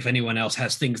 But if anyone else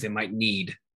has things they might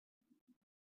need,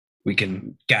 we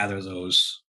can gather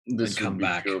those and come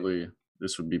back.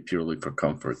 This would be purely for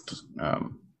comfort.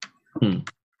 I'm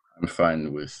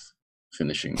fine with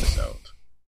finishing this out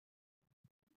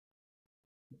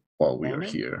while we are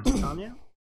here. Tanya?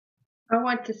 I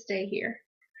want to stay here.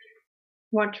 I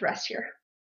want to rest here.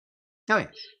 Oh, yeah.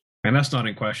 And that's not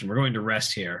in question. We're going to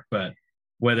rest here, but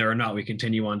whether or not we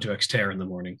continue on to Terra in the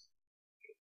morning.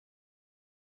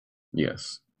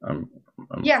 Yes, I'm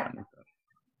Yeah. fine with that.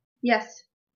 Yes.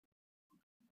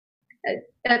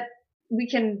 We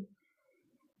can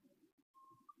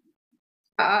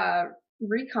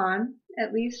recon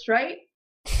at least, right?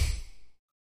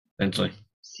 Essentially.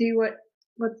 See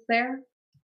what's there.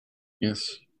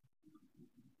 Yes.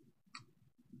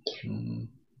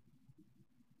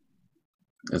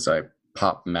 As I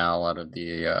pop Mal out of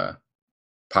the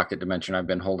pocket dimension I've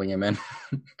been holding him in.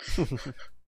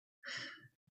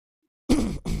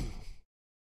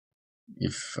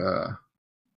 If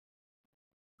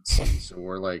so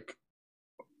we're like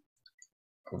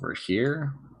over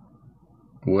here.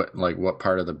 What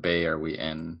part of the bay are we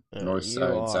in? North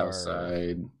side, south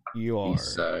side,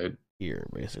 east side? Here,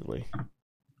 basically.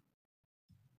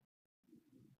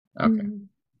 Okay.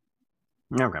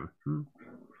 Okay.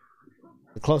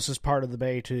 The closest part of the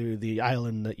bay to the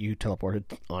island that you teleported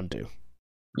onto.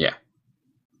 Yeah.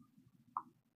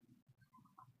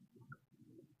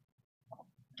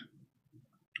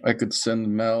 I could send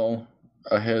Mel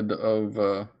ahead of,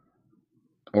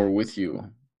 or with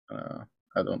you.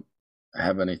 I don't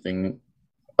have anything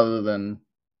other than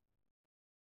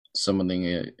summoning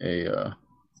a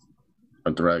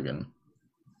dragon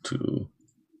to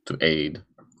aid.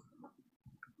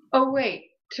 Oh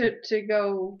wait, to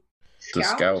go scout? To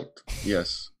scout,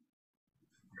 yes.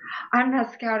 I'm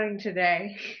not scouting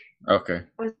today. Okay.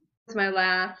 Was my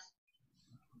last.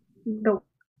 The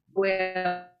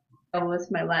whale was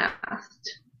my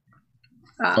last.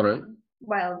 All right.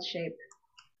 Wild shape.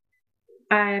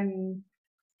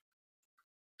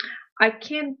 I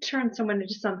can turn someone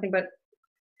into something, but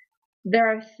there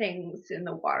are things in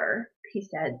the water, he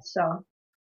said, so.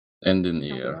 And in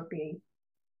the air. Would be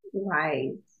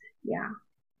wise, yeah.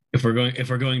 If we're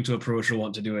going to approach, we'll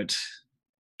want to do it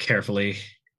carefully.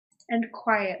 And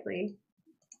quietly.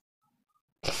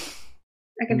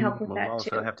 I can help with that too. We'll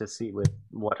also have to see with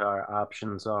what our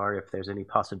options are, if there's any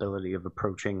possibility of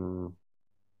approaching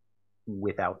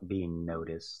without being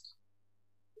noticed.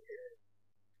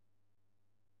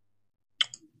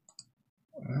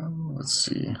 Let's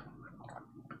see.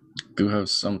 do have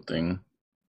something.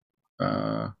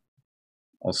 I'll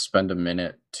spend a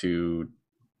minute to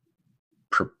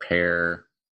prepare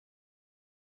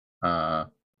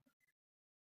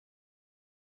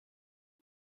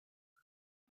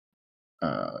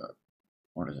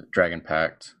what is it? Dragon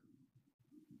Pact.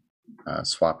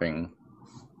 Swapping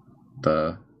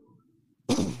the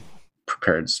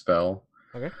prepared spell.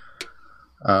 Okay.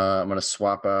 I'm gonna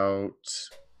swap out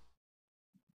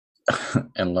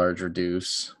Enlarge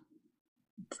Reduce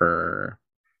for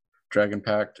Dragon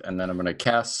Pact, and then I'm gonna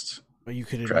cast. Well, you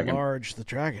could Dragon. enlarge the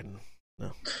dragon.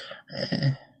 No.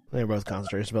 They're both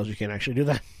concentration spells. You can't actually do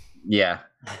that. Yeah.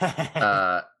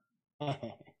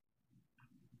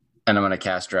 And I'm going to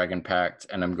cast Dragon Pact,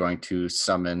 and I'm going to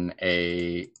summon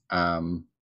an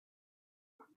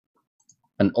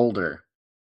older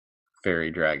fairy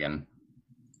dragon.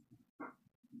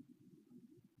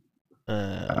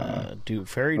 Do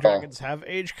fairy dragons have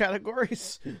age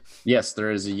categories? Yes, there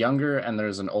is a younger and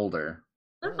there's an older.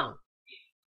 Oh.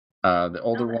 The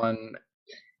older one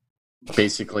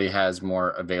basically has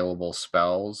more available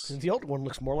spells. The older one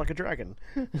looks more like a dragon.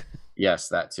 Yes,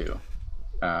 that too.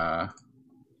 I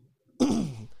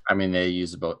mean, they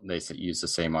use the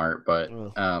same art, but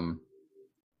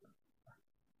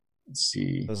let's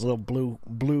see. There's a little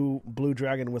blue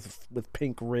dragon with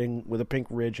pink ring, with a pink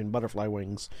ridge and butterfly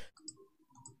wings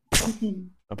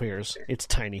appears. It's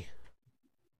tiny.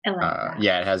 I like that.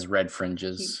 Yeah, it has red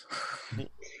fringes.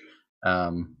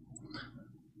 And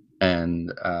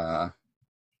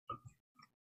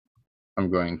I'm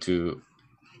going to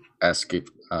ask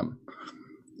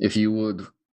if you would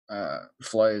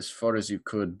fly as far as you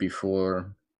could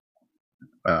before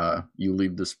you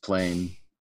leave this plane,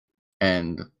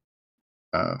 and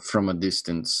from a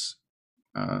distance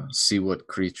see what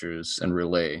creatures and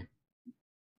relay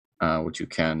what you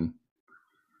can,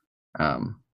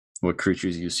 what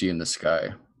creatures you see in the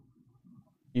sky.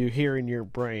 You hear in your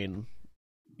brain,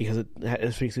 because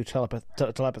it speaks through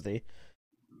telepathy.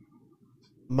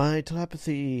 My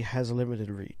telepathy has a limited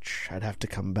reach. I'd have to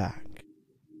come back.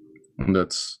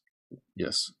 That's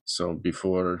yes. So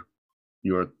before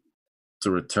you're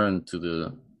to return to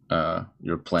the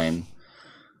your plane,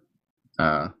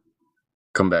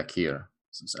 come back here.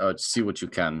 See what you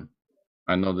can.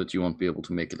 I know that you won't be able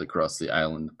to make it across the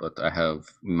island, but I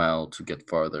have Mal to get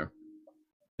farther.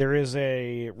 There is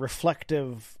a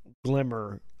reflective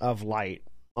glimmer of light,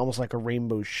 almost like a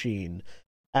rainbow sheen,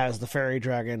 as the fairy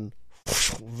dragon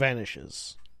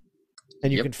vanishes,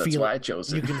 and you can that's feel why it. I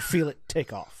chose it. You can feel it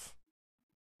take off.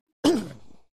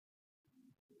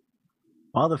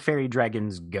 While the fairy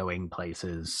dragon's going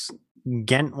places,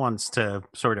 Gent wants to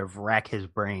sort of rack his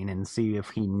brain and see if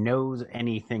he knows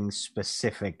anything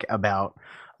specific about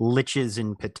liches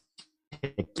in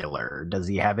particular. Does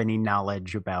he have any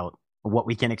knowledge about what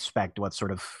we can expect, what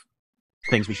sort of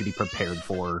things we should be prepared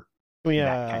for?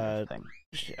 That kind of thing.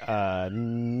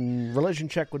 Religion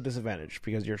check with disadvantage,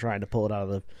 because you're trying to pull it out of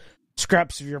the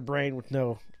scraps of your brain with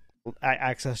no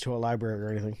access to a library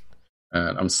or anything.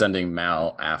 I'm sending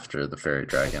Mal after the fairy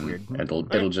dragon. It'll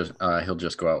just he'll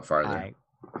just go out farther. I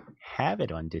have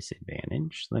it on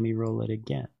disadvantage. Let me roll it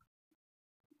again.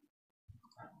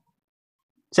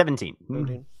 17.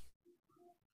 17.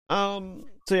 So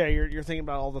yeah, you're thinking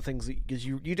about all the things, because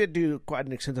you did do quite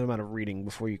an extensive amount of reading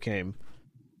before you came.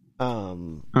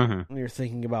 You're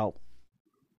thinking about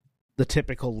the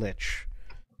typical lich.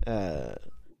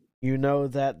 You know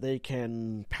that they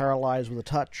can paralyze with a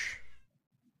touch.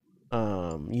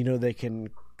 You know they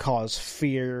can cause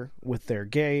fear with their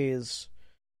gaze.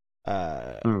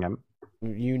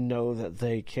 You know that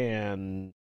they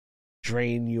can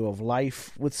drain you of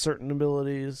life with certain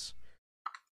abilities.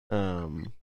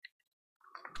 Depending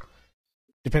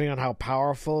on how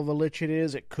powerful of a lich it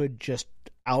is, it could just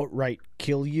outright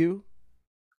kill you.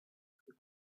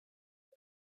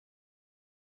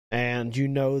 And you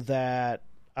know that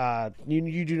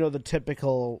you do know the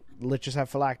typical liches have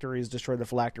phylacteries. Destroy the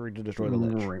phylactery to destroy the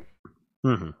lich. Right.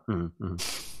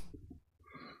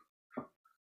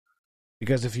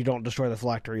 Because if you don't destroy the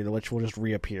phylactery, the lich will just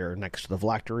reappear next to the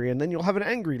phylactery, and then you'll have an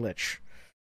angry lich.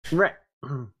 Right.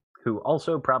 Who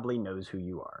also probably knows who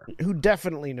you are. Who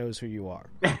definitely knows who you are.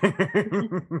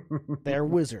 They are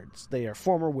wizards. They are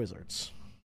former wizards.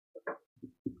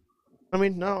 I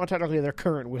mean, no, technically they're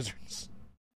current wizards.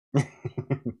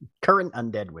 Current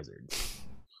undead wizards.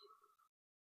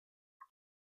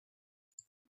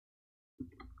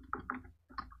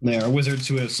 They are wizards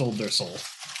who have sold their soul.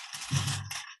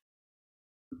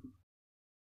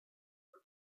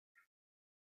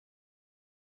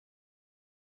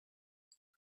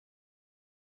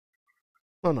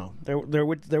 Oh no,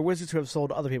 they're wizards who have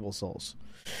sold other people's souls.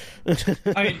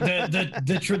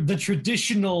 The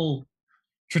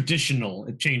traditional,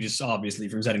 it changes obviously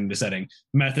from setting to setting,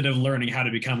 method of learning how to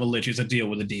become a lich is a deal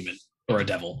with a demon or a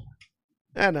devil.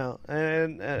 I know,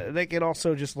 and they can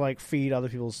also just like feed other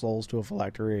people's souls to a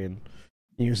phylactery and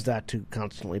use that to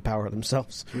constantly power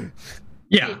themselves.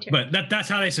 Yeah, but that's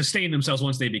how they sustain themselves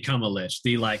once they become a lich.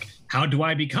 The like, how do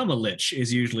I become a lich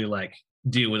is usually like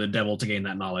deal with a devil to gain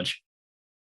that knowledge.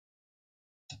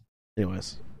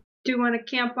 Anyways, do you want to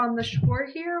camp on the shore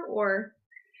here or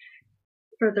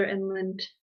further inland?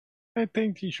 I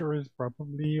think the shore is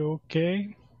probably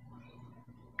okay.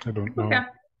 I don't know. Okay.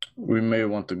 We may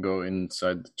want to go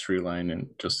inside the tree line, and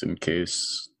just in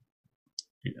case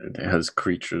it has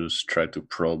creatures try to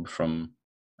probe from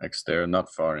there,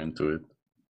 not far into it,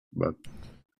 but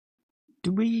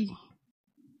Do we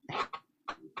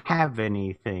have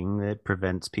anything that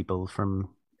prevents people from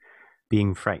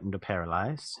being frightened or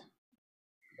paralyzed?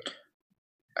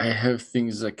 I have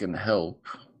things that can help,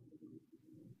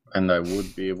 and I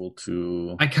would be able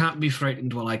to. I can't be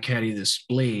frightened while I carry this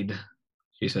blade,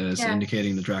 she says, Yes.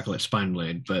 indicating the Dracolit spine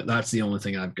blade, but that's the only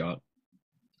thing I've got.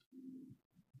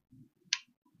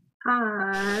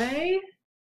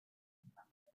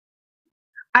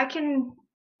 I can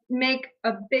make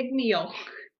a big meal.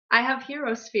 I have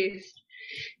Hero's Feast.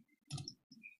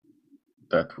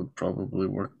 That would probably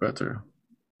work better.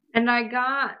 And I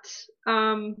got,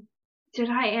 did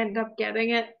I end up getting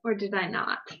it or did I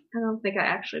not? I don't think I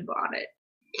actually bought it.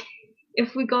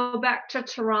 If we go back to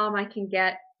Taram, I can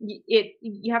get it.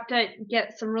 You have to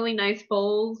get some really nice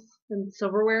bowls and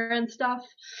silverware and stuff.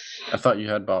 I thought you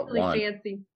had bought Really one.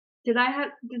 fancy. Did I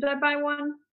buy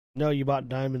one? no, you bought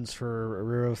diamonds for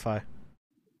Revivify.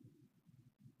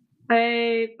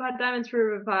 I bought diamonds for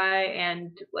Revivify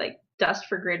and like dust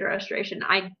for greater restoration.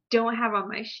 I don't have on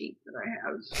my sheet that I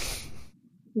have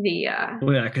the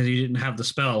Well, yeah, because you didn't have the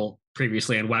spell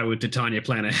previously, and why would Titania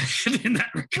plan ahead in that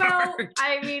regard? Well,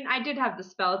 I mean, I did have the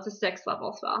spell. It's a 6th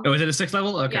level spell. Oh, is it a 6th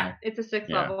level? Okay. Yeah, it's a 6th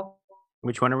Yeah. level.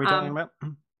 Which one are we talking about?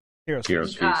 Heroes.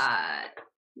 Heroes Feast. Feast.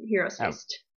 Hero's Oh.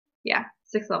 Feast. Yeah,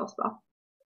 6th level spell.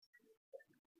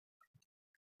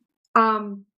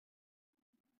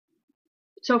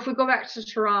 So if we go back to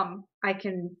Taram, we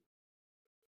can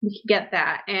get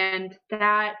that, and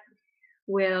that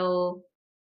will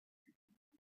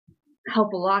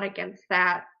help a lot against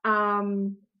that.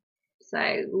 So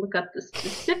I look up the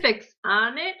specifics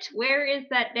on it. Where is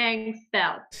that dang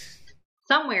spell?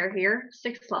 Somewhere here,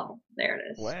 6th level. There it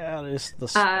is. Well, it's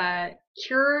the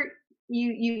Cure.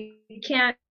 You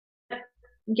can't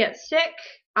get sick.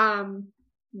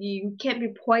 You can't be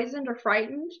poisoned or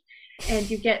frightened, and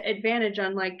you get advantage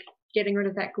on like getting rid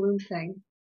of that gloom thing.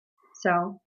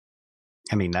 So,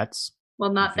 I mean, that's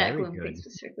well, not that very gloom thing good.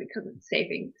 specifically because it's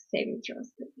saving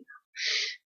throws. But,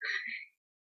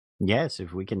 yes.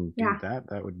 If we can do Yeah. that,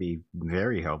 that would be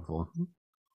very helpful.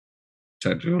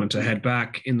 So do we want to head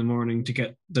back in the morning to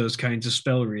get those kinds of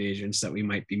spell reagents that we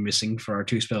might be missing for our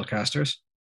 2 spellcasters?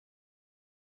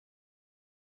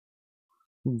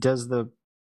 Does the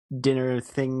dinner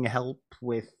thing help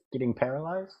with getting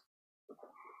paralyzed?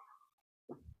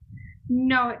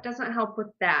 no, it doesn't help with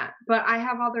that. But I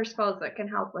have other spells that can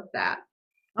help with that.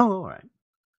 Oh, all right.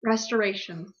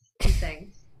 Restorations and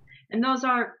things, and those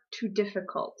aren't too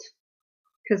difficult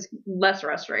because less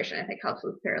restoration I think helps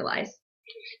with paralyzed.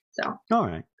 So, All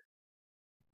right.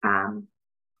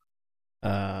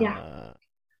 yeah.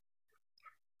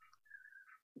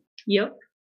 Yep.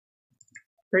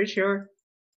 Pretty sure.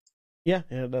 Yeah,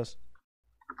 it does.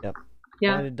 Yeah.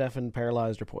 Blinded, deafened,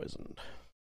 paralyzed, or poisoned.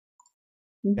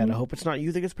 Mhm. Gotta hope it's not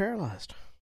you that gets paralyzed.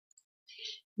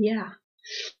 Yeah.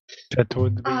 That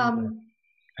would be the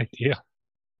idea.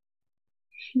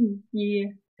 Yeah.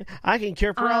 I can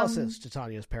cure paralysis.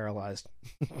 Titania's paralyzed.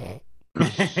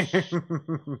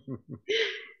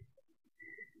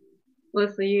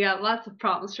 Listen, you got lots of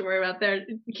problems to worry about there.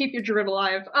 Keep your druid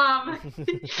alive.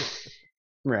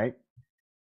 Right.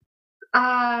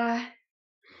 Uh,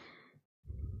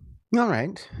 All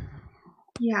right.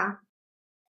 yeah.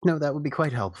 No, that would be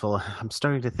quite helpful. I'm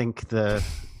starting to think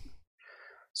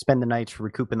spend the night,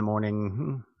 recoup in the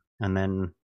morning, and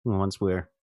then once we're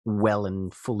well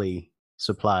and fully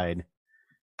supplied,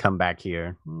 come back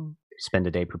here, spend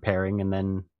a day preparing, and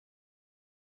then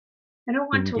I don't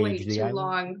want to engage wait the too island.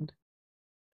 long.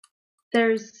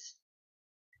 There's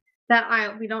that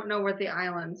island. We don't know where the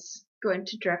island's going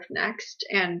to drift next,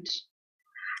 and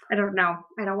I don't know.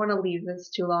 I don't want to leave this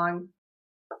too long.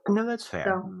 No, that's fair.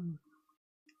 So,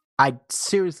 I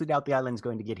seriously doubt the island's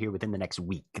going to get here within the next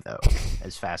week, though,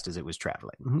 as fast as it was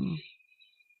traveling.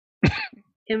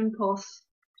 impulse.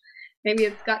 Maybe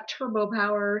it's got turbo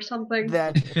power or something.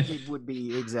 That it would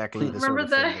be exactly the sort Remember of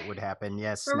thing the- that would happen.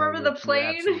 Yes. remember the You're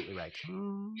plane? absolutely right.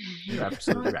 You're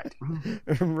absolutely right.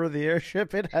 Remember the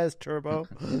airship? It has turbo.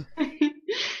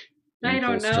 I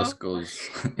don't know.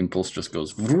 Impulse just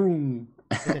goes vroom,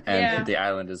 and Yeah. the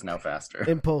island is now faster.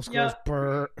 Impulse goes Yep.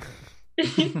 brr.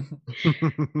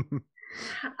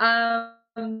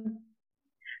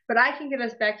 But I can get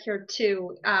us back here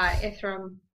too,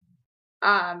 Ithram.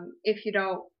 If you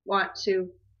don't want to,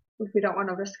 if we don't want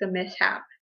to risk a mishap.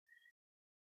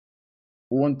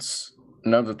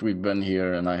 Now that we've been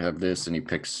here and I have this, and he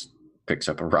picks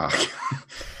up a rock,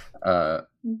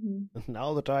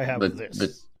 Now that I have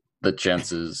this. the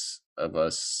chances of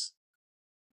us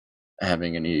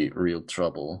having any real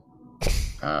trouble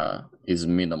is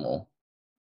minimal,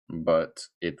 but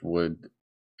it would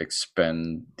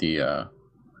expend the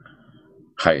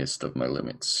highest of my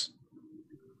limits.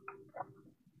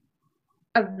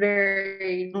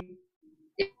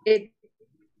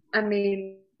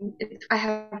 I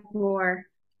have more.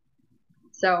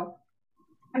 So,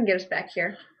 I can get us back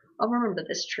here. I'll remember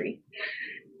this tree.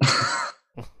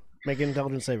 Make an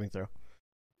intelligence saving throw.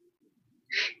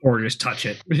 Or just touch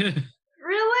it.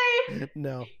 Really?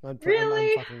 No, I'm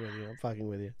Really? I'm fucking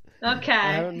with you. Okay.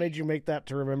 I haven't made you make that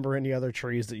to remember any other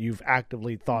trees that you've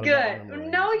actively thought about Good.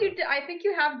 remembering. No, you did. I think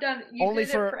you have done. You Only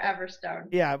did for- it for Everstone.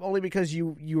 Yeah, only because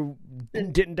you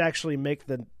didn't actually make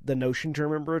the notion to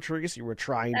remember a tree, so you were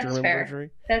trying to That's remember fair. a tree.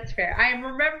 That's fair. I am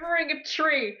remembering a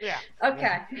tree. Yeah.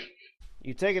 Okay.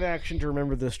 You take an action to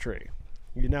remember this tree.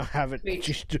 You now have it. Sweet.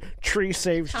 Just tree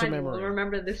saved to Tanya will memory.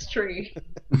 remember this tree.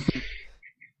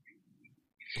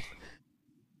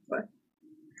 What?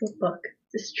 The book.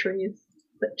 This tree is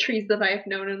the trees that I have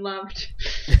known and loved.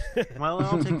 Well,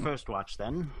 I'll take first watch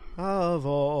then. Of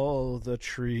all the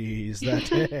trees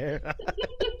that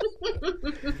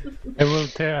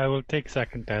I will take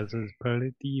second as is per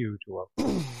the usual.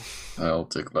 I'll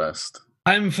take last.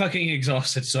 I'm fucking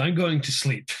exhausted, so I'm going to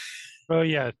sleep. Well,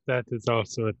 yes, that is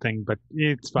also a thing, but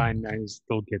it's fine. I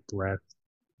still get the rest.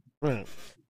 Right.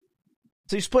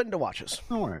 So you split into watches.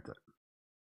 Don't worry about it.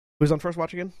 Who's on first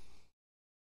watch again?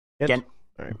 Again.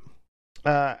 All right.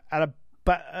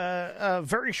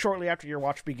 Very shortly after your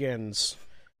watch begins,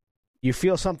 you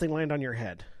feel something land on your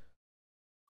head.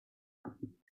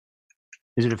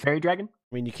 Is it a fairy dragon?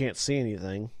 I mean, you can't see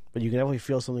anything, but you can definitely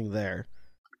feel something there.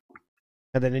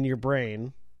 And then in your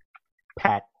brain,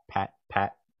 Pat, pat,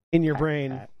 pat. in your pat, brain,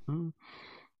 pat.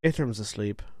 Ithram's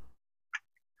asleep.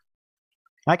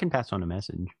 I can pass on a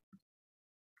message.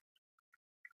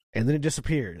 And then it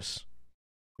disappears.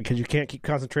 Because you can't keep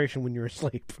concentration when you're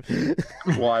asleep.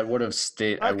 Well, I would have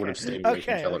stayed. I would have Okay. stayed awake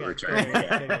Okay, until it okay. returned.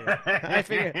 Yeah. I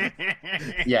figured.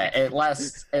 Yeah, it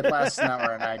lasts an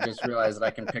hour, and I just realized that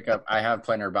I can pick up. I have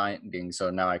planar binding,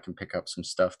 so now I can pick up some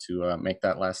stuff to make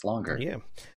that last longer. Yeah.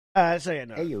 So yeah,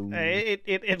 no. Heyo.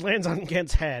 It lands on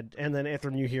Kent's head, and then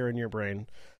Ithram, you hear in your brain.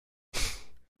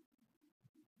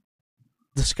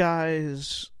 The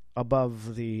skies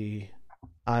above the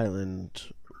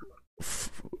island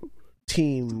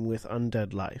teem with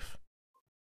undead life.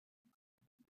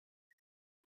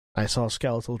 I saw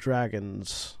skeletal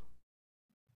dragons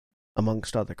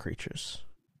amongst other creatures.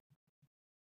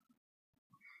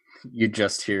 You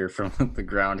just hear from the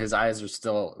ground. His eyes are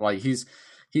still like he's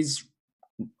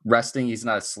resting. He's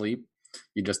not asleep.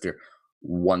 You just hear,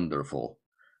 "Wonderful."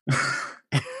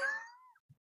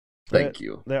 Thank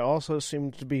you. There also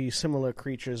seemed to be similar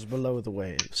creatures below the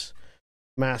waves.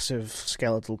 Massive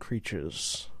skeletal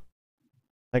creatures.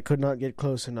 I could not get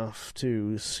close enough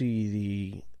to see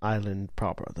the island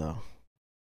proper, though.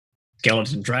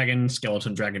 Skeleton dragon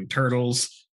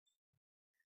turtles.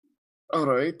 All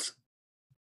right.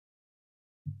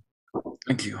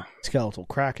 Thank you. Skeletal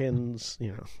krakens,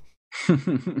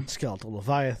 skeletal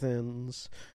leviathans.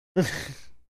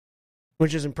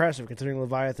 Which is impressive, considering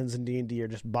leviathans in D&D are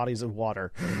just bodies of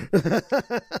water.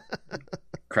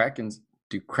 Krakens.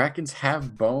 Do krakens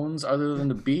have bones other than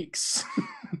the beaks?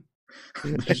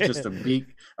 There's just a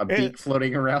beak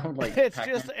floating around like it's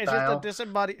Pac-Man just style. a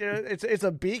disembodied. It's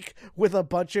a beak with a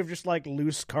bunch of just like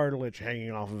loose cartilage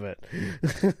hanging off of it.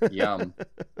 Yum.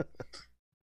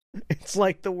 It's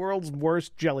like the world's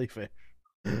worst jellyfish.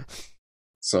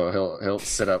 So he'll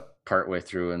sit up partway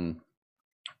through, and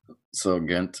so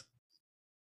Gent,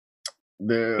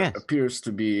 there Yes. appears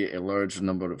to be a large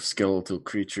number of skeletal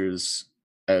creatures,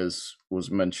 as was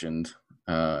mentioned,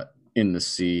 in the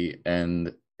sea,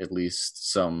 and at least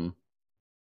some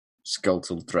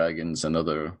skeletal dragons and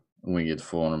other winged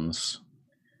forms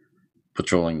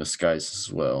patrolling the skies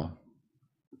as well.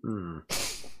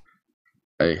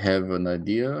 I have an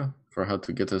idea for how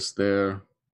to get us there.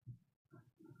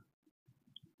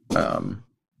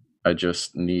 I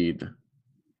just need.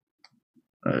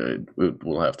 It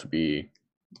will have to be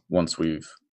once we've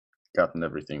gotten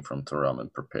everything from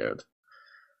Taraman prepared.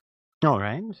 All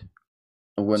right.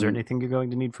 When, Is there anything you're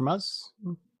going to need from us?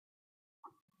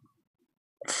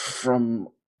 From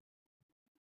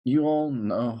you all?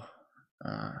 No.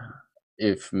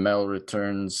 If Mel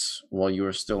returns while you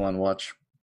are still on watch,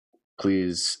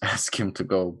 please ask him to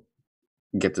go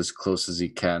get as close as he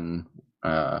can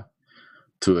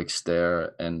to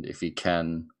Exter, and if he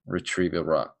can, retrieve a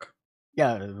rock.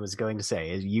 Yeah, I was going to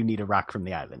say, you need a rock from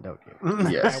the island, don't you?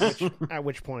 Yes. At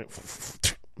which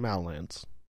point, Mal lands.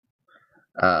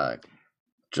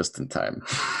 Just in time.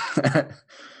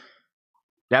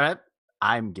 Damn it.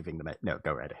 I'm giving them it. No,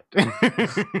 go right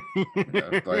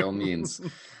ahead. By all means.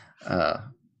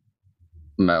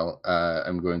 Mel,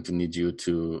 I'm going to need you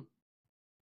to,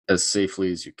 as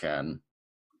safely as you can,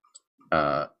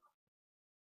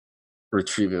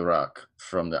 retrieve a rock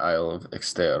from the Isle of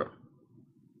Exter.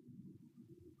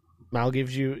 Mal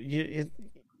gives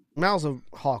Mal's a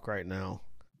hawk right now.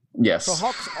 Yes. So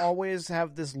hawks always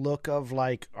have this look of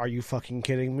like, "Are you fucking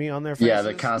kidding me?" on their faces. Yeah,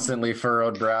 the constantly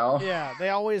furrowed brow. Yeah, they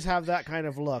always have that kind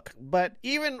of look. But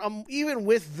even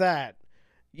with that,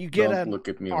 you get Don't look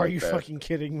at me "Are like you that." fucking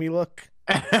kidding me?" look.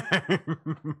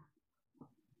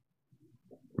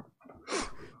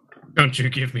 Don't you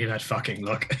give me that fucking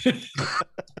look.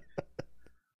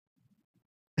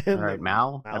 All right,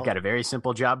 Mal, I've got a very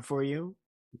simple job for you.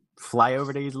 Fly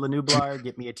over to Lanublar,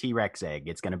 get me a T-Rex egg.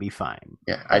 It's going to be fine.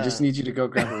 Yeah, I just need you to go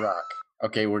grab a rock.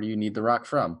 Okay, where do you need the rock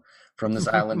from? From this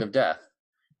island of death.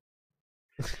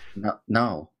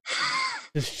 No.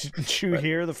 Shoot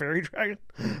here, the fairy dragon.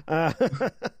 I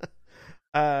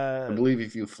believe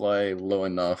if you fly low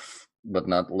enough, but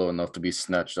not low enough to be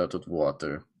snatched out of the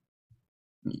water,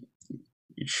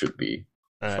 you should be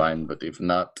fine. But if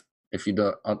not, if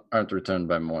you aren't returned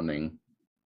by morning,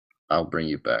 I'll bring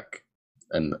you back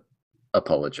and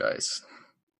apologize.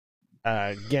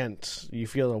 Gent, you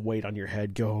feel a weight on your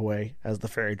head go away as the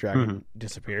fairy dragon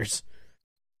disappears.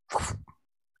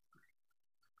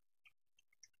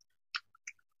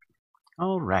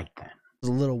 All right, then. There's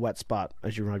a little wet spot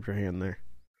as you rub your hand there.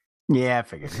 Yeah, I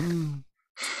figured.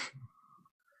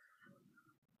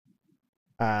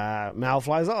 Mal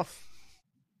flies off.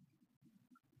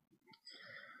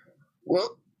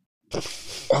 Well,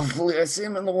 hopefully I see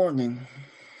him in the morning.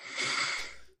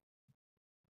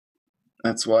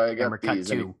 That's why I got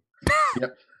these. Too.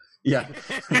 Yep. Yeah.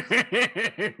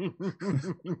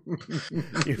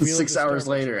 6 hours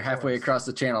later, halfway across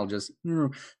the channel, just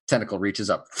tentacle reaches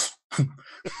up.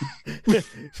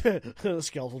 The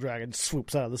skeletal dragon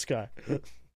swoops out of the sky.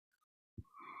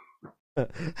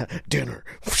 Dinner.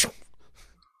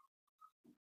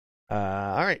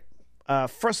 All right.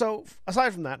 So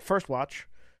aside from that, first watch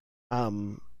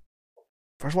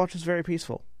is very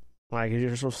peaceful. Like,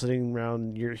 you're sort of sitting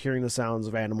around, you're hearing the sounds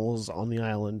of animals on the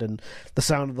island and the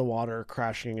sound of the water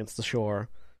crashing against the shore.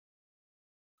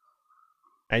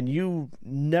 And you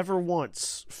never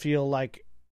once feel like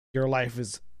your life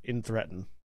is being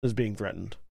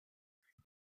threatened.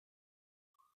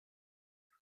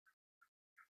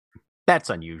 That's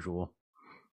unusual.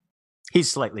 He's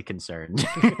slightly concerned.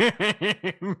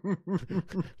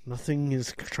 Nothing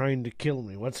is trying to kill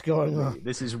me. What's going on?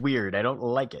 This is weird. I don't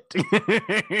like it.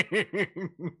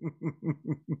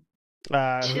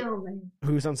 Chill me.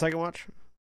 Who's on second watch?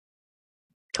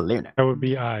 Kalerna. That would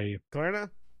be I. Clarina?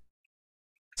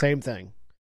 Same thing.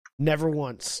 Never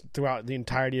once throughout the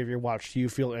entirety of your watch do you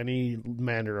feel any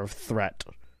manner of threat.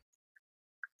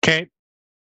 Okay.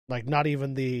 Like, not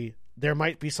even there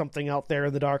might be something out there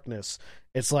in the darkness.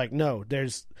 It's like, no,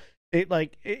 it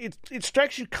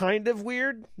strikes you kind of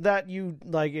weird that you're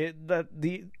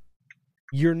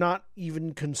not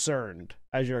even concerned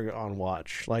as you're on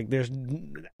watch. Like, there's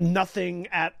nothing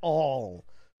at all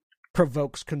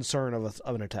provokes concern of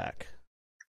an attack.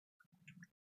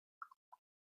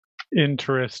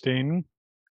 Interesting.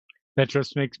 That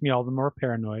just makes me all the more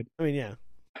paranoid. I mean, yeah,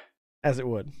 as it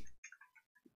would.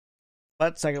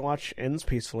 But second watch ends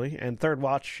peacefully, and third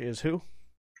watch is who?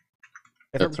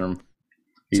 Ithram.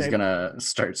 He's gonna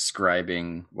start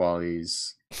scribing while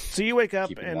he's. So you wake up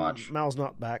and watch. Mal's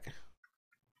not back.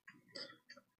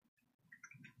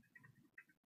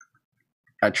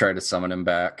 I try to summon him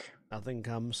back. Nothing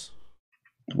comes.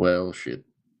 Well, shit.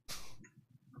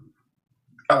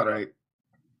 All right.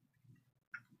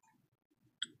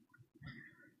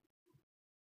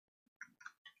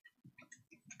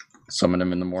 Summon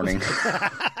him in the morning.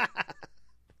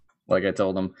 Like I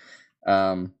told him.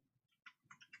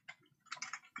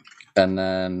 And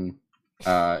then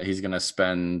he's going to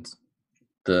spend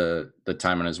the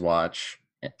time on his watch,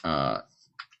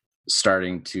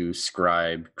 starting to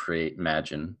create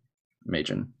Magin,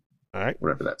 All right.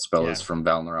 whatever that spell Yeah. is from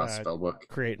Valneroth's spellbook.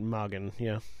 Create Magen,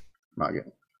 yeah.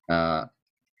 Magin.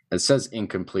 It says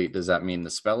incomplete. Does that mean the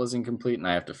spell is incomplete and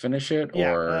I have to finish it?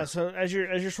 Yeah. Or So as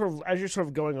you're sort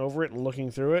of going over it and looking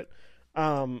through it,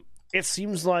 it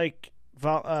seems like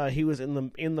he was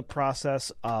in the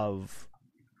process of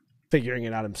figuring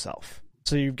it out himself.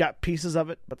 So you've got pieces of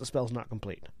it, but the spell's not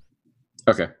complete.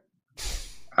 okay,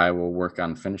 I will work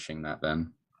on finishing that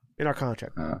then. In our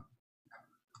contract.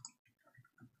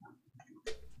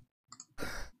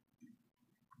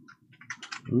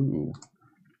 Ooh.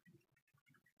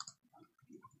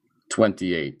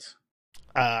 28.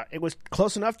 It was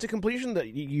close enough to completion that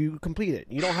you complete it.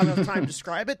 You don't have enough time to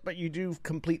describe it, but you do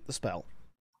complete the spell.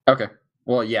 Okay.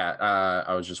 Well, yeah.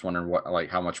 I was just wondering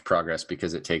how much progress,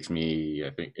 because it takes me, I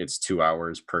think it's 2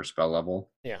 hours per spell level.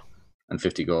 Yeah. And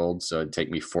 50 gold, so it'd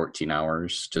take me 14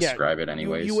 hours to scribe it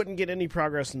anyways. You wouldn't get any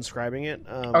progress in scribing it.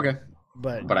 Okay.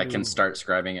 But I can start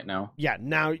scribing it now. Yeah,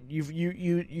 now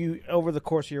you over the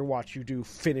course of your watch you do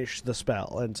finish the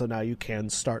spell, and so now you can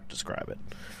start to scribe it.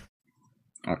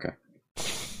 Okay.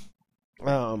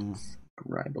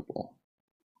 Scribable.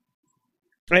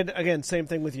 And again, same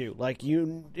thing with you. Like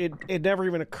it never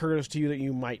even occurs to you that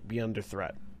you might be under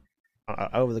threat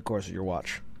over the course of your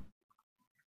watch.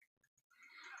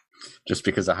 Just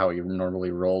because of how he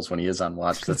normally rolls when he is on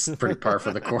watch, that's pretty par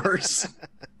for the course.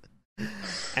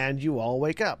 And you all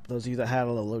wake up. Those of you that had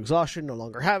a little exhaustion no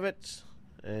longer have it,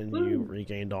 and you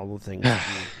regained all the things.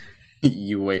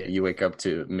 You wake up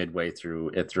to midway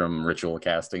through Ithram ritual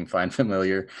casting, find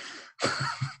familiar.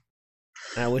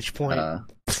 At which point,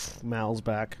 Mal's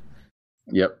back.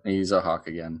 Yep, he's a hawk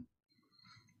again.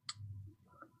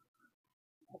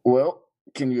 Well,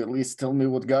 can you at least tell me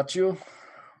what got you?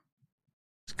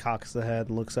 Just cocks the head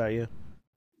and looks at you.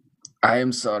 I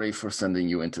am sorry for sending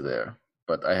you into there,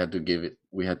 but I had to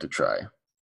we had to try.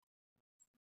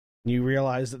 You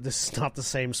realize that this is not the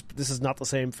same. This is not the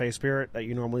same face spirit that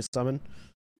you normally summon.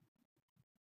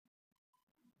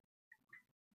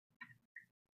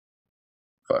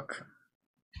 Fuck.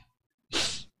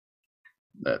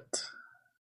 That.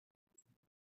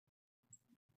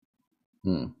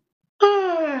 Morning.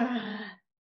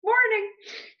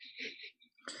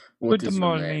 What is Good your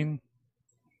morning.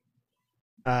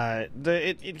 name?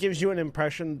 It gives you an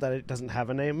impression that it doesn't have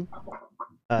a name,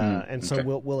 and so okay.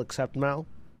 we'll accept Mal.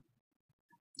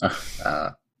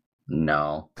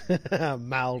 No.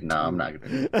 Mal. No, I'm not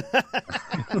gonna.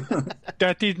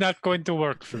 That is not going to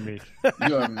work for me.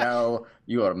 You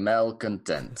are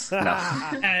malcontent.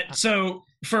 No. So,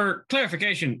 for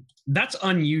clarification, that's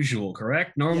unusual,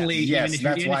 correct? Normally, Yes,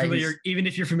 even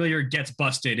if you're familiar, it gets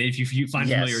busted. If you find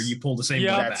Yes. familiar, you pull the same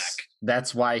Yeah. one back.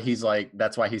 That's why he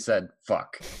said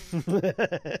fuck.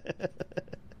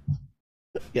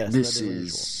 Yes, This that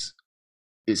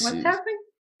is What's happening?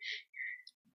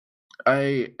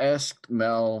 I asked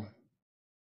Mel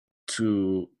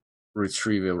to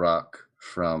retrieve a rock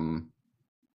from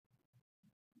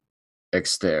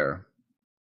Exter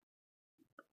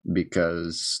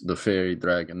because the fairy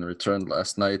dragon returned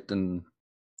last night and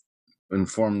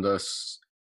informed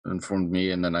me,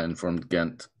 and then I informed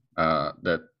Ghent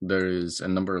that there is a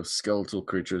number of skeletal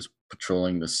creatures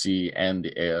patrolling the sea and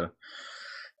the air.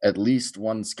 At least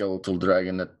one skeletal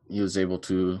dragon that he was able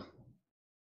to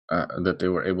that they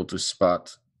were able to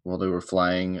spot while they were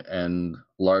flying, and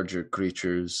larger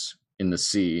creatures in the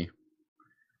sea.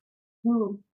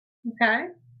 Ooh. Okay.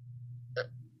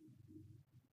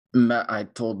 I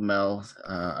told Mel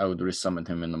I would resummon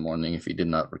him in the morning if he did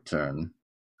not return.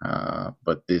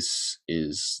 But this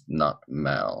is not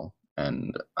Mel,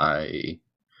 and I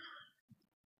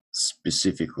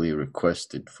specifically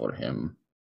requested for him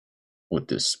with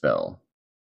this spell.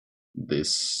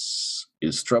 This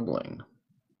is troubling.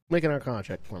 Make an Arcana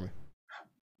check for me.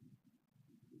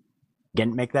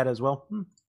 Again, make that as well.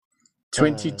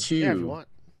 22. Yeah, if you want.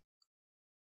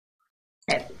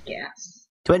 Yes.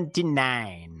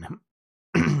 29.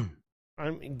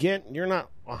 Again, you're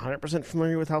not 100%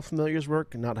 familiar with how familiars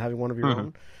work, and not having one of your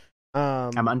own.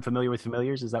 I'm unfamiliar with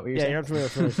familiars. Is that what you're saying? You're unfamiliar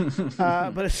with familiars.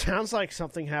 But it sounds like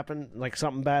something happened, like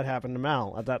something bad happened to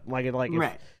Mal. At that,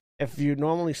 Right. if you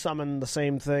normally summon the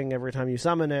same thing every time you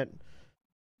summon it,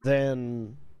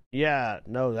 then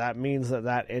that means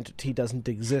that entity doesn't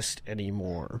exist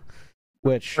anymore.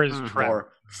 Which Or is trapped.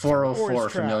 404 Or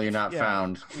is familiar trapped, not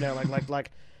found. like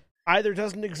either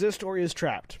doesn't exist or is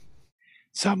trapped.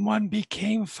 Someone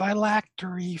became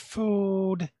phylactery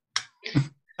food.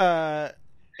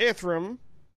 Ithram,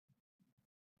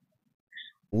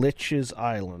 Lich's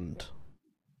Island.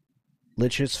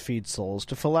 Liches feed souls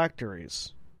to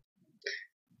phylacteries.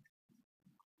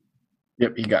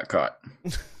 Yep, he got caught.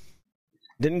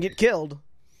 Didn't get killed.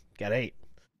 Got ate.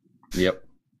 Yep.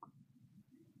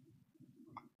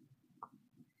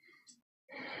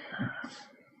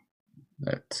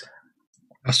 That.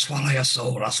 I'll swallow your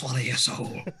soul. I'll swallow your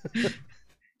soul.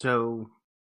 So,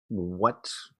 what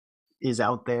is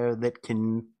out there that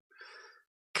can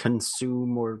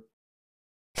consume or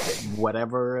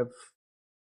whatever of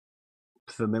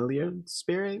familiar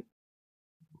spirit?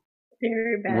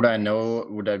 Very bad.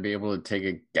 Would I be able to take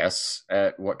a guess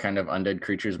at what kind of undead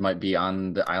creatures might be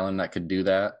on the island that could do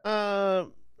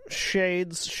that?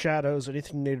 Shades, shadows,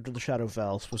 anything native to the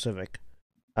Shadowfell specific,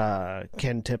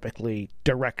 can typically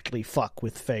directly fuck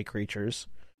with fey creatures.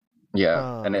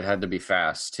 Yeah, and it had to be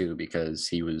fast too because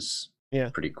he was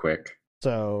pretty quick.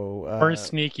 So or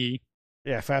sneaky.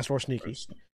 Yeah, fast or sneaky.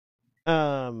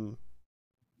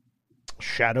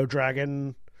 Shadow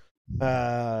dragon,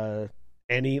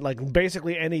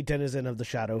 basically any denizen of the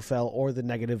Shadowfell or the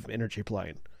negative energy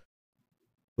plane,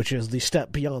 which is the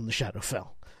step beyond the Shadowfell.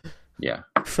 Yeah.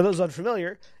 For those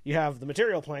unfamiliar, you have the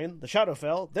material plane, the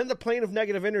Shadowfell, then the plane of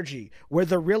negative energy, where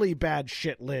the really bad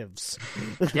shit lives.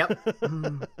 Yep.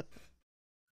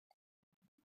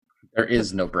 There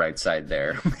is no bright side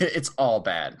there. It's all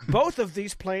bad. Both of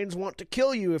these planes want to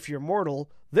kill you if you're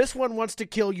mortal. This one wants to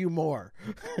kill you more.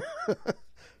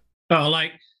 Oh,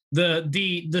 like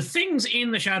the things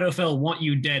in the Shadowfell want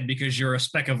you dead because you're a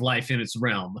speck of life in its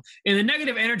realm. In the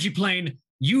negative energy plane,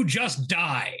 you just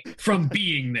die from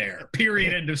being there.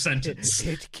 Period. End of sentence.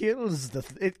 It kills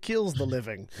the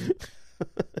living.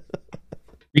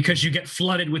 Because you get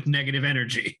flooded with negative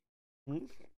energy.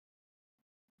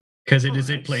 Because it is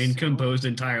a plane composed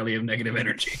entirely of negative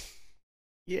energy.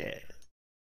 Yeah.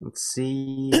 Let's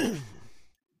see.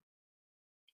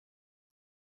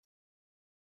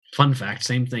 Fun fact,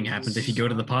 same thing happens if you go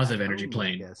to the positive energy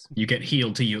plane. You get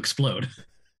healed till you explode.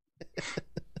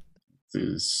 This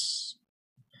is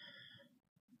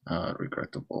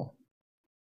regrettable.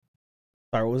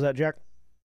 Sorry, what was that, Jack?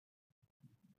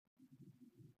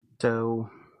 So,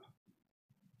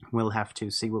 we'll have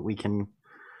to see what we can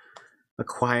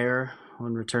acquire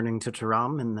on returning to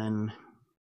Taram, and then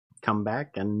come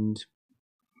back, and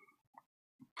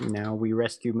now we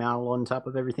rescue Mal on top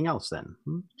of everything else then.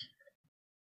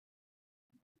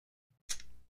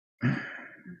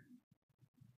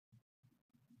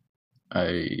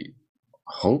 I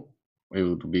hope it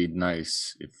would be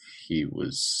nice if he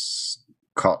was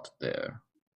caught there.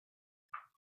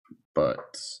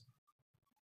 But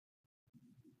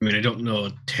I mean, I don't know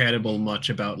terrible much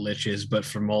about liches, but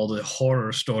from all the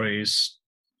horror stories,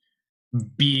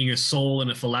 being a soul in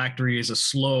a phylactery is a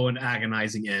slow and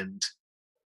agonizing end.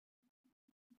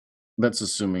 that's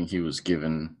assuming he was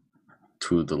given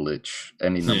to the lich.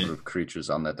 Any number of creatures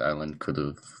on that island could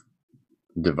have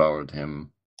devoured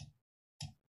him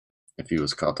if he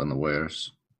was caught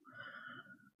unawares.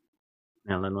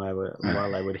 Alan,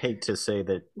 while I would hate to say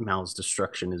that Mal's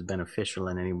destruction is beneficial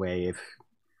in any way, if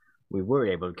we were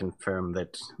able to confirm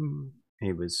that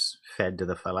he was fed to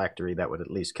the phylactery, that would at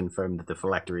least confirm that the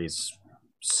phylactery is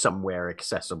somewhere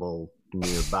accessible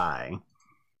nearby.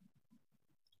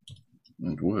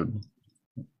 It would.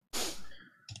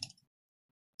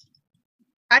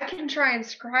 I can try and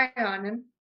scry on him.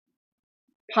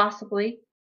 Possibly.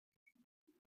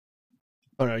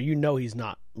 Oh no, you know he's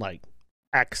not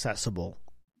accessible,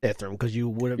 Ithram, because you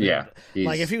would have been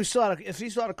if he still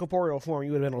had a corporeal form,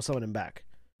 you would have been able to summon him back.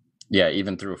 Yeah,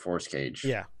 even through a force cage.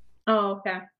 Yeah. Oh,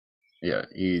 okay. Yeah,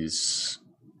 he's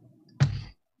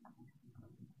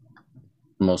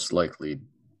most likely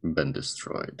been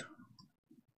destroyed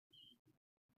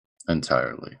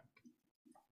entirely.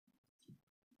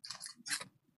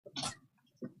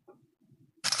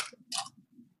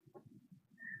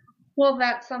 Well,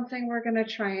 that's something we're going to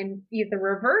try and either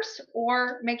reverse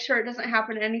or make sure it doesn't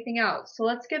happen to anything else. So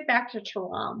let's get back to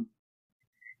Taram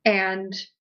and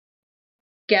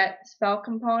get spell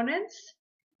components,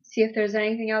 see if there's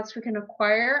anything else we can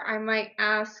acquire. I might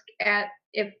ask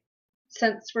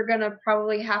since we're going to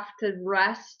probably have to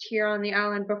rest here on the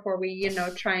island before we,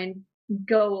 try and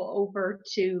go over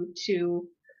to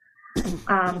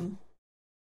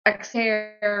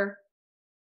Exhare.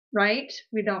 Right?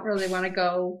 We don't really want to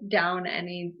go down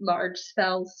any large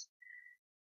spells.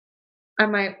 I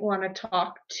might want to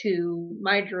talk to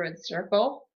my druid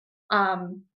circle.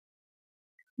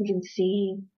 We can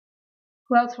see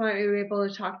who else might we be able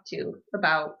to talk to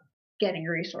about getting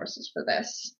resources for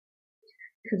this.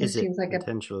 Because it seems like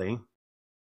potentially.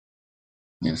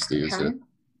 Yes, there is it.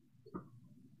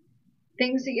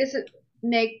 Things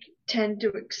that tend to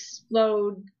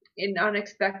explode in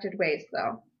unexpected ways,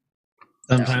 though.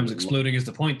 Sometimes So- exploding is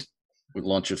the point. We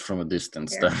launch it from a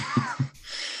distance Yeah. then.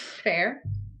 Fair.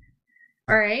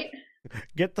 All right.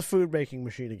 Get the food making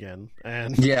machine again,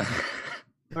 and Yeah.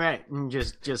 Right. And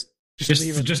just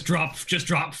leave it. Just drop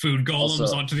food golems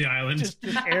Also- onto the island. just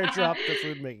airdrop the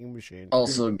food making machine.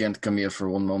 Also, Gent, come here for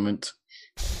one moment.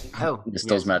 oh,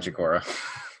 Distills magic aura.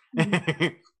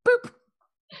 Boop.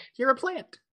 You're a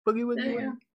plant. Boogie woogie There you woogie.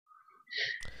 go.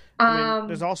 I mean,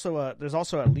 there's also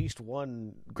at least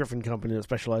one Griffin company that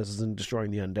specializes in destroying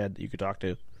the undead that you could talk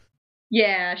to.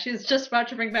 Yeah, she's just about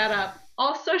to bring that up.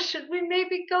 Also, should we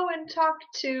maybe go and talk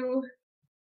to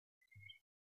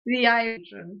the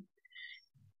Iron?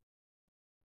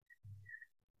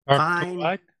 Or Fine.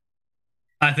 what?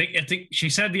 I think she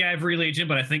said the Ivory Legion,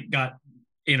 but I think got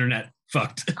internet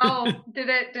fucked. Oh, did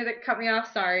it cut me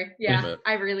off? Sorry. Yeah, bit.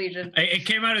 Ivory Legion. It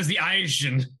came out as the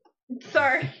Asian.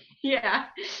 Sorry. Yeah,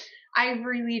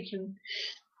 Ivory Legion.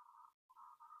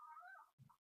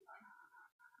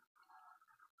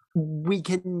 We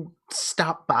can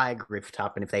stop by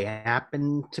Grifftop, and if they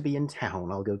happen to be in town,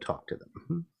 I'll go talk to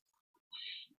them.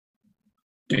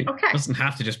 It Okay. doesn't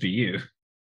have to just be you.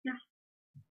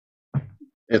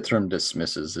 Ithram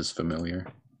dismisses his familiar.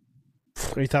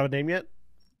 Have you thought of a name yet?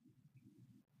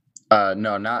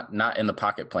 No, not in the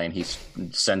pocket plane. He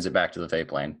sends it back to the Fey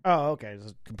plane. Oh, okay.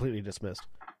 It's completely dismissed.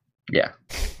 Yeah.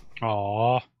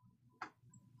 Aw.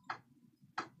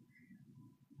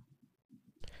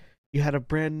 You had a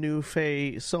brand new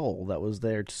Fey soul that was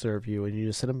there to serve you, and you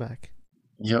just sent him back.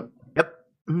 Yep. Yep.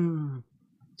 Mm.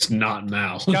 It's not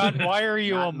now. God, why are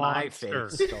you a Not my monster?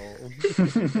 face,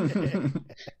 Stoll.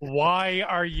 Why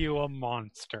are you a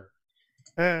monster?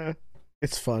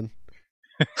 It's fun.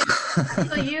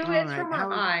 So you, All it's right, from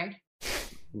how- I.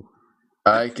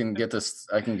 I can get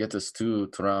this to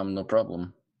Tram, no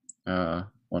problem.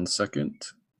 1 second.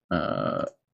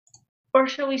 Or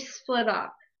shall we split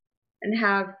up and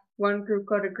have one group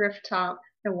go to Grifftop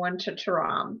and one to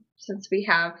Taram, since we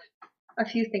have a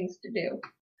few things to do?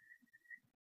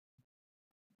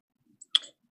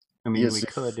 I mean, Yes, we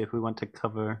if- could if we want to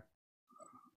cover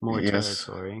more Yes.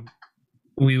 territory.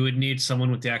 We would need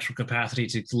someone with the actual capacity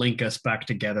to link us back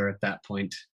together at that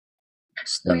point. We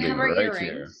Standing have our right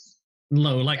here. earrings.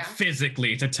 No, like Yeah.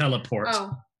 physically to teleport.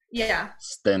 Oh, yeah.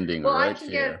 Standing Well, right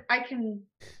here.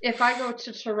 if I go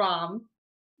to Taram,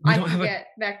 We I don't can have a- get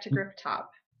back to Grifftop.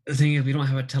 The thing is, we don't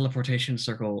have a teleportation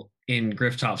circle in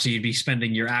Grifftop, so you'd be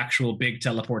spending your actual big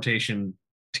teleportation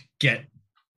to get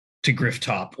to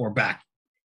Grifftop or back.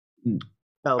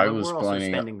 Oh, I but was we're also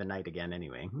planning- spending the night again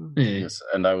anyway. Yes,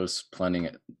 and I was planning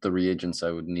the reagents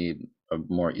I would need are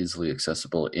more easily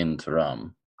accessible in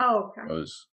Taram. Oh, okay.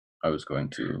 I was going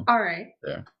to. All right.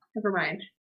 There. Never mind.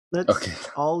 Let's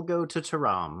Okay. all go to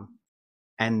Taram,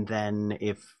 and then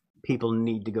if people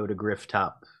need to go to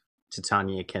Grifftop,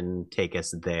 Titania can take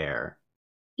us there.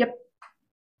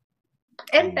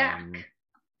 And back.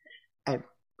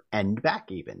 And back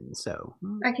even, so.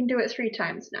 I can do it 3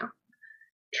 times now.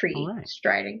 Tree All right.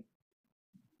 striding.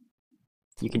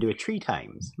 You can do it 3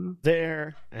 times.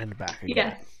 There and back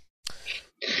again.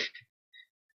 Yes.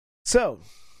 So,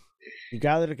 you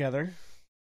gather together.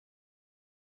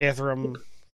 Ithram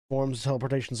forms a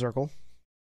teleportation circle,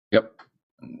 Yep.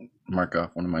 Mark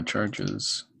off one of my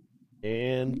charges.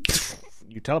 and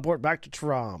you teleport back to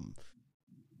Taram.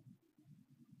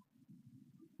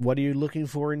 What are you looking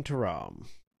for in Taram?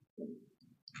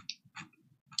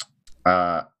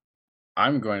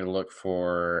 I'm going to look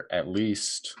for at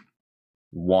least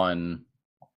one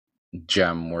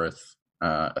gem worth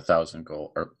 1,000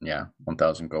 gold, or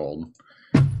 1,000 gold,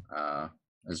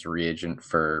 as a reagent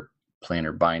for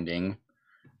planar binding,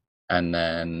 and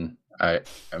then I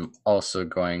am also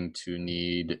going to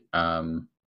need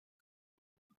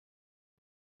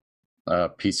a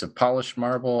piece of polished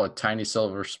marble, a tiny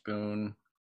silver spoon,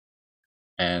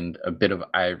 and a bit of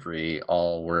ivory,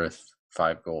 all worth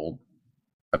 5 gold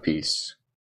a piece.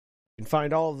 You can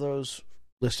find all of those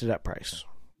listed at price.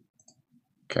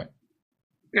 Okay.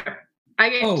 I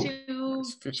get Oh, 2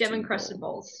 it's 15 gem encrusted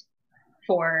gold. bowls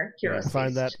for Yeah, heroes.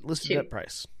 Find that Feast. listed 2. at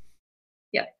price.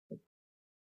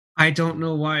 I don't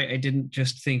know why I didn't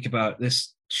just think about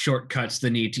this shortcuts the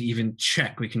need to even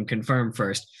check. We can confirm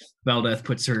first. Valdeth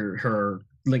puts her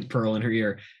link pearl in her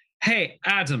ear. Hey,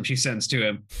 Adam, she sends to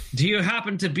him. Do you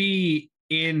happen to be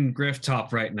in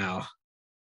Grifftop right now?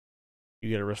 You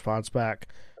get a response back.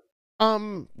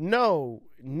 No,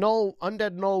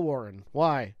 undead Null Warren.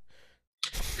 Why?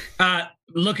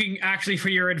 Looking actually for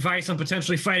your advice on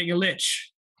potentially fighting a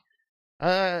lich.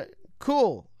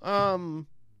 Cool.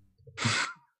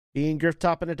 Being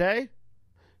Grifftop in a day?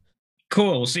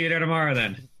 Cool. We'll see you there tomorrow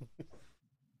then.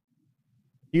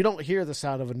 You don't hear the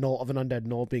sound of an undead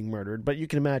gnoll being murdered, but you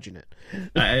can imagine it.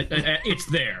 It's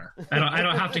there. I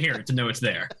don't have to hear it to know it's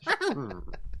there.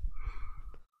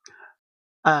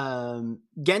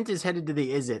 Gent is headed to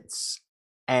the Izzets,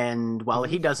 and while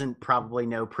he doesn't probably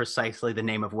know precisely the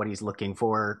name of what he's looking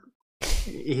for,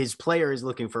 his player is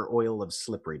looking for oil of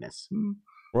slipperiness.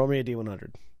 Roll me a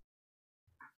D100.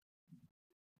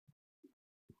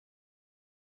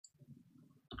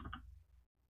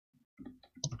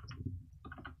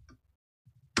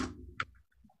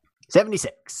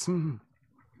 $76.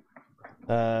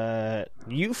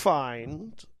 You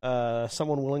find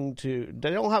someone willing to. They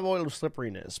don't have oil of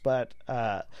slipperiness, but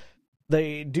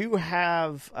they do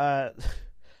have.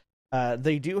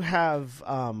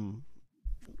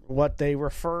 What they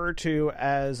refer to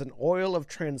as an oil of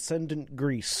transcendent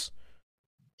grease.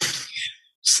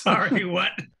 Sorry,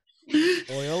 what?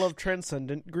 Oil of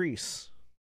transcendent grease.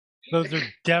 Those are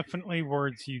definitely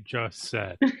words you just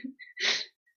said.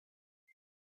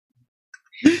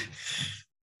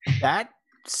 That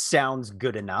sounds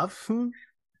good enough. And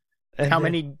How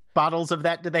many bottles of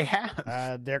that do they have?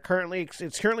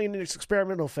 It's currently in its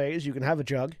experimental phase. You can have a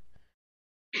jug.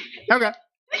 Okay.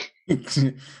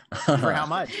 For how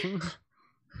much?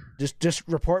 Just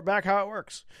report back how it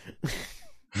works.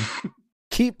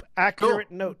 Keep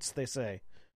accurate notes, they say.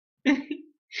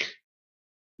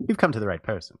 You've come to the right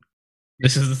person.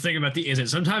 This is the thing about the Izzet.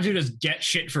 Sometimes you just get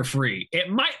shit for free. It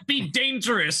might be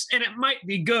dangerous and it might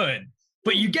be good,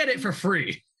 but you get it for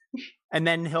free. And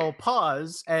then he'll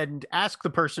pause and ask the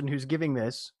person who's giving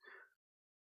this,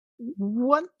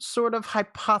 what sort of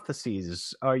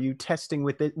hypotheses are you testing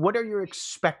with it? What are your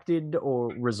expected or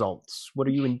results?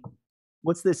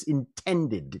 What's this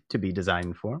intended to be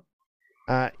designed for?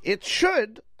 It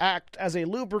should act as a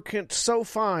lubricant so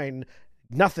fine,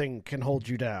 nothing can hold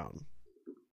you down.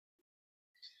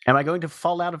 Am I going to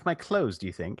fall out of my clothes, do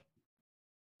you think?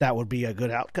 That would be a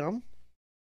good outcome.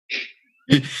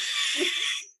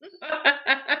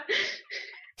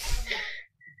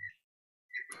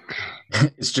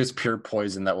 It's just pure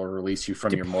poison that will release you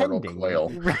from your mortal coil.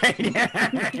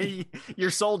 Right.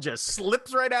 Your soul just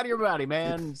slips right out of your body,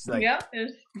 man. It's like... Yep,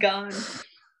 it's gone.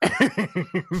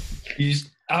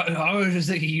 I was just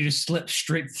thinking you just slip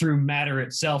straight through matter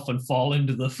itself and fall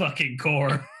into the fucking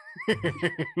core.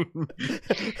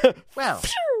 Well,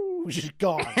 she's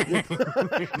gone.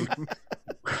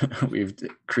 We've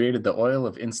created the oil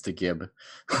of Instagib.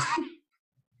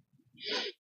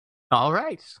 All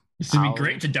right. This would be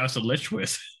great to douse a lich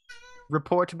with.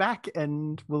 Report back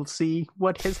and we'll see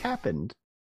what has happened.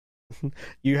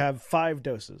 You have 5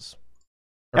 doses.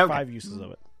 Or Okay. 5 uses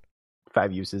of it.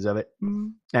 5 uses of it. All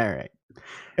right.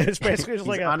 And it's basically just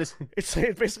He's like honest. it's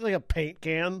basically a paint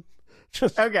can.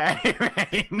 Just Okay,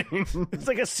 right. it's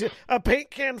like a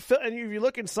paint can, and if you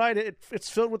look inside it, it's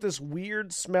filled with this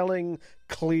weird smelling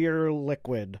clear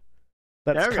liquid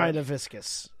that's Okay. kind of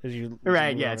viscous.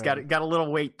 Right, yeah, it's got a little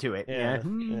weight to it. Yeah,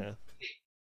 Yeah. yeah.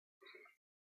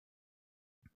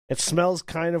 It smells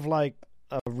kind of like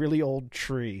a really old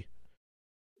tree.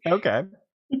 Okay.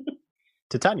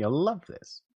 Titania will love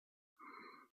this.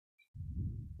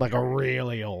 Like a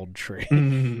really old tree.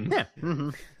 Yeah.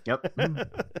 Yep.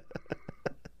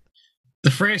 The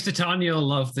phrase Titania will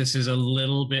love this is a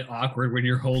little bit awkward when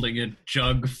you're holding a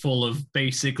jug full of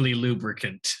basically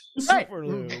lubricant. Right. Super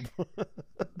lube.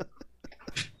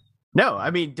 No, I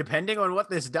mean, depending on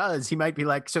what this does, he might be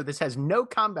like, so this has no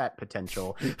combat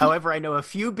potential. However, I know a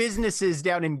few businesses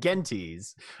down in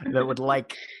Genties that would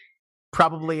like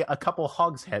probably a couple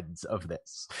hogsheads of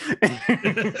this.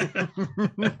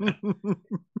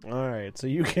 All right, so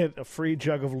you get a free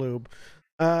jug of lube.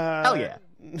 Hell yeah.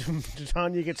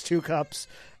 Tanya gets 2 cups,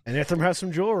 and Ithram has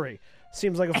some jewelry.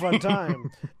 Seems like a fun time.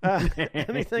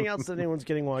 Anything else that anyone's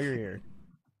getting while you're here?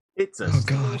 It's a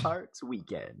Steel Hearts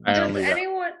weekend. I Does only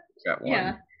anyone? got one.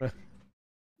 Yeah.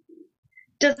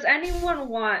 Does anyone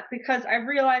want? Because I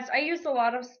realized I use a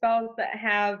lot of spells that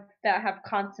have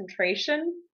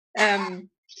concentration.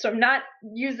 So I'm not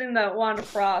using the Wand of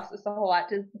Frost a whole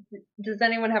lot. Does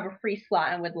anyone have a free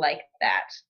slot and would like that?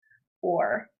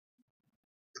 Or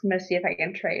I'm gonna see if I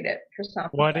can trade it for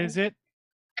something. What is it?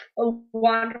 A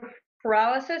Wand of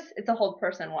Paralysis. It's a hold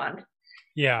person wand.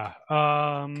 Yeah.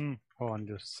 Hold on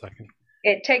just a second.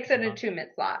 It takes an attunement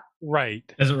slot. Right.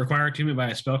 Does it require attunement by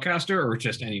a spellcaster or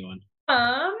just anyone?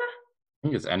 I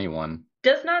think it's anyone.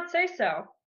 Does not say so.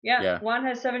 Yeah. Yeah. Wand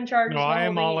has 7 charges. No, one I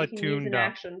am holding, all you can use attuned an up.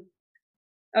 action.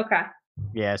 Okay.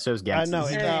 Yeah, so's Gens. No,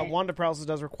 Alright. Wand of Paralysis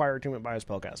does require attunement by a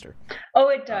spellcaster. Oh,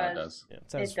 it It does. does. Yeah,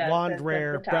 it says It does. Wand That's at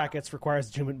rare the top. brackets requires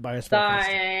attunement by a Sorry,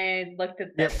 spellcaster. I looked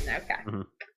at this. Okay. Mhm.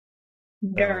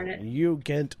 Darn it. You,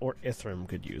 Gent, or Ithram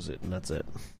could use it, and that's it.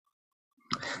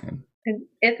 And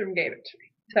Ithram gave it to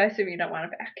me, so I assume you don't want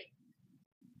it back.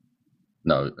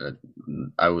 No,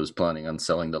 I was planning on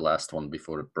selling the last one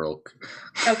before it broke.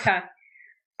 Okay.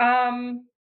 I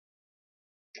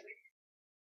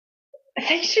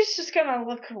think she's just gonna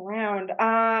look around.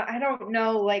 I don't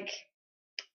know, like,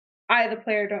 I, the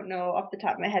player, don't know off the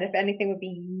top of my head if anything would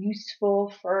be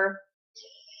useful for,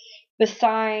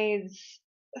 besides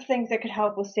things that could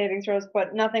help with saving throws,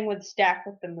 but nothing would stack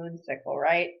with the moon sickle,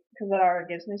 right? Because it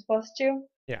already gives me +2.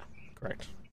 Yeah, correct.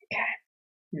 Okay.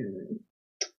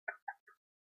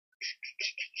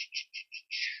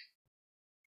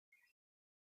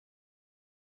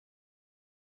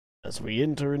 As we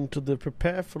enter into the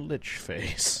prepare for Lich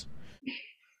phase.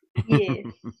 Yes.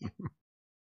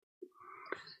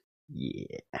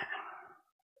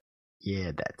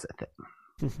 Yeah, that's a thing.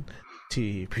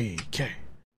 TPK.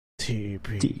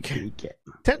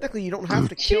 Technically, you don't have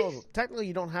to kill. Technically,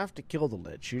 you don't have to kill the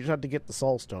Lich. You just have to get the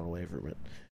Soul Stone away from it.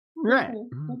 Right.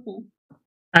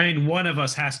 I mean, one of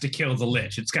us has to kill the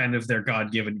Lich. It's kind of their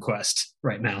God-given quest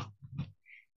right now.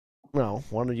 No,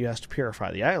 one of you has to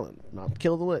purify the island, not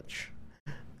kill the Lich.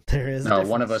 There is no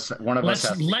one of us has to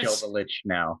kill the Lich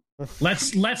now.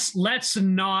 Let's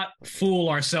not fool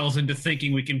ourselves into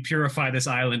thinking we can purify this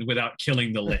island without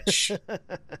killing the Lich.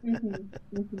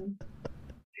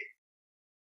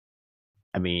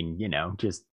 I mean,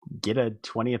 just get a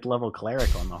 20th level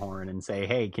cleric on the horn and say,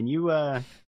 "Hey, can you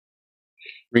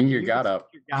bring your god up?"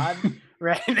 Your god,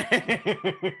 right?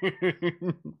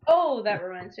 Oh, that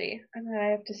reminds me. I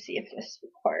have to see if this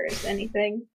requires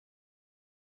anything.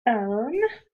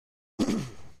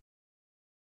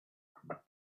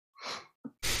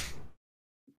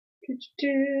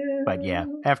 But yeah,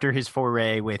 after his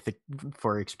foray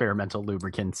for experimental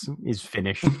lubricants is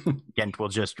finished, Gent will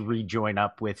just rejoin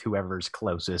up with whoever's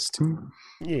closest.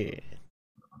 Yeah.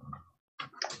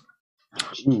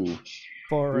 Ooh.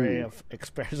 Foray of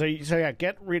so yeah,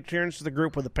 Gent returns to the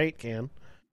group with a paint can.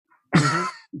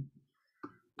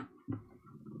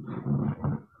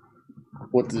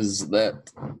 What is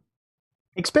that?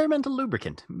 Experimental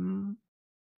lubricant.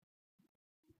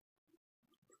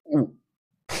 Ooh.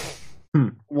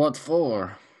 What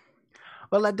for?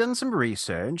 Well, I've done some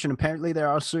research, and apparently there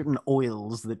are certain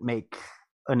oils that make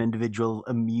an individual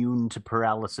immune to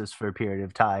paralysis for a period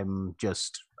of time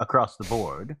just across the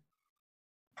board.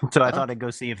 So I thought I'd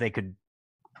go see if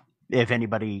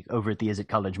anybody over at the Izzet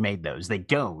College made those. They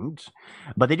don't,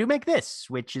 but they do make this,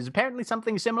 which is apparently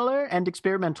something similar and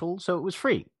experimental, so it was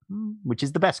free, which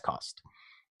is the best cost.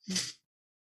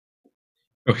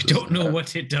 We don't know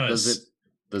what it does.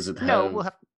 Does it have... No, we'll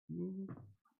have...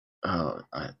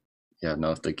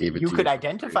 no, if they gave it you to could you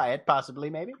identify it, possibly,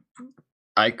 maybe.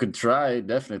 I could try,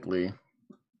 definitely.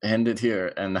 Hand it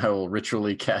here, and I will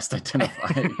ritually cast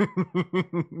Identify.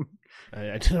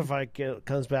 Identify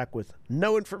comes back with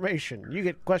no information. You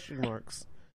get question marks.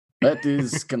 That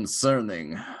is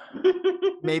concerning.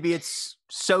 Maybe it's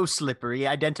so slippery,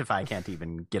 Identify can't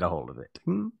even get a hold of it.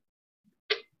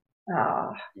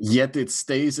 Yet it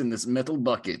stays in this metal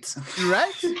bucket.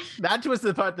 Right? That was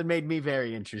the part that made me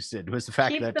very interested, was the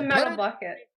fact that... Keep the metal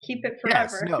bucket. Keep it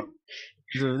forever. Yes,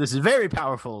 no. This is a very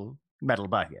powerful metal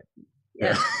bucket.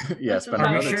 Yeah. Yes, but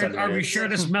are we sure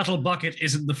this metal bucket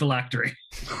isn't the phylactery?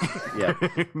 Yeah.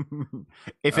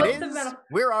 If it is,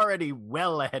 we're already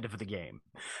well ahead of the game.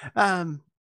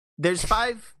 There's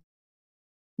 5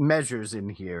 measures in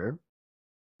here.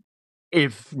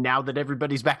 If now that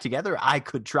everybody's back together, I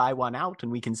could try one out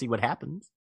and we can see what happens.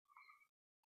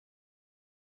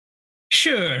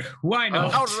 Sure, why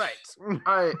not? All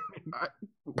right.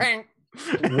 Bang.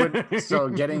 So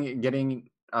getting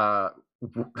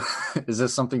is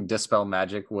this something Dispel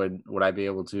Magic? Would I be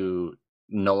able to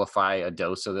nullify a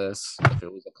dose of this if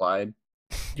it was applied?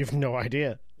 You have no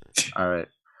idea. All right.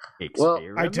 Well,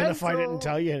 Identify didn't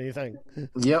tell you anything.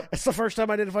 Yep. It's the first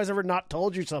time Identify's ever not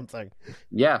told you something.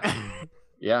 Yeah.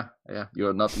 Yeah.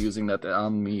 You're not using that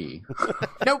on me.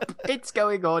 Nope. It's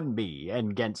going on me.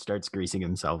 And Gent starts greasing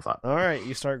himself up. All right.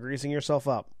 You start greasing yourself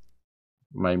up.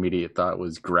 My immediate thought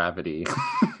was gravity.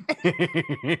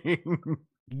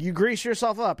 You grease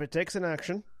yourself up. It takes an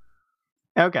action.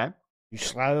 Okay. You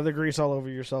slather the grease all over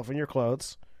yourself and your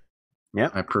clothes. Yeah.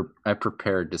 I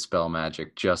prepared Dispel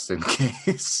Magic just in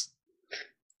case.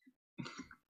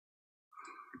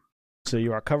 So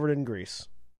you are covered in grease.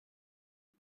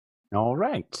 All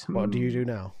right. What do you do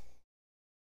now?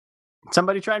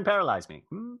 Somebody try and paralyze me.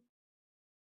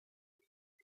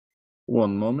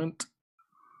 One moment.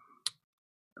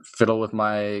 Fiddle with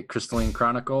my Crystalline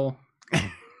Chronicle.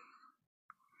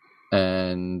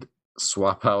 And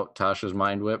swap out Tasha's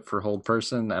Mind Whip for Hold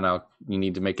Person, and you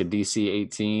need to make a DC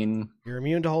 18. You're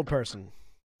immune to hold person.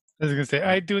 I was gonna say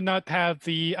I do not have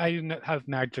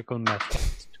magical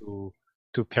methods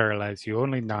to paralyze you.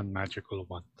 Only non-magical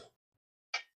ones.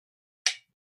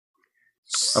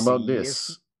 How about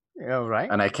this? All right.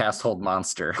 And I cast Hold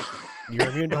Monster. You're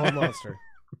immune to hold monster.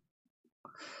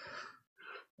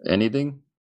 Anything?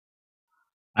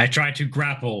 I try to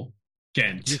grapple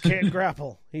Gent. You can't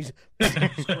grapple. He's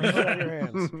right out of your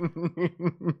hands.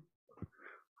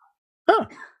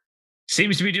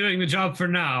 Seems to be doing the job for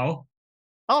now.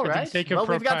 All For right. the sake of Well,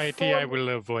 we've got propriety, I four- will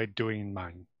avoid doing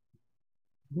mine.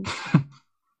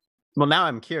 Well, now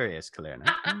I'm curious,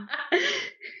 Kalerna.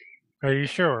 Are you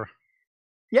sure?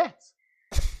 Yes.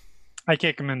 I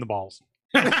kick him in the balls.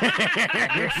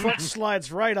 Your foot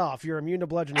slides right off. You're immune to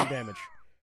bludgeoning damage.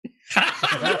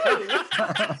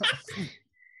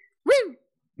 Woo!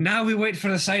 Now we wait for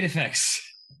the side effects.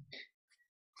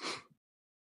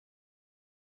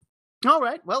 All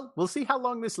right. Well, we'll see how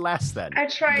long this lasts then. I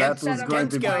try That and set was him going on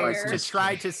to be fire. my To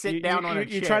try to sit down on a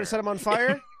chair. You try to set him on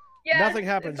fire? Yes, Nothing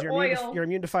happens. it's You're oil.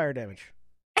 immune to fire damage.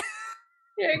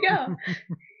 There you go.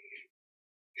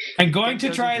 I'm going to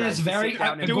Gent try goes this and very. tries to sit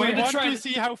down I'm and Do we going to want try to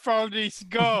see how far this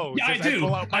goes? Yeah, I as do.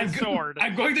 pull out my I'm, sword.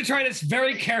 I'm going to try this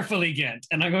very carefully, Gent,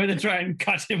 and I'm going to try and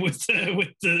cut him with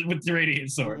the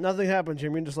radiant sword Nothing happens.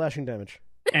 You're immune to slashing damage.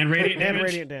 and radiant And damage.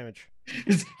 radiant damage.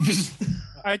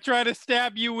 I try to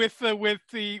stab you with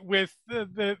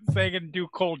the thing and do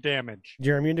cold damage.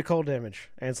 You're immune to cold damage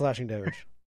and slashing damage.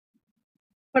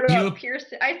 What about You-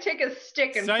 piercing? I take a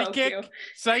stick and poke you.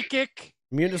 Psychic.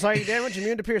 Immune to psychic damage,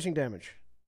 immune to piercing damage.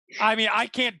 I mean, I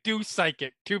can't do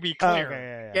psychic. To be Oh, clear.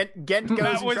 okay, yeah. Gent goes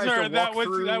That and was tries her- to that walk was-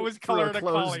 through, that was through Kalerna a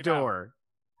calling closed out. door.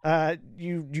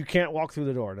 You can't walk through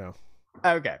the door now.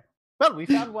 Okay. Well, we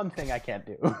found one thing I can't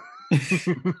do.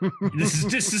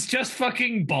 This is just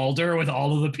fucking Baldur with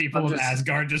all of the people of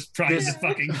Asgard just trying to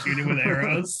fucking shoot him with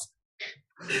arrows.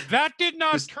 That did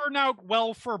not turn out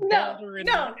well for No, Baldur. in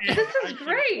no, the end, this is I should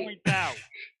great. Point out.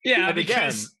 Yeah, And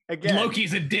because again,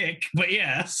 Loki's a dick, but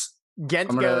yes. Gent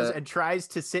I'm gonna- goes and tries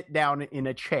to sit down in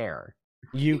a chair.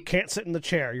 You can't sit in the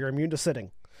chair. You're immune to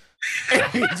sitting.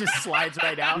 He just slides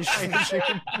right out.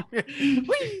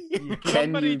 Whee! Can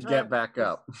Somebody you try- get back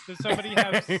up? Does somebody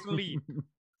have sleep?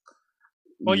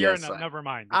 Well, Yes, you're never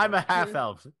mind. I'm a half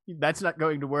elf. That's not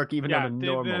going to work even on a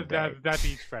normal day. that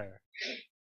is fair.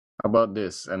 How about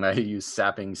this? And I use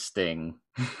Sapping Sting.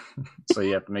 So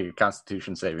you have to make a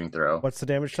Constitution saving throw. What's the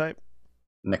damage type?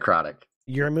 Necrotic.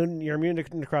 You're immune to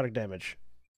necrotic damage.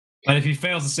 But if he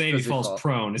fails to save, he Does he falls fall?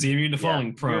 prone. Is he immune to Yeah. falling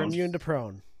You're prone? immune to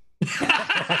prone.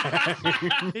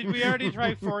 Did we already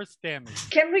try force damage?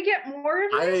 Can we get more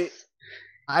of this?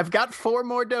 I've got 4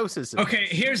 more doses. Of Okay,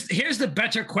 this. here's the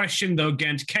better question though,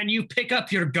 Gent. Can you pick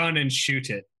up your gun and shoot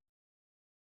it?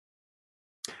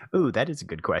 Ooh, that is a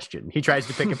good question. He tries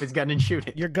to pick up his gun and shoot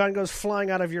it. Your gun goes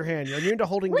flying out of your hand. You're immune to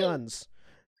holding guns.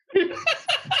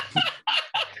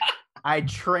 I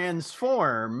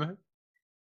transform.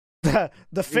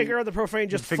 The figure of the profane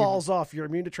just figure- falls off. You're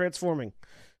immune to transforming.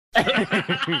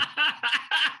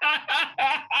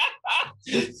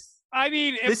 I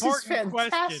mean, This is important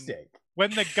question. fantastic.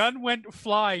 When the gun went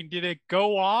flying, did it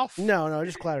go off? No,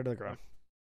 just clattered to the ground.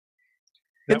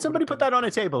 Can That somebody would've put been- that on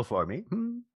a table for me?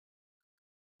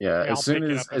 Yeah, I'll as soon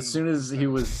pick it as up as soon as he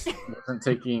wasn't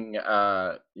taking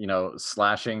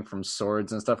slashing from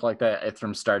swords and stuff like that,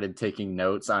 Ithram started taking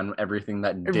notes on everything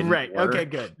that didn't Right. work. Okay,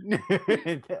 good.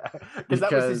 Because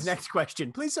that was his next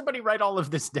question. Please, somebody write all of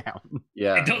this down. I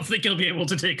Yeah. don't think he'll be able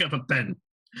to take up a pen.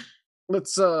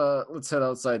 Let's head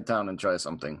outside town and try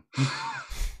something.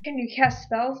 Can you cast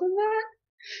spells in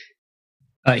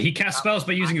that? He casts spells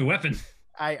by using a weapon.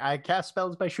 I cast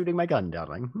spells by shooting my gun,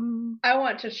 darling. I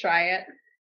want to try it.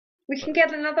 We can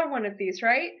get another one of these,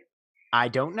 right? I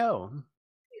don't know.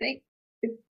 I think.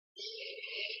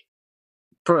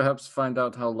 Perhaps find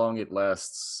out how long it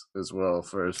lasts as well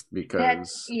first,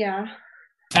 because Yeah.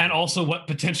 And also what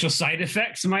potential side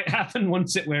effects might happen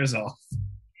once it wears off.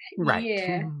 Right.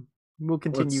 Yeah. We'll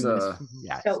continue Let's, this.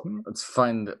 Yes. So- let's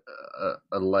find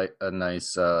a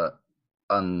nice what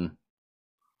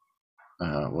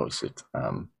was it?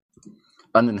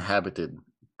 Uninhabited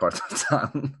part of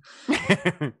town.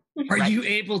 Are Right. you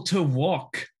able to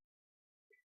walk?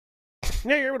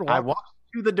 Yeah, you're able to I walk. walked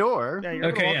through the door. Yeah, you're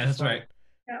able to Okay, walk yeah, just that's fine. right.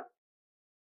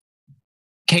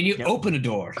 Can you Yep. open a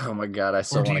door? Oh my god, I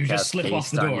still Or do want you to just cast slip off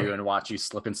haste the on door? you and watch you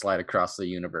slip and slide across the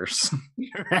universe.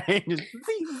 Right.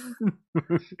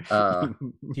 uh,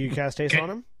 Do you cast haste Okay. on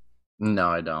him? no,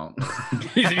 I don't.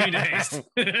 He's immune to haste.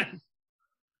 Do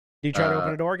you try to Uh,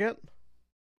 open a door again?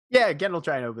 Yeah, Gen will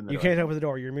try and open the You door. can't open the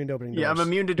door. You're immune to opening doors. Yeah, I'm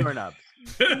immune to doorknob.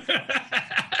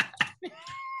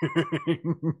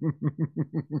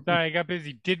 Sorry, I got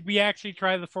busy. Did we actually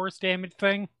try the force damage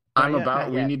thing? I'm Not yet, about.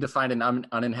 not We yet. need to find an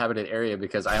uninhabited area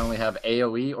because I only have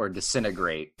AOE or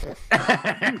disintegrate.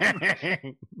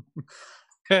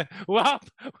 Well,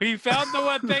 we found the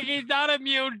one thing he's not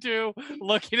immune to.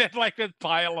 Looking at like this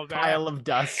pile of that. Pile of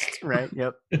dust, right?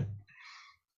 Yep.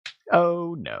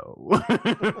 Oh no.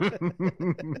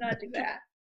 Not do that.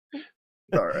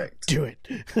 All right. Do it.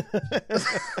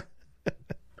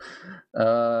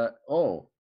 Oh.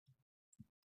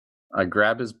 I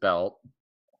grab his belt.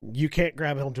 You can't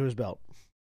grab him to his belt.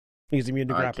 He's immune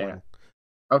to I grappling. can't.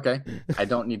 Okay. I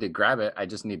don't need to grab it. I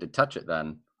just need to touch it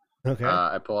then. Okay.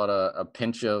 I pull out a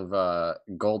pinch of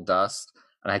gold dust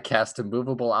and I cast a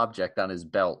movable object on his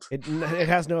belt. It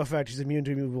has no effect. He's immune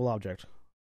to a movable object.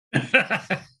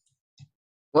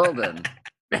 Well then.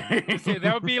 See,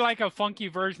 that would be like a funky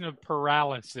version of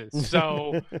paralysis.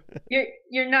 So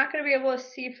You're not going to be able to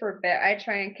see for a bit. I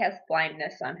try and cast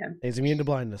blindness on him. He's immune to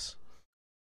blindness.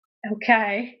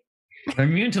 Okay.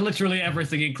 I'm immune to literally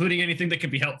everything, including anything that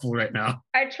could be helpful right now.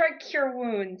 I try cure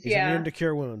wounds. He's Yeah. immune to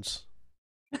cure wounds.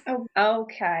 Oh,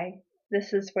 okay.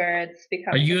 This is where it's Are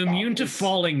becoming. you a immune to problem.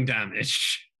 falling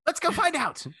damage? Let's go find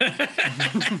out.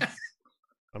 I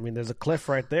mean, there's a cliff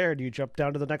right there. Do you jump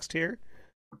down to the next tier?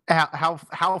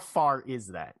 How far is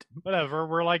that? whatever,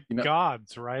 we're like You know-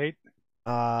 gods, right?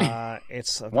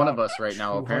 It's about One of us right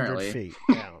now, 200 apparently. feet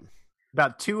down.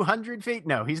 About 200 feet?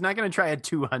 No, he's not going to try a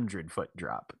 200-foot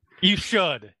drop. You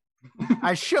should.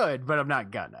 I should, but I'm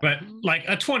not gonna. But like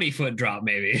a 20-foot drop,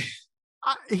 maybe.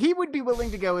 He would be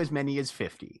willing to go as many as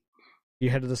 50. You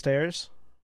head to the stairs?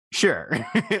 Sure.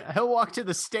 He'll walk to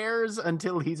the stairs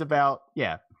until he's about,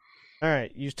 yeah. All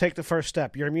right, you take the first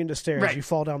step. You're immune to stairs. Right. You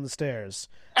fall down the stairs.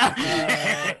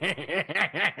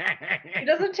 He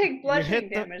doesn't take bludgeoning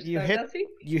damage, though, does he?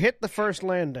 You hit the first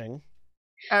landing.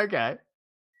 Okay.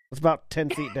 It's about 10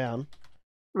 feet down.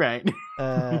 Right.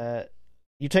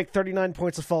 You take 39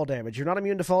 points of fall damage. You're not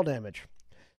immune to fall damage.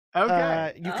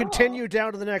 Okay. You Oh. continue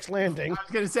down to the next landing. I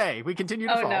was going to say, we continue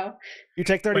to Oh fall. no. You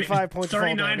take 35 Wait, points of fall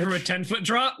 39 damage. from a 10-foot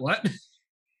drop? What?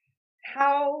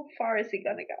 How far is he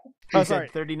gonna go? He Oh, said sorry.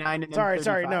 39 and then Sorry,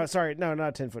 35. no,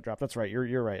 not a 10-foot drop. That's right.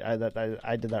 You're right.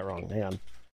 I did that wrong. Hang on.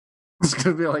 It's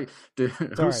gonna be like, dude, Sorry.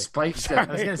 who spiked Sorry. it?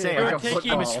 I was going to say, We're I'm, like a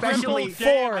taking I'm football. especially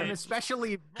Four. I'm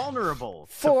especially vulnerable.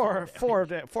 to Four fall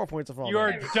damage. points of fall You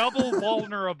are damage. double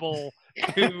vulnerable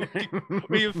to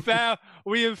we have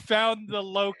found the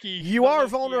Loki. You the are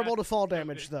Loki vulnerable to aspect fall of it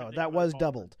damage, though. in That particular was fall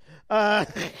doubled.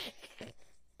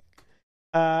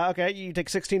 Okay, you take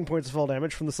 16 points of fall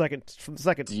damage from the second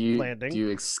Do landing. you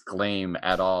exclaim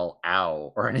at all,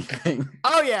 ow, or anything?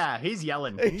 Oh, yeah. He's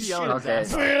yelling. He's yelling. his Okay.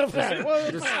 ass off.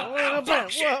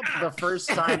 The first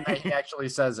time that he actually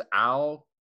says ow,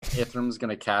 Ithram's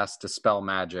gonna cast Dispel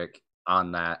Magic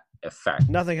on that effect.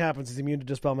 Nothing happens. He's immune to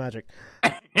dispel magic.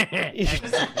 You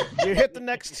hit the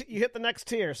next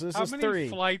tier. So this How is many 3.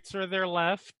 flights are there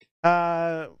left?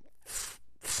 To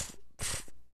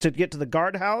get to the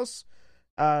guardhouse,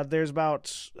 there's about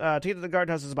to get to the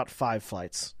guardhouse is about 5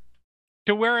 flights.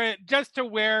 To where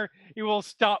he will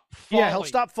stop falling. Yeah, he'll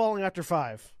stop falling after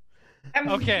 5.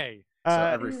 Okay. So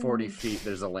every 40 feet,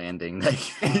 there's a landing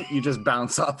that you just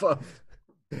bounce off of.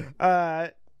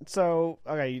 So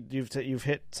okay, you've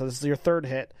hit. So this is your third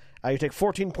hit. You take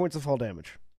 14 points of fall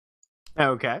damage.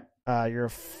 Okay. Your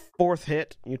fourth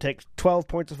hit, you take 12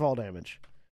 points of fall damage.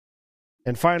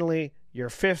 And finally, your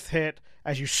fifth hit,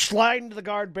 as you slide into the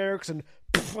guard barracks and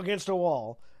poof, against a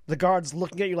wall, the guard's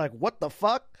looking at you like, "What the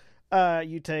fuck?"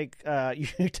 You take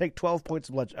 12 points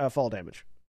of fall damage.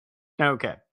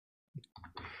 Okay.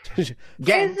 Is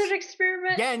Gens, it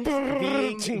experiment?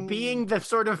 being the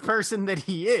sort of person that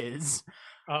he is,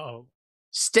 Uh-oh.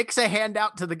 sticks a hand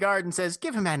out to the guard and says,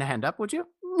 "Give him a hand up, would you?"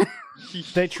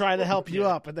 They try to help you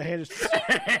up, and the hand is.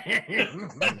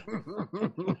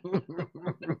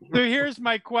 So here's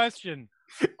my question.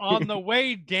 On the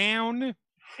way down,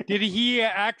 did he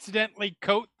accidentally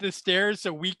coat the stairs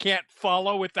so we can't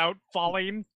follow without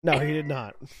falling? No, he did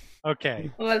not.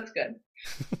 Okay. Well, that's good.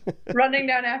 Running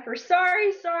down after. Sorry.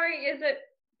 Is it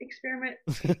experiment?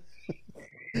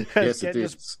 Yes, Gen it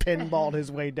just is. pinballed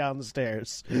his way down the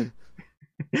stairs.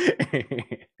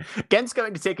 Gen's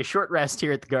going to take a short rest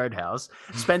here at the guardhouse,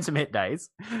 spend some hit dice.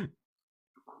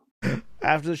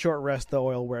 After the short rest, the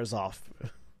oil wears off.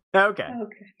 Okay.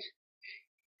 Okay.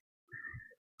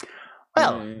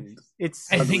 Well, And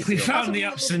it's. I think we found a the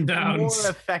little ups and bit downs.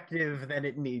 More effective than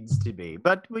it needs to be,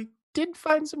 but we did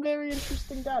find some very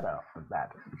interesting data off of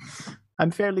that.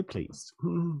 I'm fairly pleased.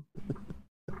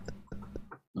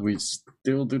 We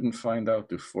still didn't find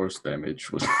out if force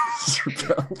damage was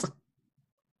repelled.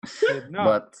 No.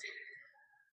 But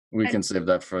we can save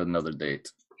that for another date.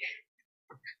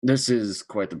 This is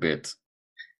quite a bit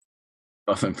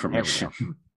of information.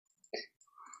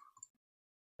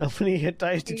 How many hit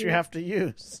dice did you have to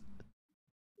use?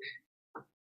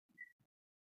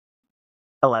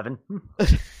 11.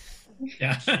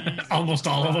 Yeah, almost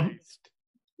all of them.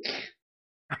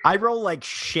 I roll like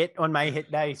shit on my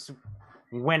hit dice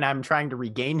when I'm trying to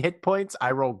regain hit points.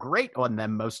 I roll great on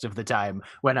them most of the time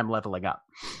when I'm leveling up.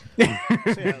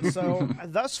 So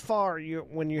thus far,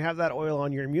 when you have that oil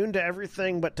on, you're immune to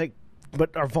everything, but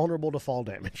are vulnerable to fall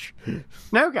damage.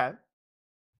 Okay.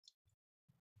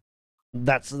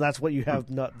 That's what you have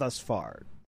thus far.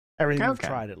 Everything you've Okay.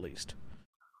 tried, at least.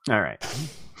 All right.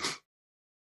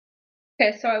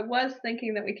 Okay, so I was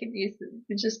thinking that we could use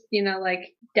just,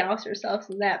 like douse ourselves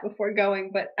in that before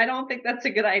going, but I don't think that's a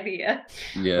good idea.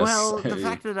 Yes. Well, the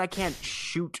fact that I can't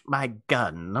shoot my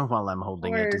gun while I'm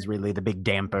holding it is really the big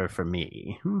damper for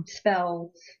me.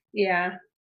 Spells. Yeah.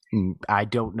 I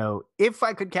don't know if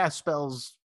I could cast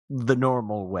spells the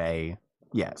normal way.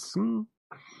 Yes.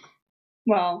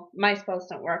 Well, my spells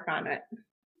don't work on it.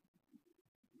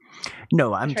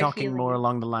 No, I'm Try talking healing. more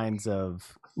along the lines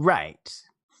of right.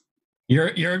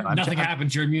 Nothing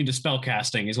happens. You're immune to spell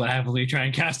casting. Is what happens when you try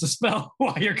and cast a spell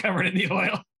while you're covered in the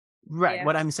oil. Right. Yeah.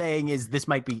 What I'm saying is this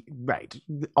might be right.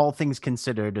 All things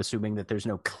considered, assuming that there's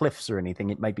no cliffs or anything,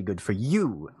 it might be good for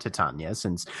you, Titania,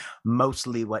 since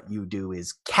mostly what you do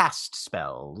is cast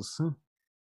spells.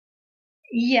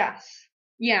 Yes.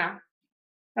 Yeah.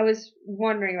 I was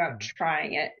wondering about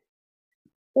trying it.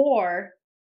 Or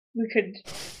we could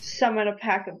summon a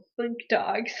pack of blink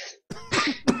dogs.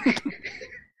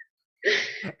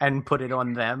 And put it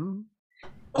on them.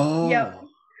 Oh, Yep.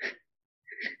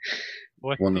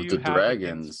 What One do of you the have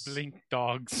dragons. against blink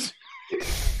dogs?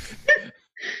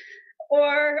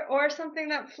 Or something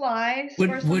that flies.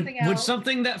 or something else. Would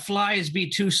something that flies be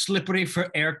too slippery for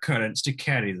air currents to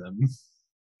carry them?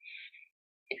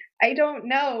 I don't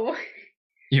know.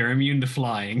 You're immune to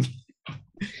flying.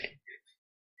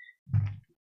 I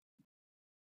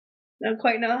don't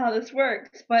quite know how this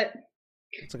works, but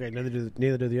It's okay. Neither do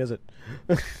the others.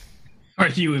 Are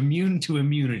you immune to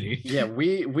immunity? yeah.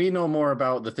 We know more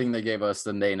about the thing they gave us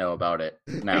than they know about it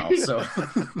now. So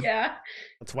yeah.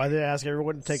 That's why they ask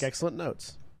everyone to take excellent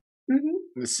notes. hmm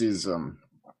this is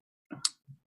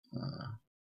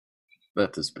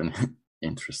that has been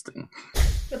interesting.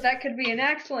 But that could be an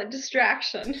excellent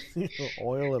distraction.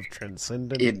 Oil of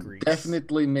transcendent It grease.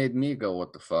 definitely made me go,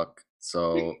 "What the fuck?"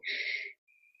 So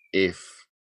if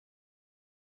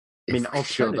I mean, we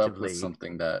showed up alternatively- with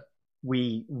something that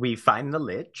We find the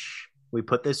lich, we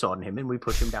put this on him, and we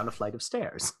push him down a flight of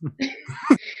stairs.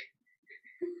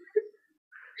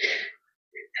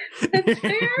 That's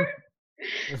fair.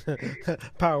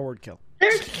 Power word kill.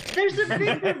 There's a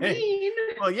big ravine.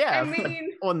 Well, yeah, I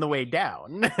mean, on the way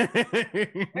down.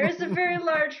 there's a very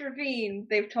large ravine,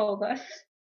 they've told us.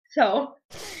 So,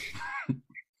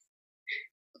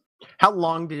 How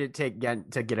long did it take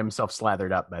to get himself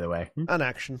slathered up, by the way? An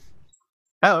action.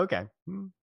 Oh, okay.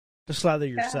 To slather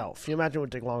yourself. You imagine it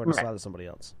would take longer to Right. slather somebody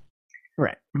else.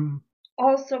 Right.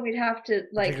 also we'd have to,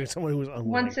 Particularly someone who's unwilling.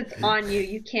 once it's on you,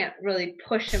 you can't really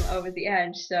push him over the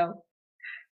edge, so.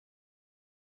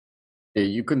 yeah,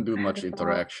 you can do much Wonderful.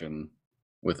 interaction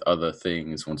with other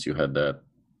things once you had that.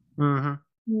 Mm-hmm.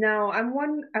 No, I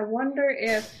wonder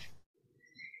if.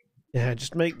 Yeah,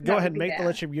 just go That ahead would and be make the bad.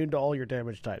 lich immune to all your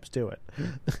damage types. Do it.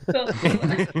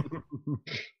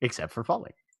 Except for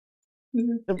falling.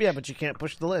 Mhm. Yeah, but you can't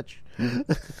push the lich.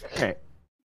 Okay.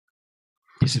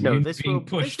 He's No, immune to this being will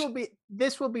pushed.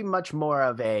 this will be much more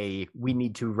of a we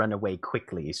need to run away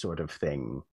quickly sort of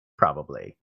thing,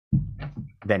 probably,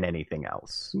 than anything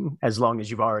else. As long as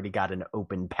you've already got an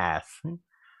open path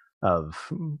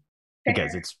of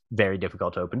because Fair. it's very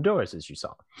difficult to open doors, as you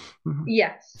saw.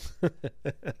 Yes. Quick,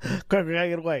 we gotta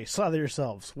get away. Slather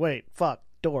yourselves. Wait, fuck.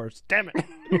 Doors. Damn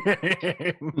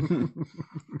it.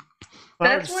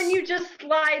 That's when you just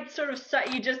slide sort of,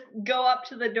 you just go up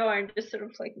to the door and just sort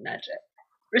of like nudge it.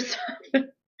 Or something.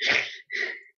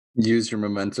 Use your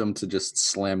momentum to just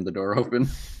slam the door open.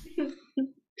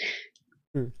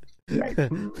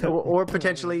 or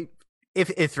potentially, if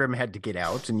Ithram had to get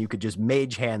out, and you could just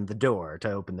mage hand the door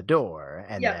to open the door,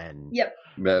 and then. Yep.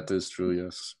 That is true,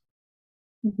 yes.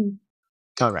 Mhm.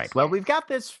 All right. Well, we've got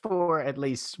this for at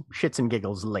least shits and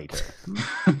giggles later.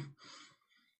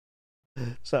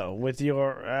 So, with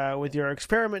your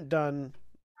experiment done,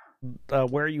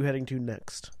 where are you heading to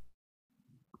next?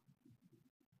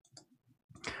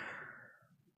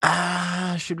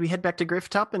 Should we head back to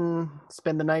Grifftop and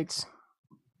spend the night?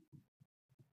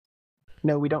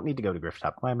 No, we don't need to go to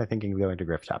Grifftop. Why am I thinking of going to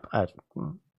Grifftop?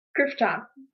 Grifftop.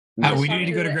 We do need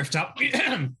to go to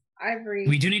Grifftop. Ivory.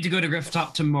 We do need to go to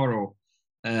Grifftop tomorrow.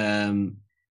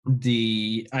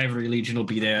 The Ivory Legion will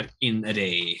be there in a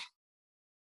day.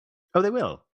 Oh, they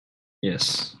will?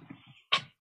 Yes.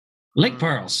 Link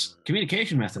pearls.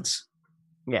 Communication methods.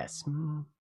 Yes.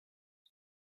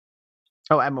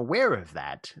 Oh, I'm aware of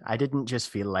that. I didn't just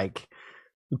feel like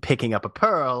picking up a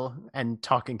pearl and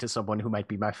talking to someone who might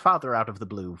be my father out of the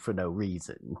blue for no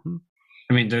reason.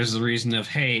 I mean, there's the reason of,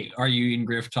 hey, are you in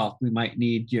Grifftop? We might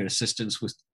need your assistance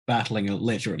with battling a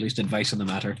lich, or at least advice on the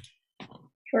matter.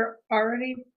 We're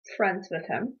already friends with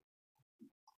him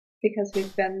because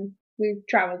we've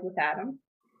traveled with Adam.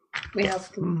 We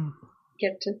helped him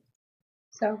get to.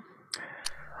 So.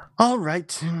 All right,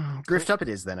 Grifftop it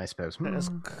is then, I suppose. As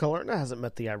Kalerna hasn't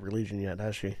met the Ivory Legion yet,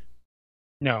 has she?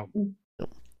 No. Nope.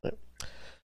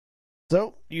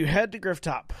 So you head to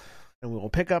Grifftop, and we will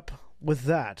pick up with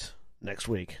that next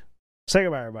week. Say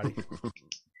goodbye, everybody.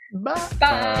 Bye.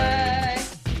 Bye.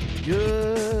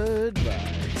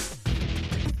 Goodbye.